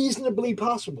 reasonably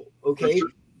possible. Okay, sure.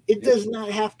 It does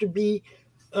not have to be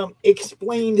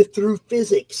explained through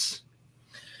physics,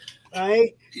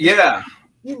 right? Yeah.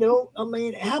 I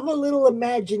mean, have a little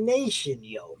imagination,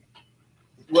 yo.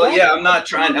 Well, yeah, I'm not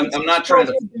trying. I'm not trying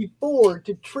to. Before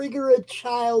to trigger a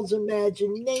child's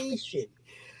imagination.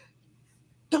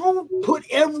 Don't put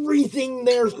everything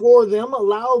there for them.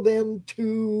 Allow them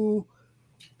to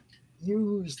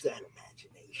use that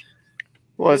imagination.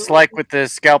 Well, it's like with the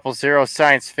Scalpel Zero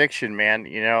science fiction, man.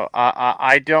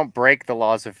 I don't break the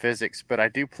laws of physics, but I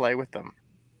do play with them.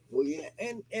 Well, yeah,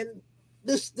 and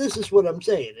this is what I'm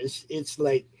saying. It's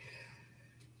like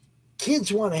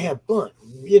kids want to have fun.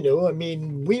 I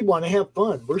mean, we want to have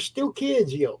fun. We're still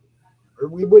kids, or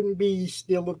we wouldn't be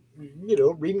still,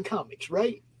 reading comics,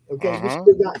 right? Okay, we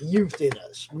still got youth in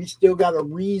us. We still got a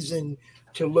reason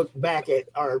to look back at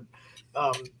our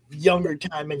younger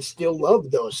time and still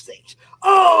love those things.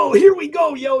 Oh, here we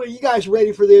go, yo! Are you guys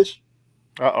ready for this?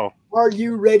 Uh-oh. Are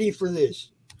you ready for this?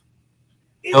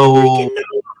 It's freaking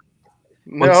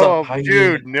Noah. No,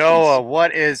 dude, Noah,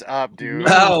 what is up, dude?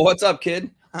 Oh, what's up,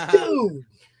 kid? Dude,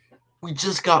 we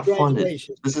just got funded.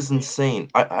 This is insane.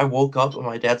 I woke up and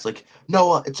my dad's like,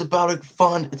 Noah, it's about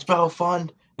fun. It's about fun.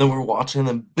 Then we're watching, and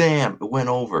then bam, it went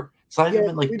over. It's not even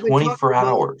been like 24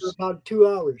 hours. For about 2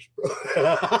 hours, bro.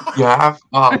 Yeah.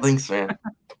 Oh, thanks, man.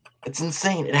 It's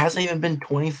insane. It hasn't even been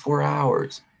 24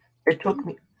 hours. It took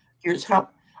me. Here's how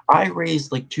I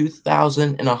raised like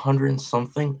 2,100 and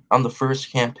something on the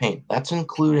first campaign. That's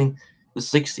including the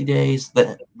 60 days,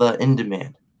 the in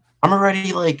demand. I'm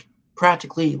already like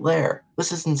practically there.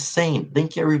 This is insane.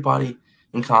 Thank you, everybody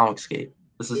in Comicsgate.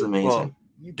 This is amazing. Well,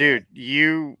 dude,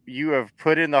 you have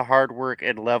put in the hard work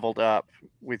and leveled up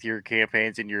with your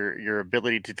campaigns and your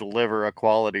ability to deliver a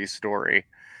quality story.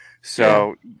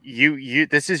 So you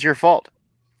this is your fault.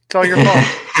 It's all your fault.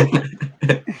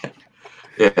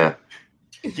 Yeah.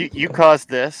 You caused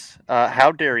this.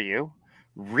 How dare you?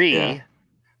 And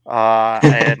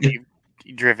you've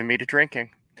driven me to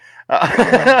drinking.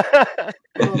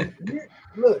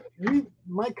 Look,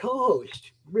 my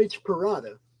co-host Rich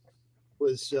Parada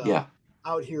was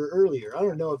out here earlier. I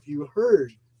don't know if you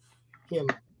heard him,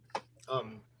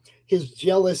 his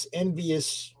jealous,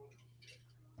 envious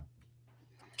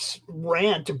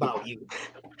rant about you.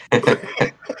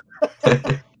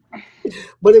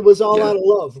 But it was all out of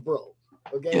love, bro.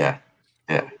 Okay.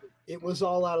 Yeah. It was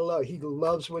all out of love. He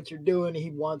loves what you're doing.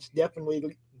 He wants definitely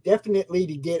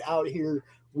to get out here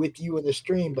with you in the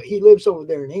stream, but he lives over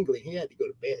there in England. He had to go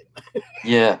to bed.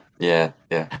 Yeah.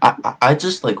 I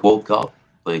just like woke up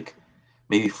like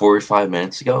maybe 45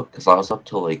 minutes ago because I was up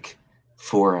till like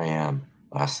 4 a.m.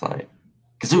 last night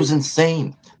because it was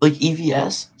insane. Like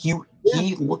EVS,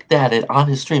 he looked at it on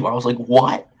his stream. I was like,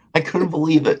 what? I couldn't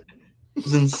believe it. It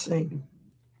was insane.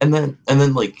 And then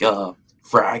like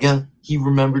Fraga, he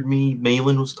remembered me.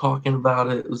 Malin was talking about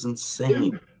it. It was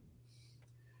insane.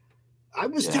 I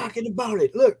was talking about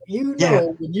it. Look,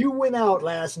 when you went out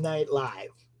last night live.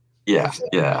 Yeah,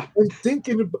 said, I'm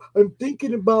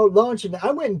thinking about launching it.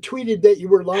 I went and tweeted that you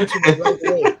were launching it right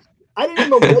away. I didn't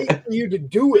even wait for you to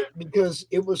do it because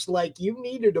it was like you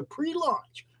needed a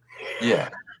pre-launch. Yeah.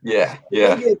 Maybe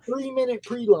a 3-minute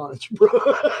pre-launch, bro.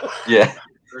 Yeah.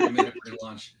 30-minute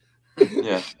pre-launch.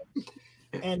 Yeah.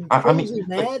 And Crazy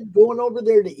Mad going over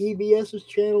there to EBS's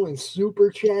channel and super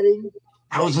chatting.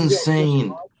 That was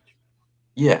insane.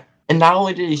 Yeah. And not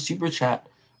only did he super chat,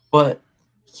 but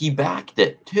he backed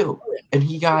it too. And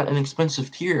he got an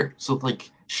expensive tier. So like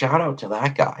shout out to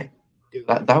that guy. Dude.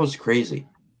 That was crazy.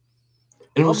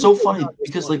 And it was so funny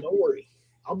because like don't worry.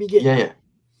 I'll be getting Yeah.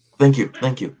 Thank you.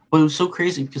 But it was so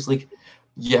crazy because like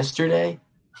yesterday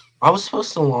I was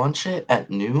supposed to launch it at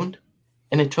noon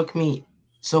and it took me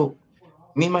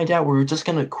me and my dad, we were just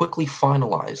gonna quickly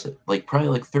finalize it, like probably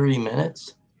like 30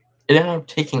 minutes. It ended up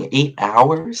taking 8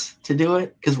 hours to do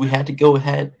it because we had to go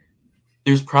ahead.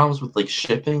 There's problems with like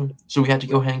shipping, so we had to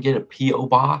go ahead and get a PO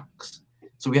box.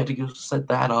 So we had to go set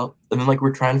that up, and then like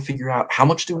we're trying to figure out how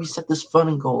much do we set this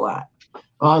funding goal at?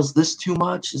 Oh, is this too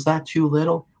much? Is that too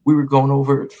little? We were going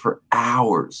over it for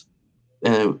hours,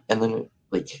 and then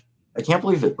like I can't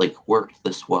believe it like worked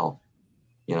this well,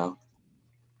 you know.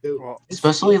 Well,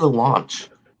 especially the launch.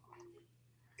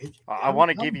 I want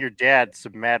to give your dad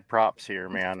some mad props here,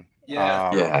 man.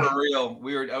 Yeah, for real.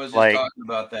 I was just talking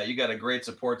about that. You got a great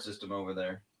support system over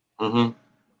there. Mm-hmm.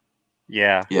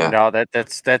 Yeah. No,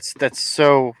 that's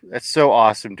so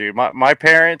awesome, dude. My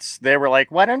parents, they were like,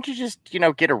 "Why don't you just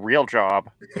get a real job?"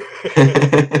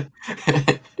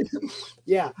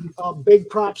 Yeah. Big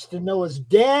props to Noah's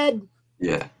dad.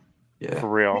 Yeah. For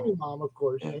real. And your mom, of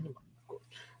course. Yeah.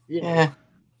 Yeah.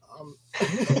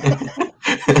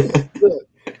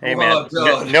 Hey man,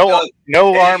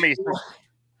 no armies.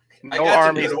 I got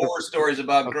some good horror stories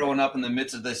about growing up in the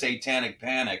midst of the satanic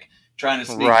panic, trying to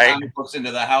sneak comic books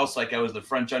into the house like I was the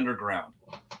French underground.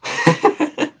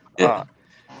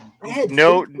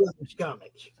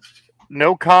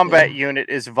 No combat unit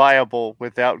is viable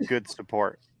without good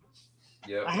support.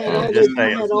 Yep. I had all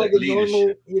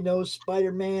the normal,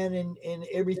 Spider-Man and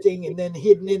everything, and then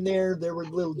hidden in there were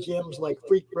little gems like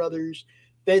Freak Brothers,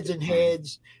 Beds and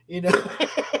Heads,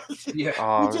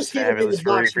 Yeah. You just hit them in the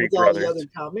box with all the other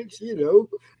comics,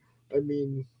 I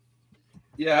mean.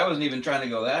 Yeah, I wasn't even trying to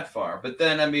go that far. But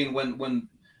then, I mean, when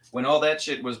all that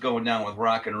shit was going down with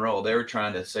rock and roll, they were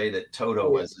trying to say that Toto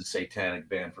was a satanic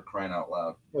band, for crying out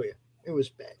loud. Oh, yeah. It was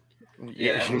bad.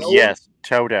 Yeah. Yes,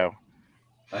 Toto.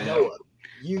 I know.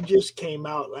 You just came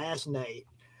out last night.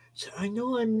 So I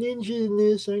know I'm ninja-ing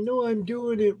this. I know I'm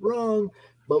doing it wrong.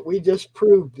 But we just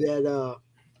proved that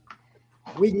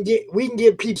we can get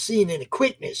people seeing in a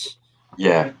quickness.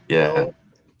 Yeah.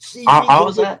 See, I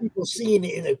was at people seeing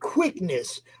it in a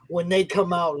quickness when they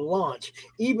come out and launch,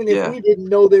 even if we didn't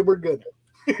know they were gonna.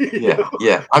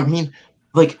 Yeah. I mean,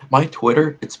 like my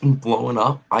Twitter, it's been blowing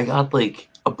up. I got like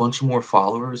a bunch more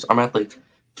followers. I'm at like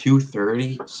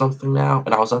 230 something now,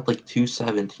 and I was at like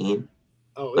 217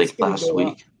 like last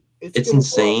week. It's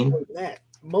insane.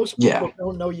 Most people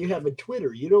don't know you have a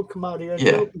Twitter. You don't come out here and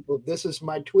tell people this is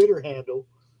my Twitter handle.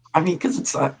 I mean, because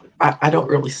it's I don't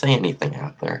really say anything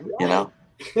out there,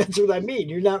 That's what I mean.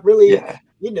 You're not really,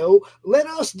 let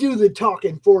us do the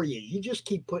talking for you. You just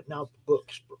keep putting out the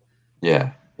books, bro.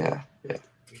 Yeah.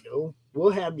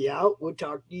 We'll have you out. We'll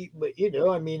talk to you. But,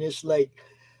 I mean, it's like,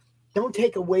 don't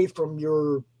take away from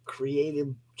your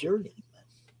creative journey, man.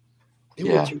 Do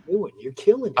what you're doing. You're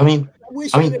killing it. I mean, I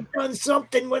wish I'd have done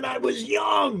something when I was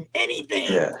young.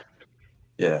 Anything.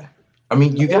 Yeah. I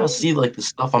mean, you gotta see like the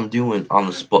stuff I'm doing on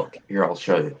this book. Here, I'll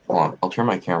show you. Hold on. I'll turn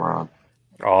my camera on.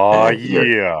 Oh,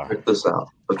 yeah. Check this out.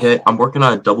 Okay, I'm working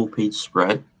on a double-page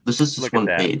spread. This is just one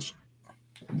page.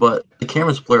 But the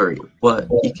camera's blurry. But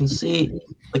you can see,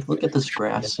 like, look at this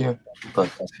grass here. Look.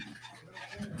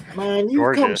 Man,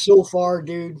 you've come so far,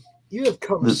 dude. You have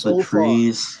come so far. The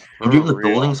trees. I'm doing the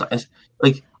buildings.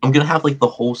 I'm gonna have like the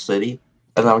whole city,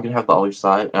 and then I'm gonna have the other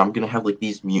side, and I'm gonna have like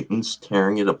these mutants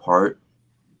tearing it apart.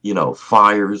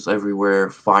 Fires everywhere,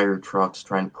 fire trucks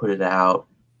trying to put it out,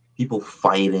 people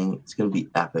fighting. It's gonna be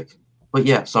epic. But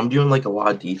yeah, so I'm doing like a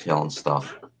lot of detail and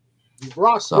stuff. You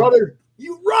rock, brother.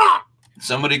 You rock.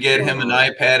 Somebody get him an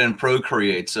iPad and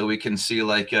Procreate so we can see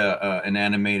like an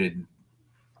animated.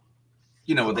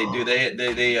 You know what they do? They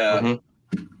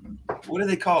what do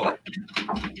they call it?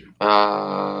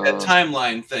 That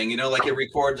timeline thing, like it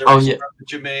records every stuff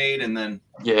that you made, and then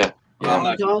yeah.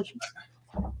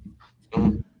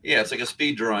 Yeah, it's like a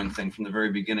speed drawing thing from the very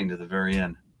beginning to the very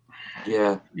end.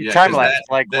 Yeah. Yeah, Time 'cause lapse,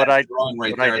 that- like that what I drawing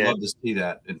right what there. I I'd did. love to see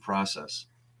that in process.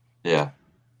 Yeah.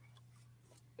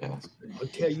 Yeah. I'll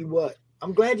tell you what.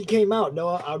 I'm glad you came out,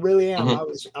 Noah. I really am.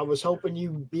 Mhm. I was hoping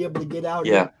you'd be able to get out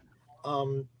Yeah.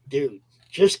 here. Dude,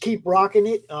 just keep rocking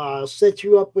it. I'll set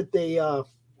you up with a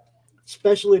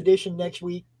special edition next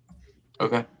week.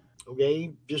 Okay.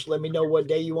 Okay. Just let me know what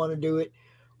day you want to do it.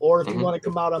 Or if you Mhm. want to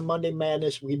come out on Monday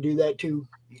Madness, we can do that too.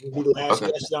 You can be the last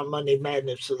Okay. guest on Monday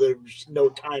Madness, so there's no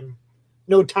time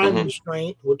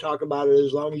restraint. We'll talk about it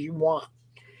as long as you want.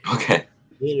 Okay.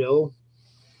 You know,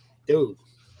 dude,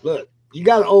 look, you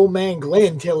got an old man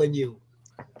Glenn telling you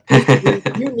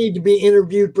you need to be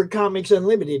interviewed for Comics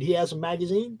Unlimited. He has a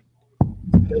magazine.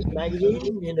 Does a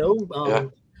magazine, Yeah.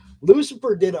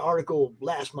 Lucifer did an article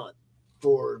last month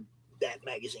for that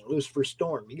magazine, Lucifer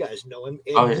Storm. You guys know him.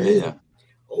 Oh yeah.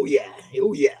 Oh yeah.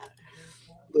 Oh yeah.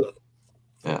 Look,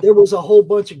 Yeah. there was a whole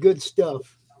bunch of good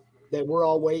stuff that we're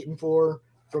all waiting for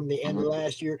from the end of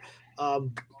last year.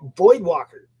 Void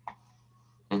Walker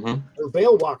or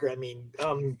Veil Walker. I mean,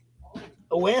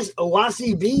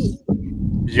 OACB.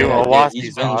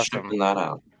 He's been awesome. shipping that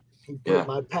out. He put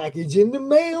my package in the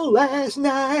mail last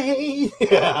night.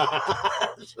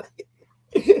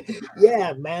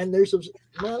 Yeah, man.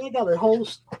 I got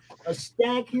a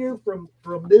stack here from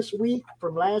this week,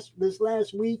 from this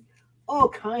last week. All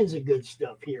kinds of good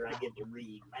stuff here I get to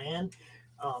read, man.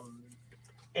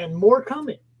 And more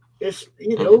coming. It's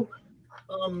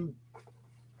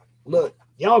look,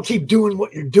 y'all keep doing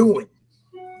what you're doing.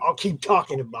 I'll keep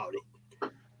talking about it.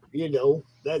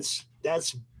 That's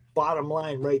bottom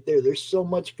line right there. There's so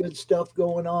much good stuff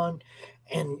going on,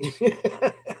 and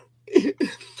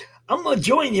I'm gonna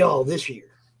join y'all this year.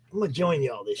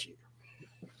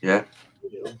 Yeah.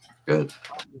 Good.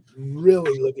 I'm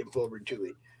really looking forward to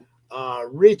it.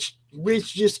 Rich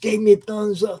just gave me a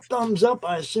thumbs up.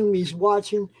 I assume he's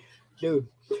watching. Dude,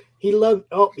 he loved.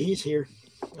 Oh, he's here.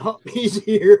 Oh, he's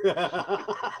here.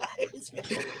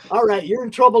 All right, you're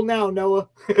in trouble now, Noah.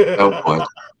 Oh boy.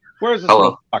 Where's this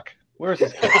Hello. fuck? Where's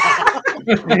this?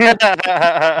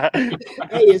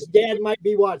 Hey, his dad might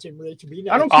be watching, Rich. Be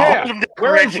nice. I don't care. Hold him down,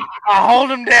 Where is Rich. I'll hold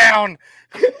him down.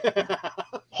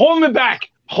 Hold me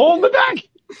back. Hold me back.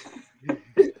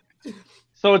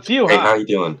 So it's you, Hey, huh? how you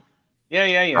doing? Yeah.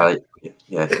 Yeah.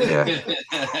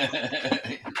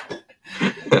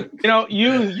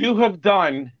 You have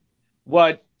done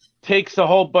what takes a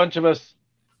whole bunch of us,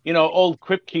 old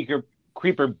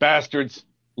creeper bastards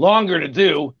longer to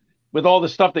do with all the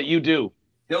stuff that you do.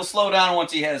 He'll slow down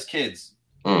once he has kids.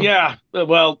 Yeah,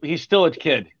 well, he's still a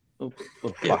kid. Oh,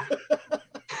 fuck.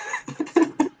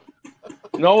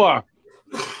 Noah.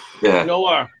 Yeah.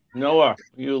 Noah,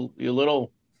 you little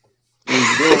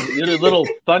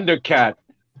Thundercat.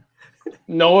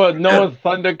 Noah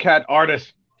Thundercat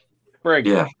artist.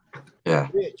 Frig. Yeah.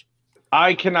 Rich.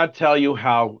 I cannot tell you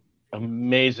how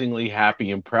amazingly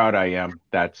happy and proud I am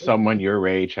that someone your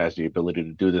age has the ability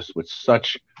to do this with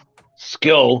such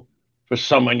skill for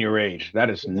someone your age. That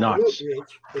is nuts.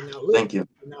 Thank you.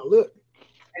 Now look.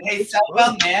 And hey, so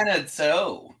about Nana,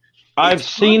 so. I've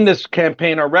seen this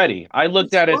campaign already. I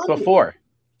looked at it before.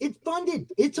 It's funded.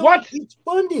 It's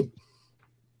funded.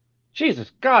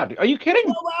 Jesus God, are you kidding?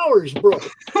 12 hours, bro.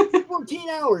 14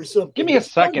 hours. Something. Give me a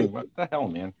second. What the hell,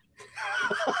 man?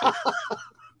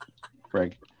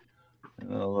 Greg.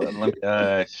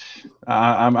 I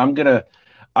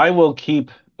will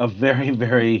keep a very,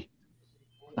 very.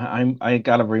 I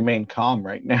gotta remain calm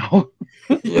right now.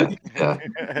 Yeah.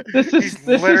 This is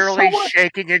literally so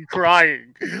shaking and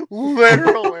crying.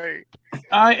 Literally.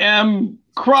 I am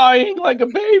crying like a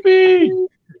baby.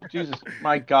 Jesus,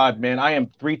 my God, man! I am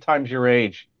 3 times your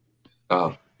age.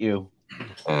 Oh, you.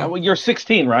 Well, you're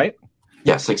 16, right?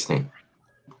 Yeah, 16.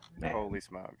 Man. Holy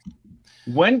smokes!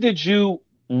 When did you?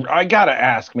 I gotta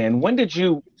ask, man. When did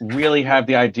you really have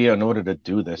the idea in order to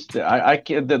do this? When I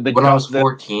was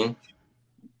 14.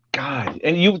 God,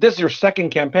 and this is your second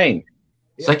campaign.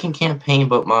 Second campaign,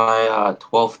 but my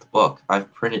 12th book.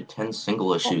 I've printed 10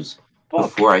 single issues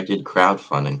before I did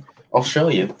crowdfunding. I'll show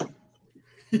you.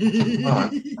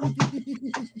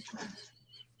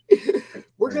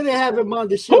 We're gonna have him on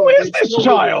the show. Who is this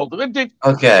child?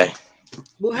 Okay.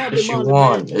 We'll have issue him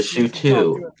 1, issue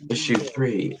 2, issue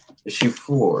 3, issue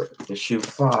 4, issue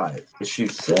 5, issue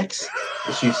 6,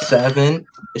 issue 7,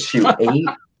 issue 8,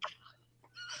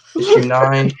 issue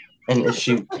 9, and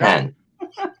issue 10.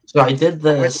 So I did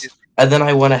this, and then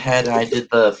I went ahead and I did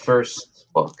the first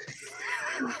book.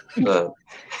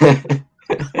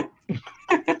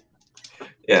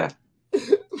 Yeah.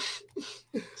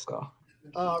 So.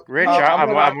 Rich,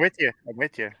 I'm with you.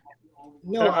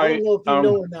 No, I don't know if you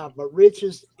know or not, but Rich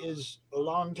is a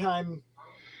long time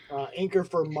inker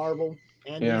for Marvel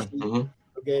and DC.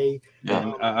 Okay.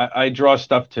 And I draw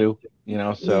stuff too,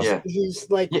 so he's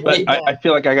like but I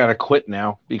feel like I gotta quit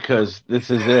now because this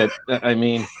is it. I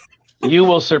mean, you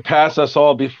will surpass us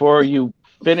all before you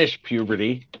finish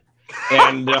puberty.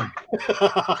 And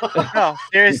no,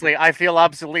 seriously, I feel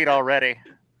obsolete already.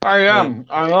 I am.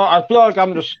 I feel like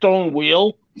I'm the stone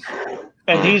wheel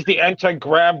and he's the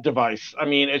anti-grav device. I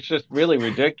mean, it's just really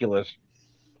ridiculous.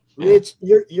 Rich,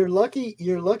 you're lucky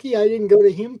I didn't go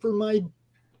to him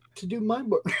to do my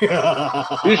book.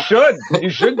 You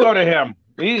should go to him.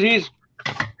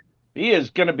 He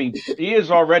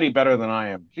is already better than I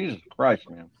am. Jesus Christ,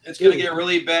 man. It's gonna get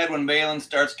really bad when Malin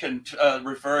starts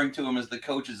referring to him as the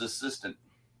coach's assistant.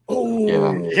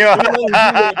 Oh, yeah.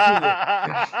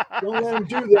 Don't let him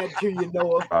do that to you,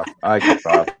 Noah. I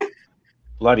stop.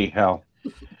 Bloody hell.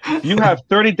 You have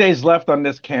 30 days left on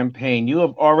this campaign. You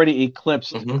have already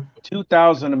eclipsed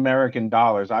 2,000 American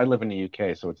dollars. I live in the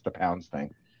UK, so it's the pounds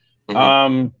thing.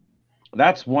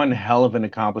 That's one hell of an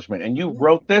accomplishment. And you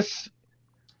wrote this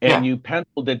and you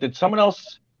penciled it. Did someone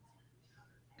else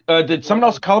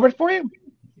color it for you?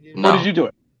 No. Or did you do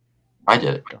it? I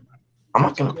did it. I'm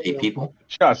not gonna pay people.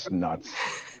 Just nuts.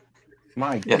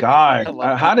 My God.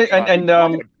 How did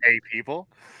pay people?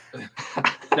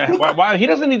 Why he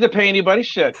doesn't need to pay anybody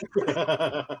shit.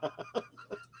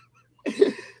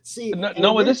 See,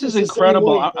 Noah, this is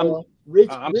incredible.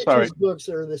 Rich's sorry. books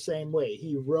are the same way.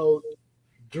 He wrote,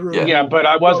 drew. Yeah, but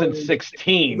I wasn't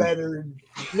 16. Lettered.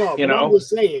 No, but I'm just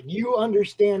saying, you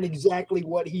understand exactly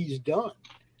what he's done.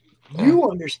 You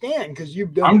understand because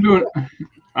you've done.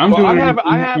 I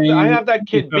have that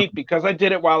kid beat because I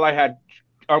did it while I had.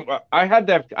 I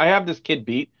have this kid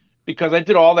beat because I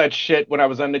did all that shit when I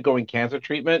was undergoing cancer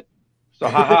treatment. So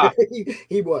haha.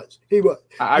 he was.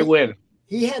 I win.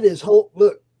 He had his whole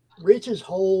Rich's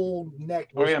whole neck.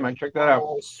 Oh yeah, man, check that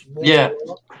out. Yeah.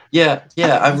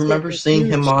 I remember seeing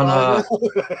him on.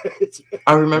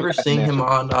 I remember seeing him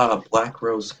on Black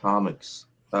Rose Comics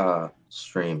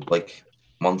stream like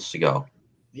months ago.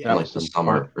 Yeah, like the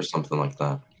summer or something like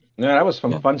that. Yeah, that was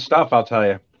some fun stuff. I'll tell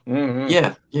you.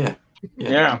 Mm-hmm.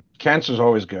 Yeah. Cancer's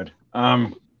always good.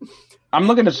 I'm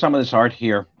looking at some of this art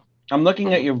here. I'm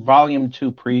looking at your volume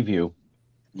 2 preview.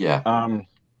 Yeah.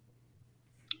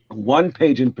 One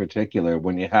page in particular,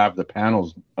 when you have the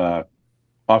panels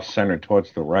off center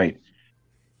towards the right,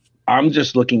 I'm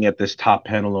just looking at this top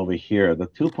panel over here. The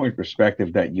 2-point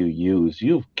perspective that you use,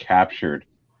 you've captured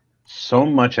so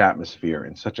much atmosphere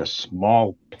in such a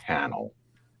small panel.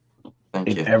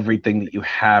 Thank you. Everything that you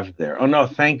have there. Oh no,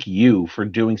 thank you for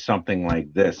doing something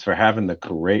like this, for having the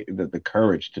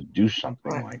courage to do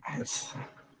something like this.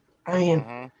 I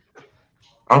mean,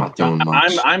 I'm not doing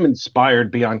much. I'm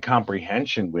inspired beyond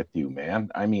comprehension with you, man.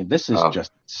 I mean, this is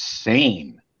just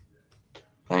insane.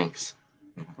 Thanks.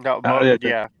 No,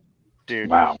 yeah, dude.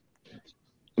 Wow,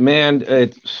 man,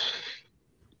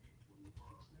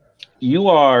 you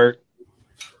are.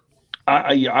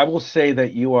 I will say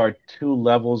that you are 2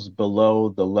 levels below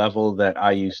the level that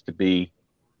I used to be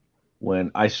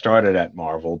when I started at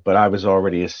Marvel, but I was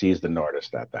already a seasoned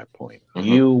artist at that point.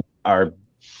 You are,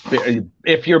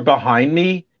 if you're behind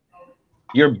me,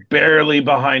 you're barely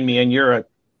behind me, and you're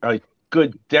a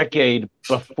good decade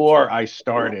before I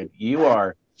started. You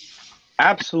are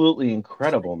absolutely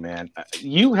incredible, man. Have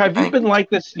you been like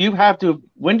this? You have to.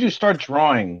 When did you start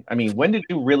drawing? I mean, when did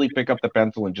you really pick up the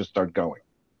pencil and just start going?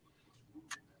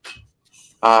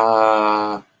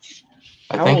 I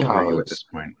think I was at this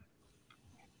point.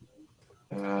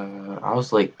 I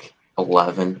was like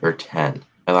 11 or 10,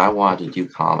 and I wanted to do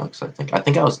comics. I think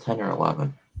I was 10 or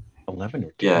 11. 11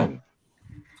 or 10. Yeah.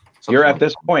 You're at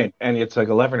this point, and it's like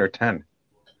 11 or 10.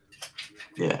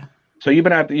 Yeah. So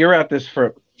you're at this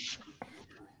for.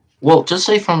 Well, just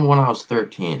say from when I was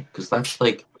 13, because when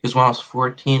I was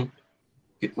 14.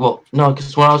 Well, no,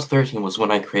 because when I was 13 was when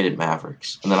I created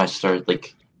Mavericks, and then I started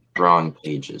drawing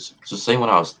pages. So say when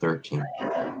I was 13.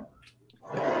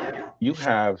 You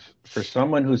have, for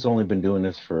someone who's only been doing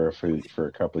this for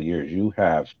a couple of years, you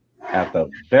have at the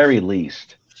very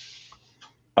least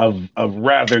a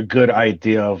rather good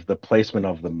idea of the placement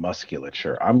of the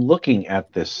musculature. I'm looking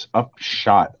at this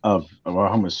upshot of what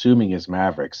I'm assuming is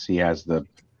Mavericks. He has the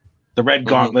red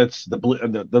gauntlets, the blue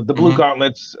blue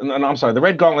gauntlets, and I'm sorry, the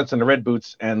red gauntlets and the red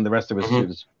boots, and the rest of his suit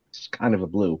is kind of a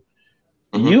blue.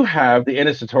 You have the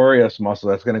inner sartorius muscle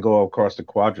that's going to go across the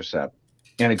quadricep,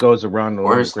 and it goes around.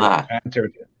 Where's that?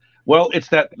 Well, it's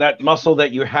that muscle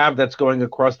that you have that's going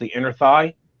across the inner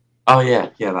thigh. Oh yeah,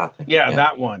 that thing. Yeah,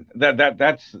 that one.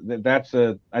 That's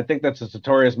a. I think that's a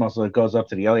sartorius muscle that goes up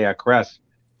to the iliac crest,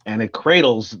 and it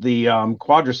cradles the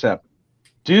quadricep.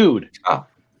 Dude,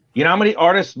 you know how many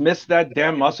artists miss that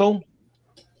damn muscle?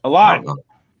 A lot.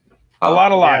 A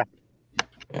lot.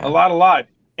 Yeah. A lot.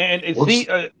 And see,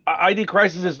 ID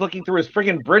Crisis is looking through his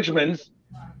friggin' Bridgmans.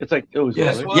 It's like, oh,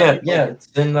 yeah. It's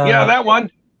in, yeah, that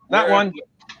one. That one.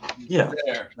 Yeah.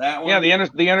 There, that one. Yeah,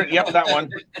 yep, that one.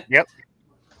 Yep.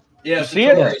 Yeah, you see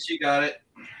it? You got it.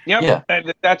 Yep. Yeah.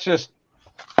 And that's just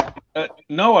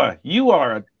Noah. You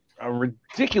are a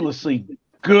ridiculously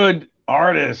good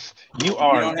artist. You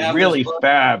are really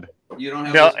fab. You don't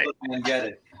have to and get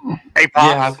it. Hey, Pops.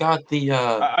 Yeah, I've got the.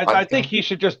 I think he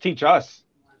should just teach us.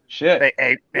 Shit.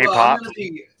 Hey, Pops.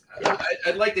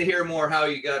 I'd like to hear more how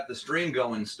you got the stream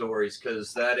going stories,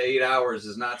 because that 8 hours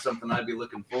is not something I'd be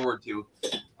looking forward to.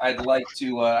 I'd like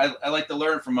to I like to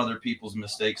learn from other people's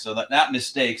mistakes, so that not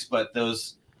mistakes, but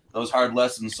those hard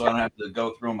lessons, so I don't have to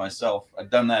go through them myself. I've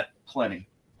done that plenty.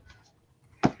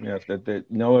 Yeah,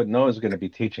 Noah's going to be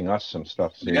teaching us some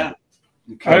stuff soon. Yeah.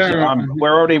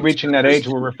 We're already reaching that age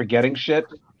where we're forgetting shit,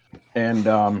 and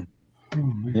man.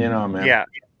 Yeah.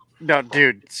 No,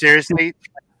 dude, seriously.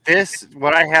 This,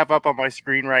 what I have up on my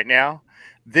screen right now,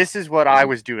 this is what I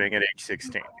was doing at age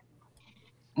 16.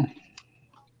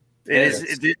 This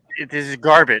is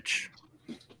garbage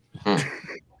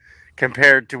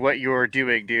compared to what you're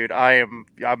doing, dude. I'm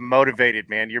motivated,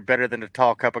 man. You're better than a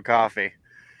tall cup of coffee.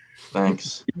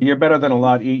 Thanks. You're better than a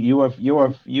lot. You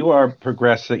have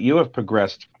progressed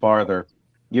farther.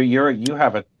 You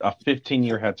have a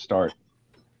 15-year head start.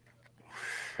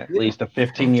 At least a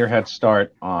 15-year head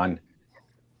start on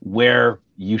where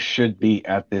you should be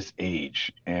at this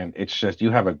age, and it's just you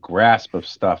have a grasp of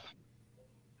stuff.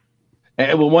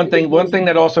 And one thing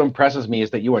that also impresses me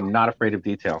is that you are not afraid of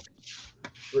detail.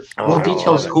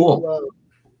 Detail's cool.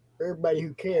 Everybody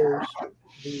who cares,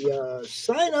 the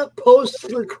sign up post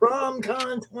for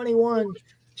CromCon 21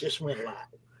 just went live.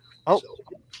 Oh,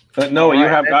 no, you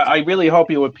have. I really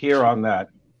hope you appear on that.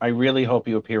 I really hope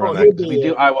you appear on that. We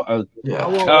do. I will.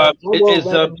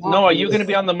 Noah, are you going to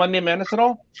be on the Monday Madness at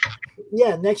all?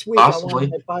 Yeah, next week. Possibly.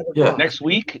 At 5 o'clock. Yeah. Next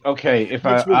week? Okay. If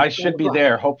I should be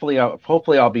there. Hopefully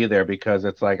I'll be there, because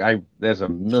it's like there's a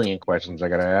million questions I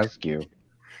got to ask you.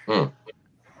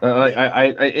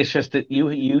 It's just that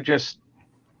you just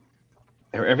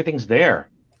everything's there.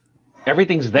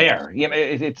 Everything's there. You know,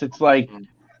 it's like.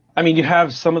 I mean, you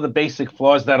have some of the basic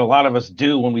flaws that a lot of us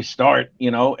do when we start,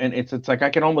 and it's like I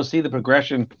can almost see the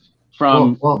progression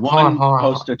from one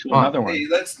poster to another one. Hey,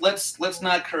 let's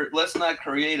not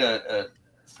create a.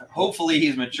 Hopefully,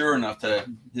 he's mature enough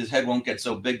his head won't get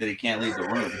so big that he can't leave the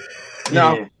room.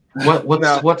 No.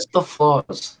 What's the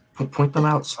flaws? Point them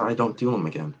out so I don't do them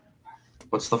again.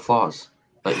 What's the flaws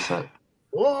that you said?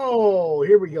 Whoa!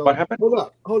 Here we go. What happened?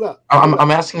 Hold up.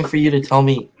 I'm asking for you to tell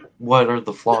me what are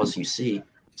the flaws you see,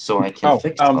 so I can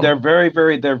fix them. They're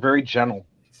very gentle.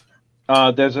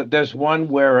 There's one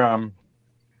where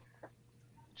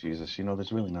Jesus,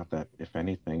 there's really not that, if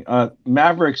anything.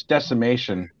 Maverick's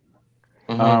decimation.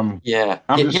 I'm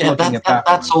just looking at that.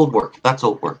 That's old work. That's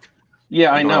old work.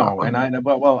 Yeah, I know, and I know.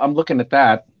 But I'm looking at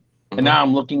that, and now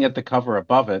I'm looking at the cover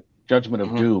above it, Judgment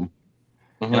of Doom,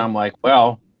 and I'm like,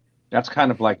 well, that's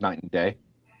kind of like night and day.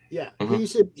 Yeah,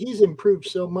 he's improved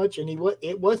so much, and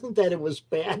it wasn't that it was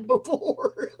bad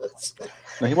before.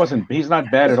 No, he's not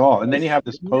bad at all. And then you have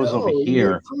this pose over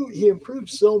here. He improved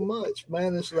so much,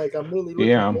 man. It's like I'm really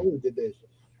looking forward to this.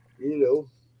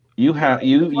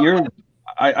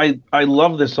 I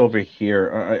love this over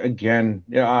here.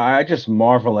 I just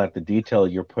marvel at the detail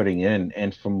you're putting in,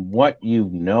 and from what you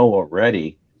know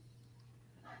already,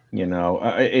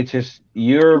 it's just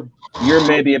you're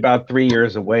maybe about 3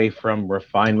 years away from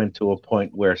refinement to a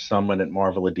point where someone at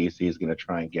Marvel or DC is going to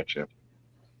try and get you.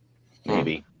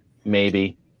 Maybe.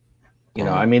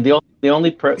 I mean, the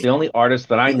only artist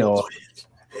that I know.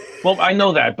 Well, I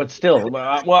know that, but still,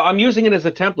 I'm using it as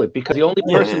a template because the only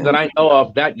person that I know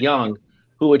of that young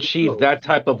who achieved that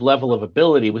type of level of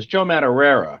ability was Joe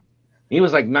Madureira. He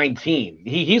was like 19.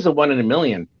 He's a 1 in a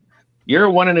million. You're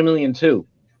a 1 in a million too,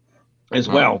 as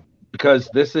well, because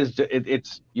this is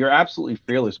you're absolutely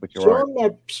fearless with your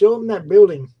art. Show him that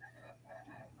building.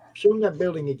 Show him that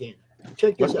building again.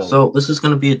 Check this out. So this is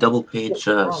going to be a double-page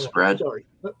spread. Sorry,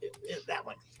 that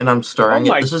one. And I'm starring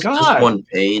it. This is just one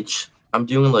page. I'm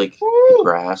doing like the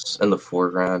grass in the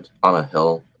foreground on a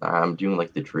hill. I'm doing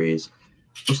like the trees.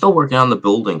 I'm still working on the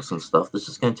buildings and stuff. This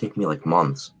is going to take me like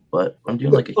months, but I'm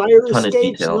doing like a fire ton of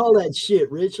escapes detail. and all that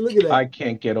shit, Rich. Look at that. I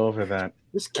can't get over that.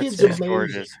 This kid's amazing.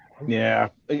 Gorgeous. Yeah,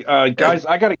 guys,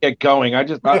 I got to get going.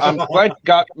 I'm glad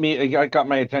you got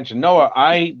my attention. Noah,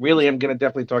 I really am going to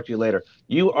definitely talk to you later.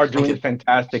 You are doing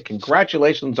fantastic.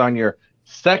 Congratulations on your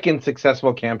second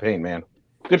successful campaign, man.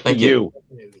 Good for you.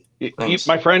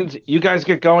 My friends, you guys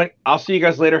get going. I'll see you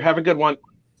guys later. Have a good one.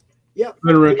 Yep.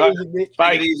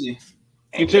 Bye. Take it easy.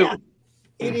 You too. Yeah,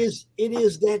 it is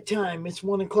that time. It's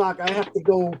 1 o'clock. I have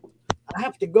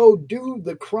to go do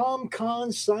the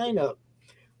CromCon sign up.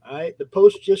 All right. The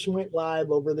post just went live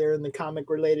over there in the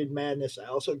Comic Related Madness. I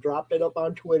also dropped it up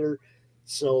on Twitter.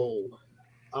 So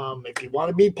if you want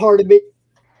to be part of it,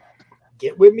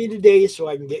 get with me today so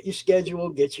I can get you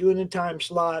scheduled, get you in a time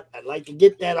slot. I'd like to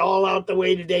get that all out the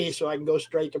way today so I can go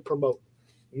straight to promote.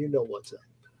 You know what's up.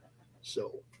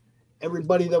 So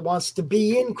everybody that wants to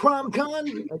be in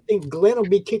CromCon, I think Glenn will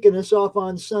be kicking us off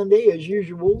on Sunday as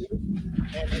usual.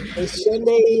 And the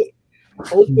Sunday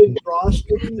open draw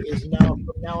stream is now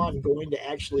from now on going to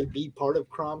actually be part of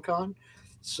CromCon.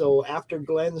 So after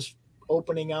Glenn's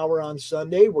opening hour on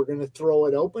Sunday, we're going to throw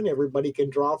it open. Everybody can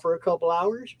draw for a couple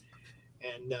hours.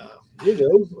 And,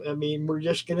 I mean, we're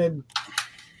just going to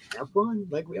have fun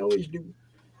like we always do.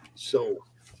 So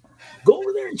go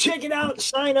over there and check it out.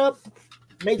 Sign up.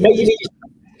 Make it easy.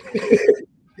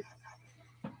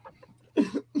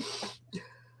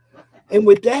 And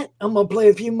with that, I'm going to play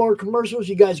a few more commercials.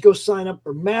 You guys go sign up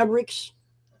for Mavericks.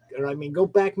 Or, I mean, go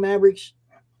back Mavericks.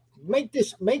 Make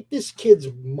this kid's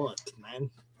month, man.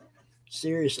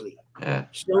 Seriously. Yeah.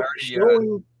 Show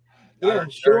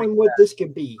him what this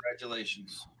could be.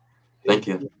 Congratulations. Thank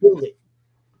you. Build it.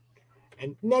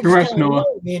 And next Congrats, time, Noah.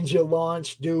 Ninja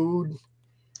launch, dude.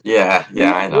 Yeah,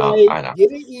 I know. Right, I know.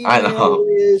 Get an email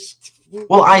list.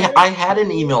 Well, I had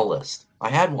an email list. I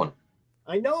had one.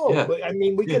 I know, Yeah. but I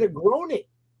mean, we could have grown it.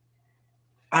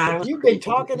 If you've pretty been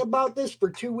talking about this for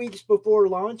 2 weeks before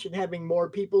launch and having more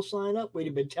people sign up, we'd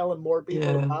have been telling more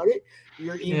people about it.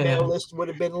 Your email list would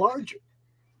have been larger.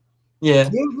 Yeah.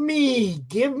 Give me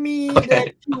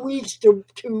that 2 weeks to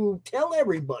tell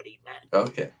everybody, man.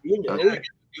 Okay. You know,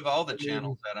 give all the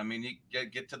channels that. I mean, you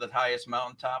get to the highest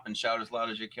mountaintop and shout as loud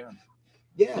as you can.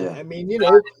 Yeah. I mean, you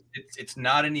know, it's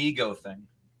not an ego thing.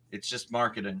 It's just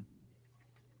marketing.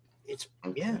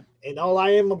 And all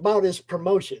I am about is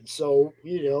promotion. So,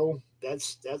 you know,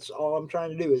 that's all I'm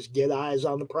trying to do is get eyes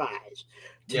on the prize.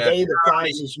 Today, the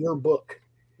prize is your book.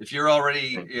 If you're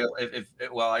already,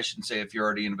 well, I shouldn't say if you're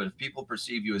already in, but if people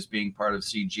perceive you as being part of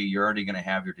CG, you're already going to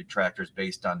have your detractors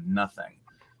based on nothing.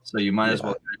 So you might as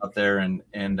well get out there and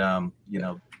you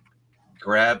know,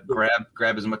 grab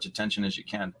as much attention as you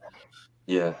can.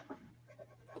 Yeah.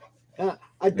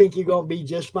 I think you're gonna be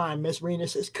just fine. Miss Rena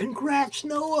says, "Congrats,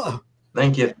 Noah."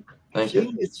 Thank you. Thank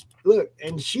you.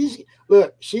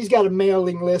 She's got a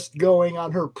mailing list going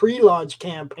on her pre-launch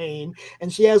campaign,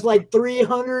 and she has like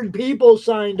 300 people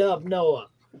signed up. Noah,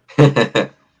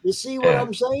 you see what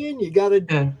I'm saying? You got to.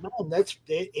 Man,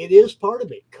 it is part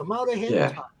of it. Come out ahead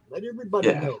of time. Let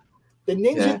everybody know. The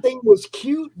ninja thing was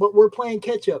cute, but we're playing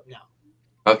catch up now.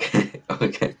 Okay.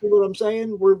 You see what I'm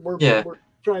saying? We're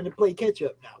trying to play catch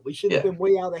up now. We should have been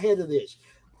way out ahead of this,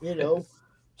 you know.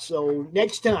 So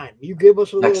next time, you give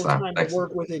us a little time to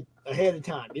work with it ahead of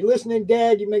time. You listening,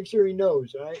 Dad? You make sure he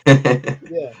knows, all right?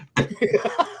 Yeah.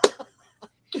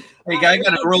 Hey, I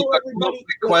got a real quick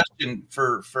question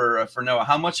for Noah.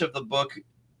 How much of the book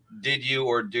did you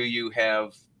or do you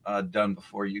have done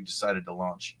before you decided to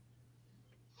launch?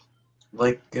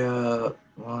 Like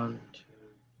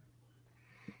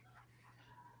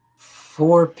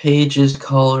 4 pages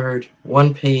colored,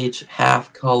 1 page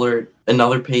half colored,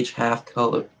 another page half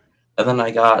colored, and then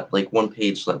I got like 1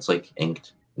 page that's like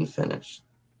inked and finished.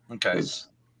 Okay.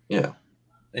 Yeah.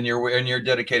 And you're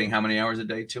dedicating how many hours a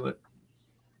day to it?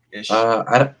 Ish.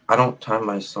 I don't time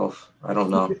myself. I don't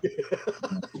know.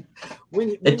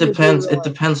 It depends. It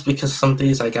depends because some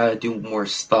days I gotta do more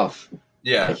stuff.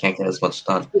 Yeah. I can't get as much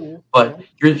done. But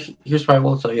here's what I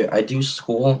will tell you. I do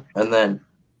school and then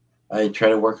I try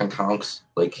to work on comics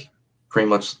like pretty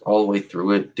much all the way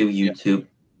through it, do YouTube,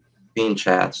 be in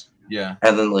chats. Yeah.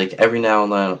 And then like every now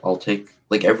and then I'll take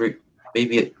like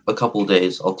maybe a couple of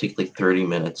days, I'll take like 30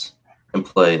 minutes and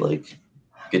play like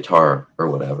guitar or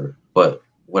whatever. But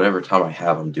whatever time I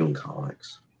have, I'm doing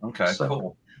comics. Okay, so,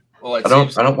 cool. Well, I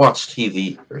don't watch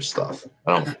TV or stuff.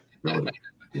 I don't really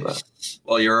do that.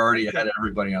 Well, you're already ahead of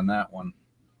everybody on that one.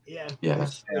 Yeah. Yeah.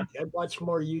 I watch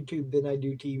more YouTube than I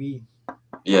do TV.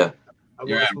 Yeah. I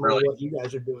watch more what you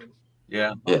guys are doing.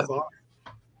 Yeah. Yeah.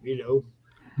 You know,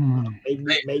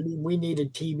 maybe we need a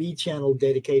TV channel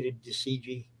dedicated to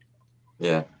CG.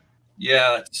 Yeah.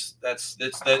 Yeah, that's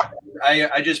that.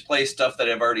 I just play stuff that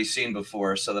I've already seen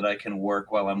before, so that I can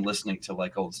work while I'm listening to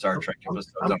like old Star Trek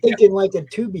episodes. I'm thinking like a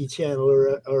Tubi channel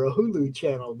or a Hulu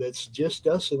channel that's just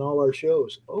us and all our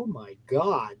shows. Oh my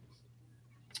God.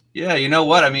 Yeah, you know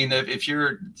what? I mean, if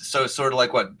you're sort of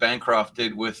like what Bancroft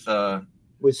did with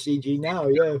CG now,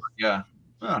 yeah. Yeah.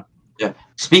 Huh. Yeah.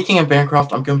 Speaking of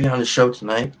Bancroft, I'm going to be on the show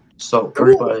tonight. So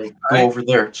Cool. everybody go over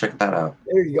there, check that out.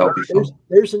 There you go.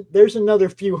 There's another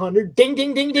few hundred. Ding,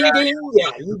 ding, ding, ding, ding. Yeah,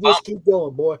 you just keep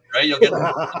going, boy. Right, you'll get the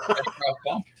Bancroft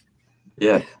bump.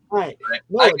 Yeah. All right.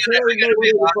 No, I gotta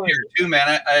be out here too,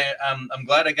 man. I'm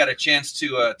glad I got a chance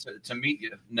to meet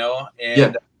you, Noah,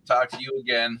 and talk to you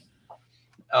again.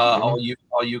 All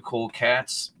you cool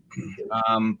cats.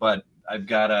 But I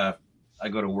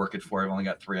go to work at 4. I've only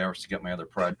got 3 hours to get my other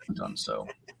project done. So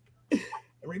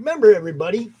remember,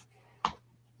 everybody,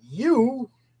 you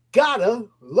gotta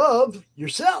love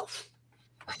yourself.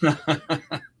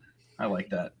 I like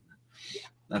that.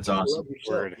 That's awesome. Love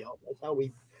yourself, y'all. That's how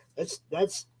we.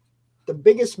 That's the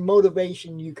biggest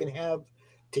motivation you can have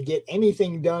to get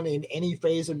anything done in any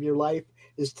phase of your life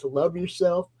is to love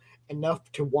yourself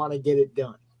enough to want to get it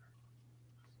done.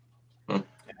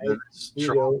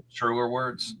 Truer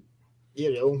words.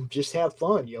 Just have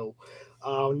fun, yo.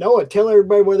 Noah, tell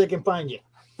everybody where they can find you.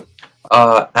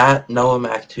 At Noah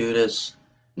Mactutus,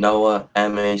 Noah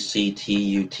Mactutus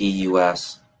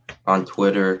on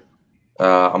Twitter.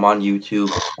 I'm on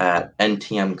YouTube at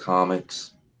NTM Comics.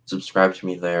 Subscribe to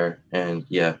me there, and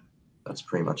yeah, that's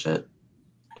pretty much it.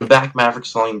 And Back Mavericks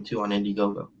Volume 2 on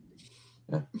Indiegogo.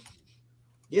 Yeah.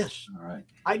 Yes. All right.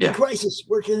 ID Crisis,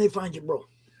 where can they find you, bro?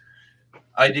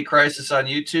 ID Crisis on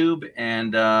YouTube,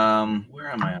 and where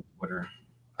am I on Twitter?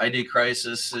 ID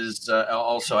Crisis is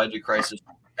also ID Crisis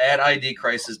at ID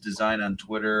Crisis Design on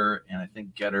Twitter, and I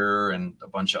think Getter and a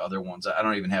bunch of other ones. I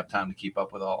don't even have time to keep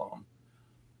up with all of them.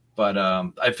 But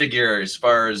I figure as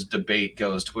far as debate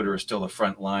goes, Twitter is still the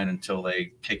front line until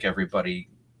they kick everybody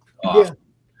off. Yeah.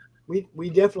 We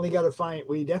definitely got to find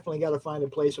a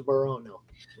place of our own though.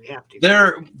 We have to.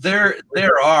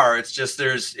 There are. It's just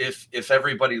if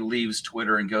everybody leaves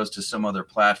Twitter and goes to some other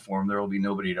platform, there will be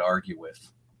nobody to argue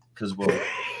with. Because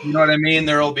you know what I mean?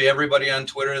 There will be everybody on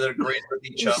Twitter that agrees with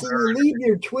each other. You leave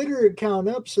your Twitter account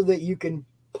up so that you can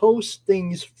post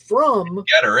things from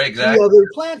Getter, exactly. the other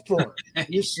platform.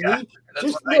 You see?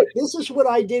 Just look, this is what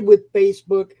I did with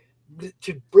Facebook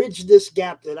to bridge this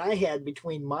gap that I had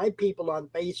between my people on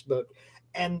Facebook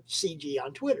and CG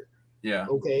on Twitter. Yeah.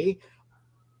 Okay.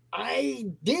 I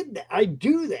did that. I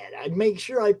do that. I make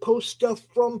sure I post stuff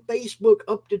from Facebook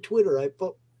up to Twitter. I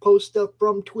post stuff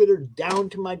from Twitter down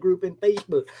to my group in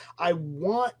Facebook. I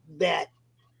want that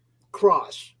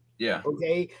cross. Yeah.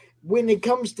 Okay. When it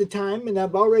comes to time, and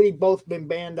I've already both been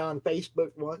banned on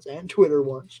Facebook once and Twitter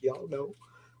once, y'all know.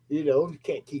 You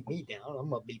can't keep me down.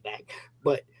 I'm gonna be back.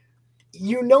 But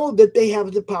you know that they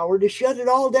have the power to shut it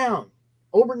all down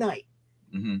overnight.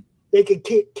 Mm-hmm. They could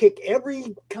kick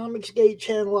every Comicsgate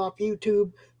channel off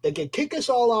YouTube. They could kick us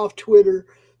all off Twitter.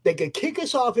 They could kick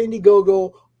us off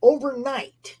Indiegogo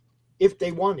overnight if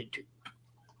they wanted to.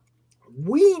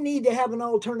 We need to have an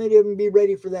alternative and be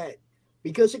ready for that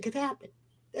because it could happen.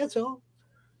 That's all.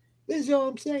 This is all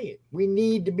I'm saying. We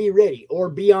need to be ready or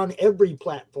be on every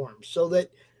platform so that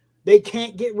they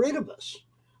can't get rid of us.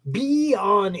 Be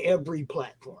on every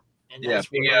platform. And that's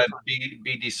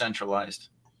be decentralized.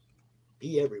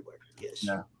 Be everywhere. Yes.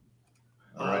 Yeah.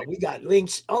 All right. We got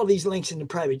links, all these links in the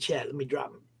private chat. Let me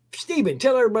drop them. Steven,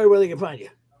 tell everybody where they can find you.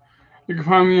 You can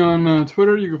find me on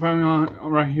Twitter. You can find me on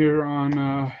right here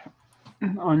on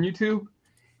YouTube,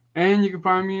 and you can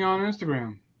find me on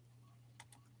Instagram.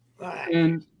 All right.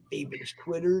 And Steven's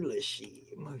Twitter. Let's see.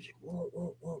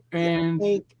 And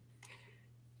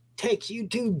Tech's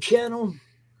YouTube channel.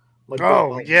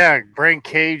 Brain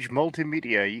Cage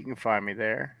Multimedia. You can find me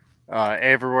there.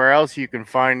 Everywhere else, you can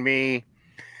find me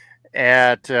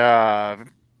at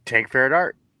Tank Ferret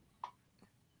Art.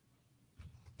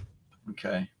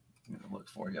 Okay. I'm going to look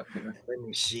for you up here. Let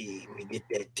me see. Let me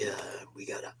get that. We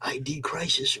got an ID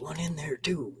Crisis one in there,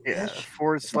 too. Yeah, /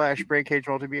 Brain Cage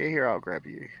Multimedia. Here, I'll grab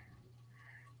you.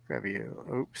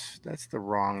 Oops, that's the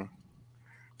wrong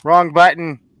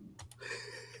button.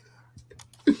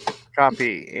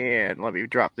 Copy. And let me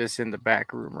drop this in the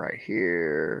back room right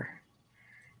here.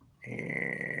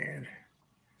 And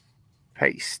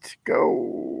paste.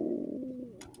 Go.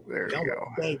 There you go.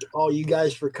 Thank all you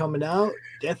guys for coming out.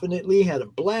 Definitely had a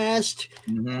blast.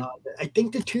 Mm-hmm. I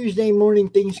think the Tuesday morning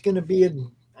thing's going to be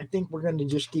I think we're going to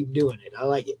just keep doing it. I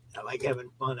like it. I like having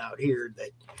fun out here. That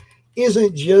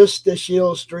isn't just a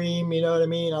shield stream. You know what I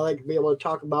mean? I like to be able to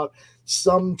talk about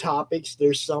some topics.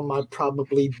 There's some I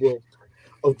probably will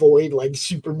avoid, like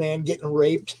Superman getting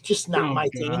raped. Just not my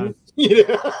thing. You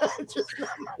know? Just not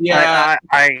my Yeah,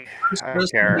 I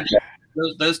don't care.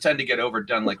 Those tend to get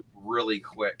overdone like really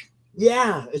quick.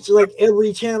 Yeah, it's like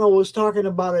every channel was talking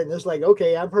about it, and it's like,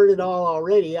 okay, I've heard it all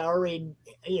already. I already,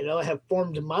 have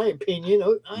formed my opinion.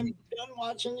 I'm done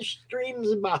watching the streams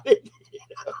about it.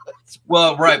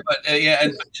 Well, right, but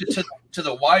and to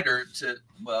the wider,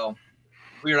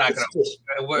 we're not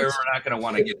going to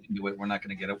want to get into it. We're not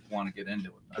going to want to get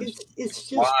into it. It's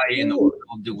just why in the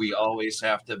world do we always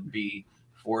have to be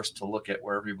forced to look at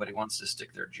where everybody wants to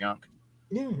stick their junk?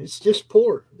 Yeah, it's just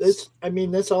poor. That's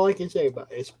all I can say about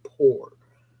it. It's poor.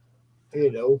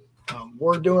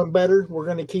 We're doing better. We're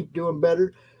going to keep doing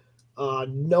better.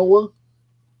 Noah,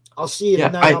 I'll see you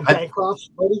tonight on Bancroft,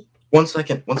 buddy. 1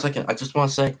 second. I just want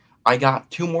to say I got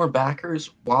 2 more backers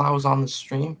while I was on the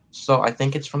stream, so I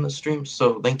think it's from the stream.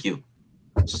 So thank you.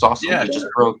 It's awesome. Yeah, just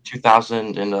broke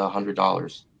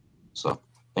 $2,100. So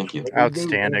thank you.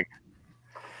 Outstanding.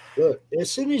 Good. As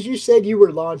soon as you said you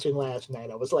were launching last night,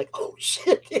 I was like, "Oh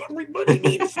shit! Everybody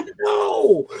needs to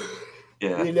know."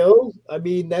 Yeah. I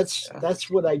mean, that's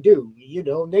what I do.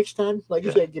 Next time, like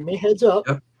you said, give me a heads up.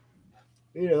 Yep.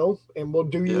 And we'll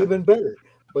do you even better.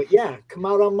 But yeah, come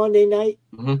out on Monday night.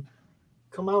 Mm-hmm.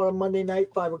 Come out on Monday night,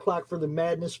 5:00 for the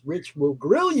madness. Rich will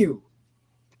grill you.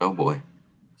 Oh boy.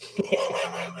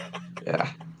 Yeah.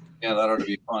 Yeah, that ought to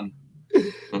be fun.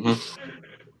 Mm-hmm.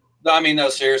 No, I mean, no,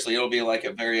 seriously, it'll be like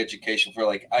a very educational for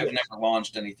I've never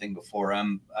launched anything before.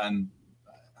 I'm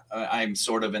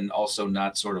sort of and also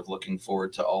not sort of looking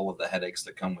forward to all of the headaches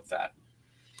that come with that.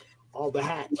 All the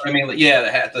hats. I mean,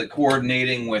 the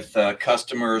coordinating with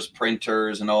customers,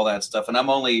 printers, and all that stuff. And I'm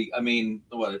only,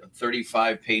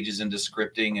 35 pages into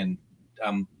scripting, and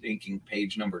I'm inking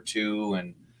page number 2,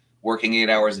 and working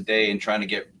 8 hours a day and trying to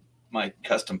get my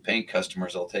custom paint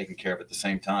customers all taken care of at the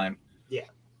same time. Yeah.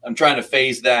 I'm trying to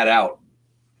phase that out.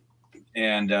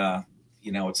 And,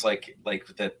 it's like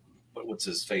that, what's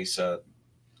his face?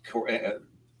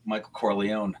 Michael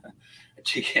Corleone.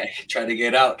 I try to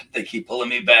get out. They keep pulling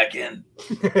me back in.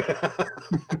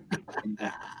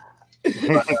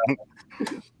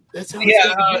 That's how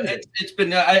it's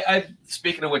been. I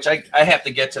speaking of which, I have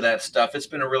to get to that stuff. It's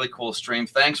been a really cool stream.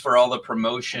 Thanks for all the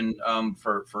promotion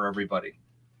for everybody.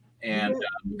 And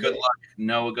good luck,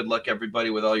 Noah. Good luck,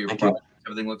 everybody, with all your products.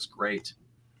 Everything looks great.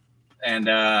 And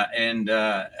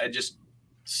I just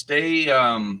stay.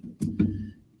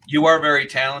 You are very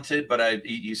talented, but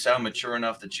you sound mature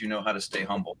enough that you know how to stay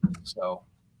humble. So,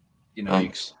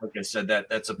 Thanks. Like I said,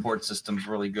 that support system's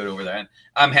really good over there, and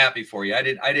I'm happy for you. I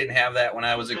didn't have that when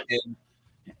I was a kid,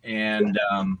 and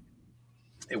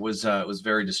it was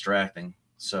very distracting.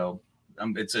 So,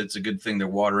 it's a good thing they're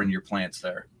watering your plants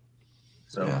there.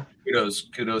 So,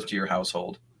 kudos to your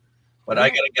household. But I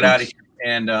got to get out of here,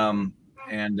 and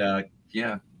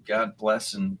God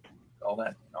bless and all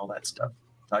that stuff.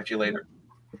 Talk to you later.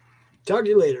 Talk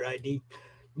to you later, ID.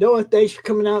 Noah, thanks for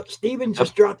coming out. Steven,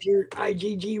 just dropped your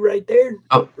IGG right there.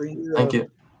 Oh, thank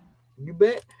you. You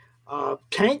bet.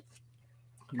 Tank?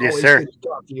 Yes, sir. Good to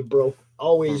talk to you, bro.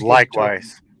 Always.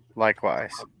 Likewise.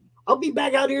 I'll be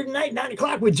back out here tonight,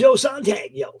 9:00 with Joe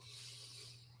Sontag, yo.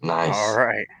 Nice. All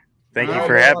right. Thank you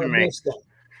for having me.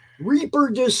 Reaper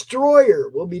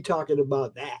Destroyer. We'll be talking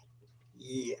about that.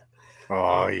 Yeah.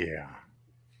 Oh, yeah.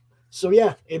 So,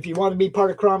 yeah, if you want to be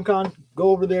part of CromCon, go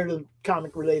over there to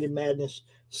Comic Related Madness.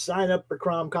 Sign up for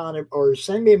CromCon or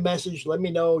send me a message. Let me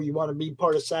know you want to be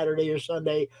part of Saturday or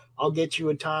Sunday. I'll get you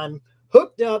a time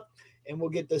hooked up, and we'll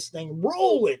get this thing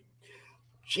rolling.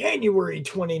 January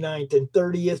 29th and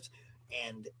 30th.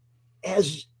 And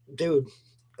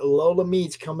Lola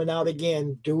Meat's coming out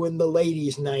again, doing the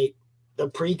ladies' night, the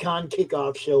pre-con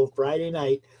kickoff show Friday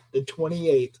night, the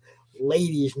 28th,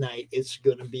 ladies' night. It's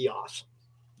going to be awesome.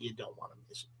 You don't want to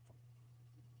miss it.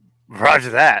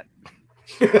 Roger that.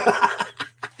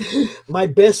 My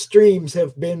best streams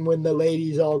have been when the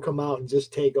ladies all come out and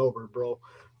just take over, bro.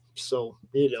 So,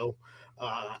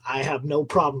 I have no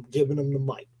problem giving them the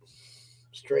mic.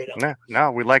 Straight up.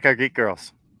 No, we like our geek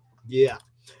girls. Yeah.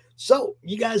 So,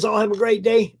 you guys all have a great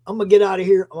day. I'm going to get out of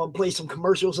here. I'm going to play some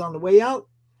commercials on the way out.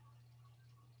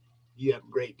 You have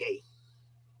a great day.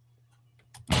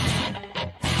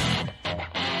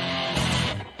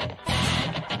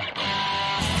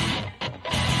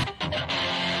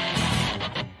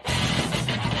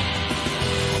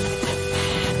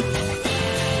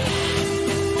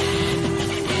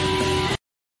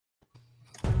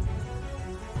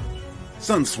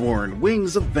 Sunsworn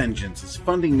Wings of Vengeance is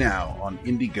funding now on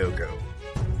Indiegogo.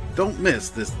 Don't miss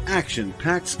this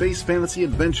action-packed space fantasy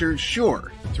adventure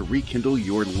sure to rekindle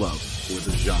your love for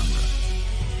the genre.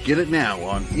 Get it now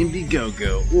on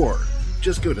Indiegogo or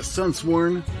just go to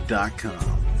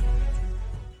sunsworn.com.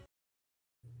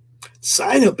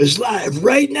 Sign up is live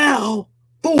right now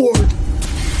for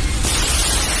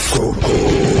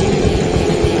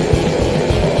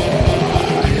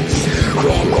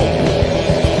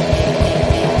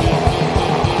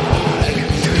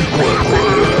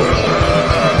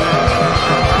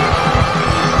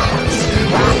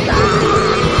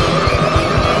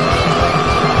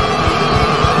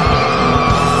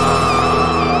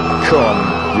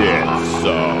Come get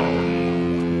some.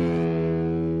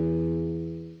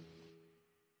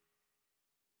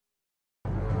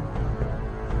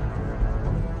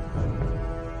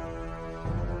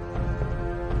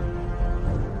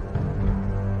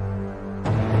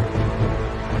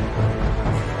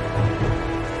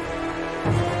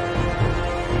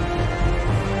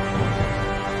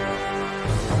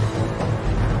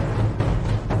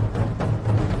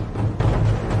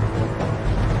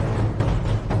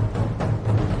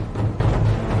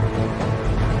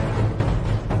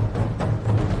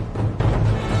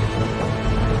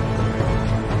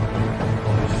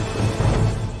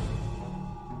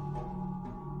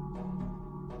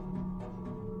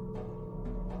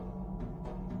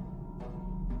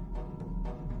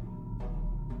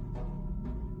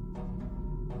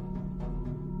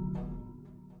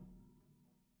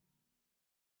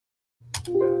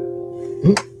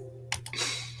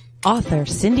 Author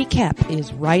Cindy Kep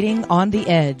is writing on the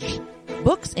edge.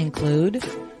 Books include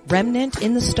Remnant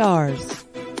in the Stars,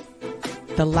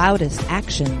 The Loudest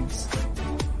Actions,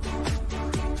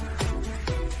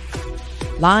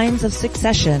 Lines of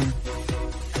Succession,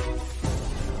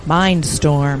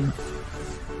 Mindstorm,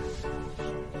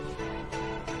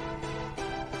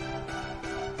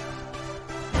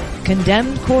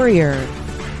 Condemned Courier,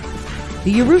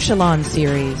 the Yerushalayim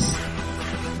series,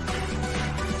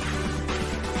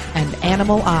 and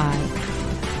Animal Eye.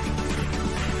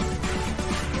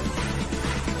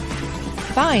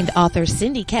 Find author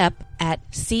Cindy Kep at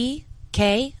CKOEPP.com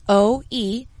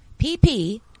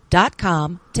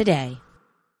today.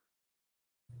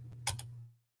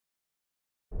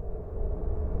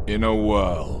 In a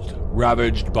world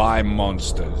ravaged by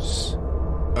monsters,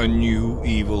 a new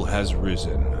evil has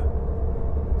risen,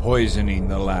 poisoning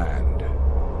the land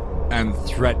and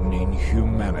threatening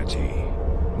humanity.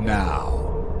 Now,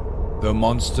 the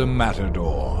Monster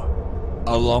Matador,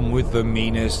 along with the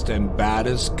meanest and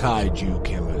baddest kaiju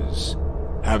killers,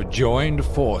 have joined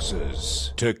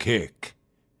forces to kick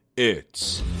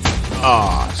its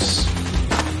ass.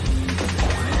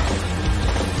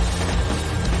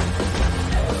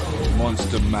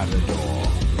 Monster Matador,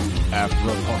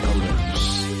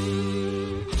 Afropocalypse.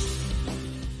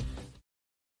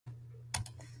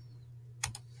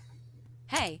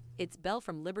 Hey, it's Belle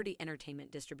from Liberty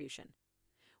Entertainment Distribution.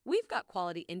 We've got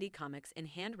quality indie comics in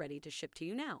hand ready to ship to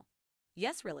you now.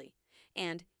 Yes, really.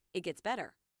 And it gets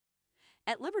better.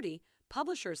 At Liberty,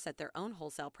 publishers set their own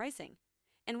wholesale pricing,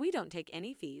 and we don't take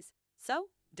any fees, so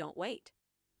don't wait.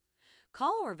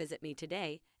 Call or visit me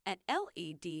today at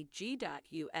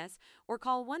ledg.us or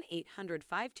call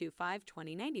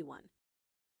 1-800-525-2091.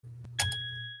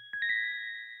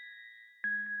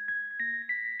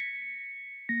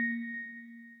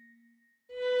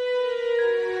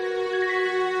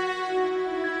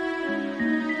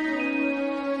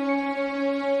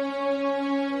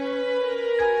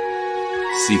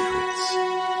 Secrets,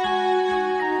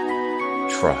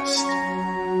 trust,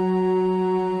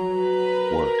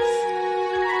 worth.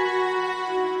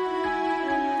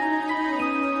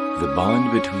 The bond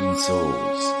between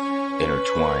souls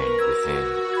intertwined within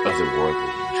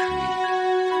otherworldly intrigue.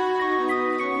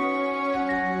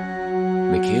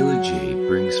 Michaela Jade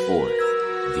brings forth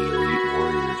the Elite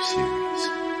Warrior series,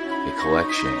 a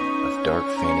collection of dark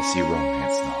fantasy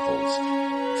romance novels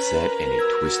set in a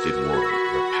twisted world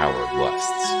where power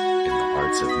lusts in the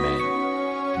hearts of men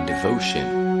and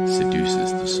devotion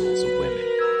seduces the souls of women.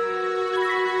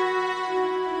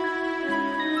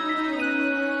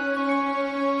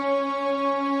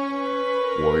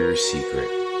 Warrior's Secret,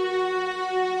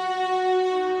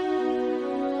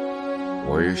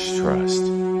 Warrior's Trust,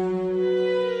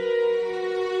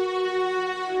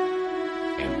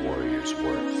 and Warrior's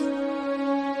Worth.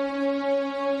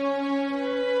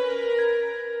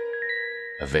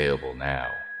 Available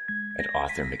now at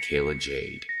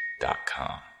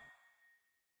authormichaelajade.com.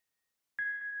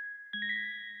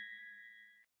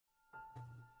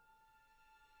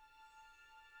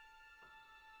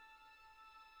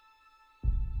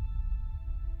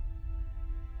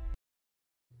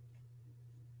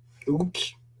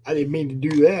 Oops, I didn't mean to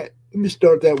do that. Let me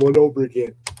start that one over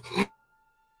again.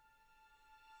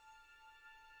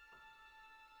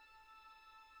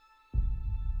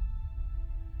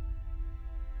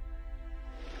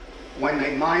 When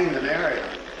they mined an area,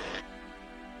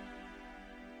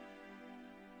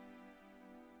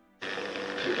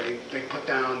 they put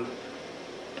down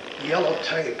yellow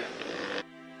tape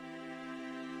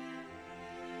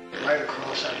right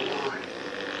across that line.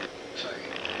 See?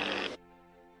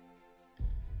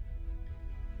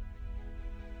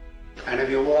 And if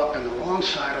you walked on the wrong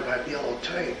side of that yellow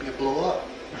tape, you blew up.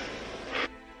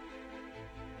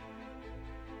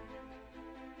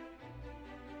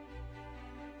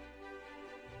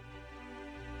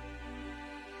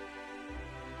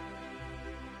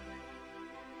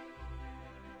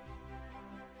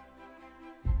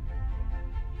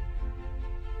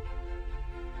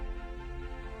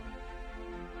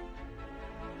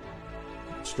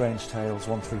 Strange Tales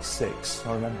 136.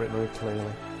 I remember it very clearly,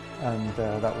 and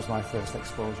that was my first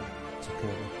exposure to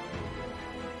Kirby.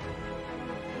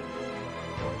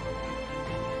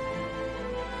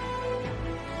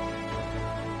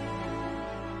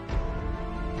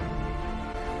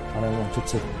 And I wanted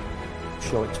to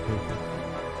show it to people.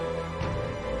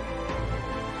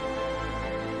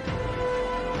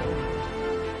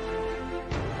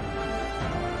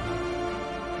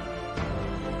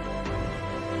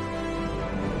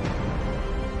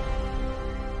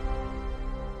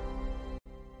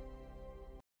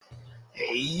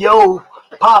 Hey, yo,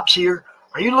 Pops here.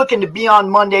 Are you looking to be on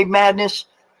Monday Madness?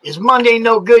 Is Monday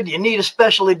no good? You need a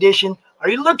special edition? Are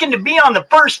you looking to be on the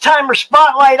first timer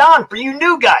spotlight on for you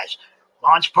new guys?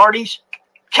 Launch parties,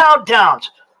 countdowns,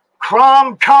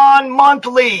 CromCon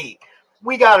Monthly.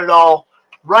 We got it all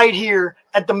right here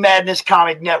at the Madness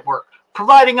Comic Network,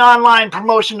 providing online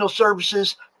promotional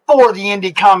services for the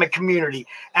indie comic community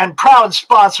and proud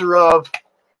sponsor of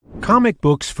Comic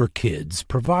Books for Kids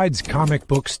provides comic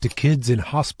books to kids in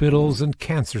hospitals and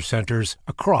cancer centers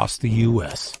across the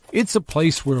U.S. It's a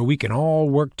place where we can all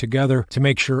work together to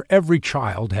make sure every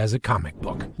child has a comic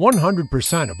book.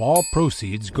 100% of all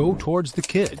proceeds go towards the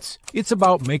kids. It's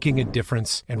about making a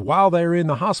difference, and while they're in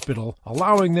the hospital,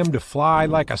 allowing them to fly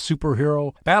like a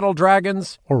superhero, battle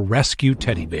dragons, or rescue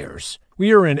teddy bears.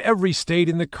 We are in every state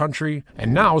in the country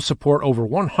and now support over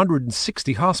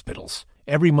 160 hospitals.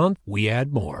 Every month, we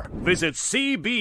add more. Visit CB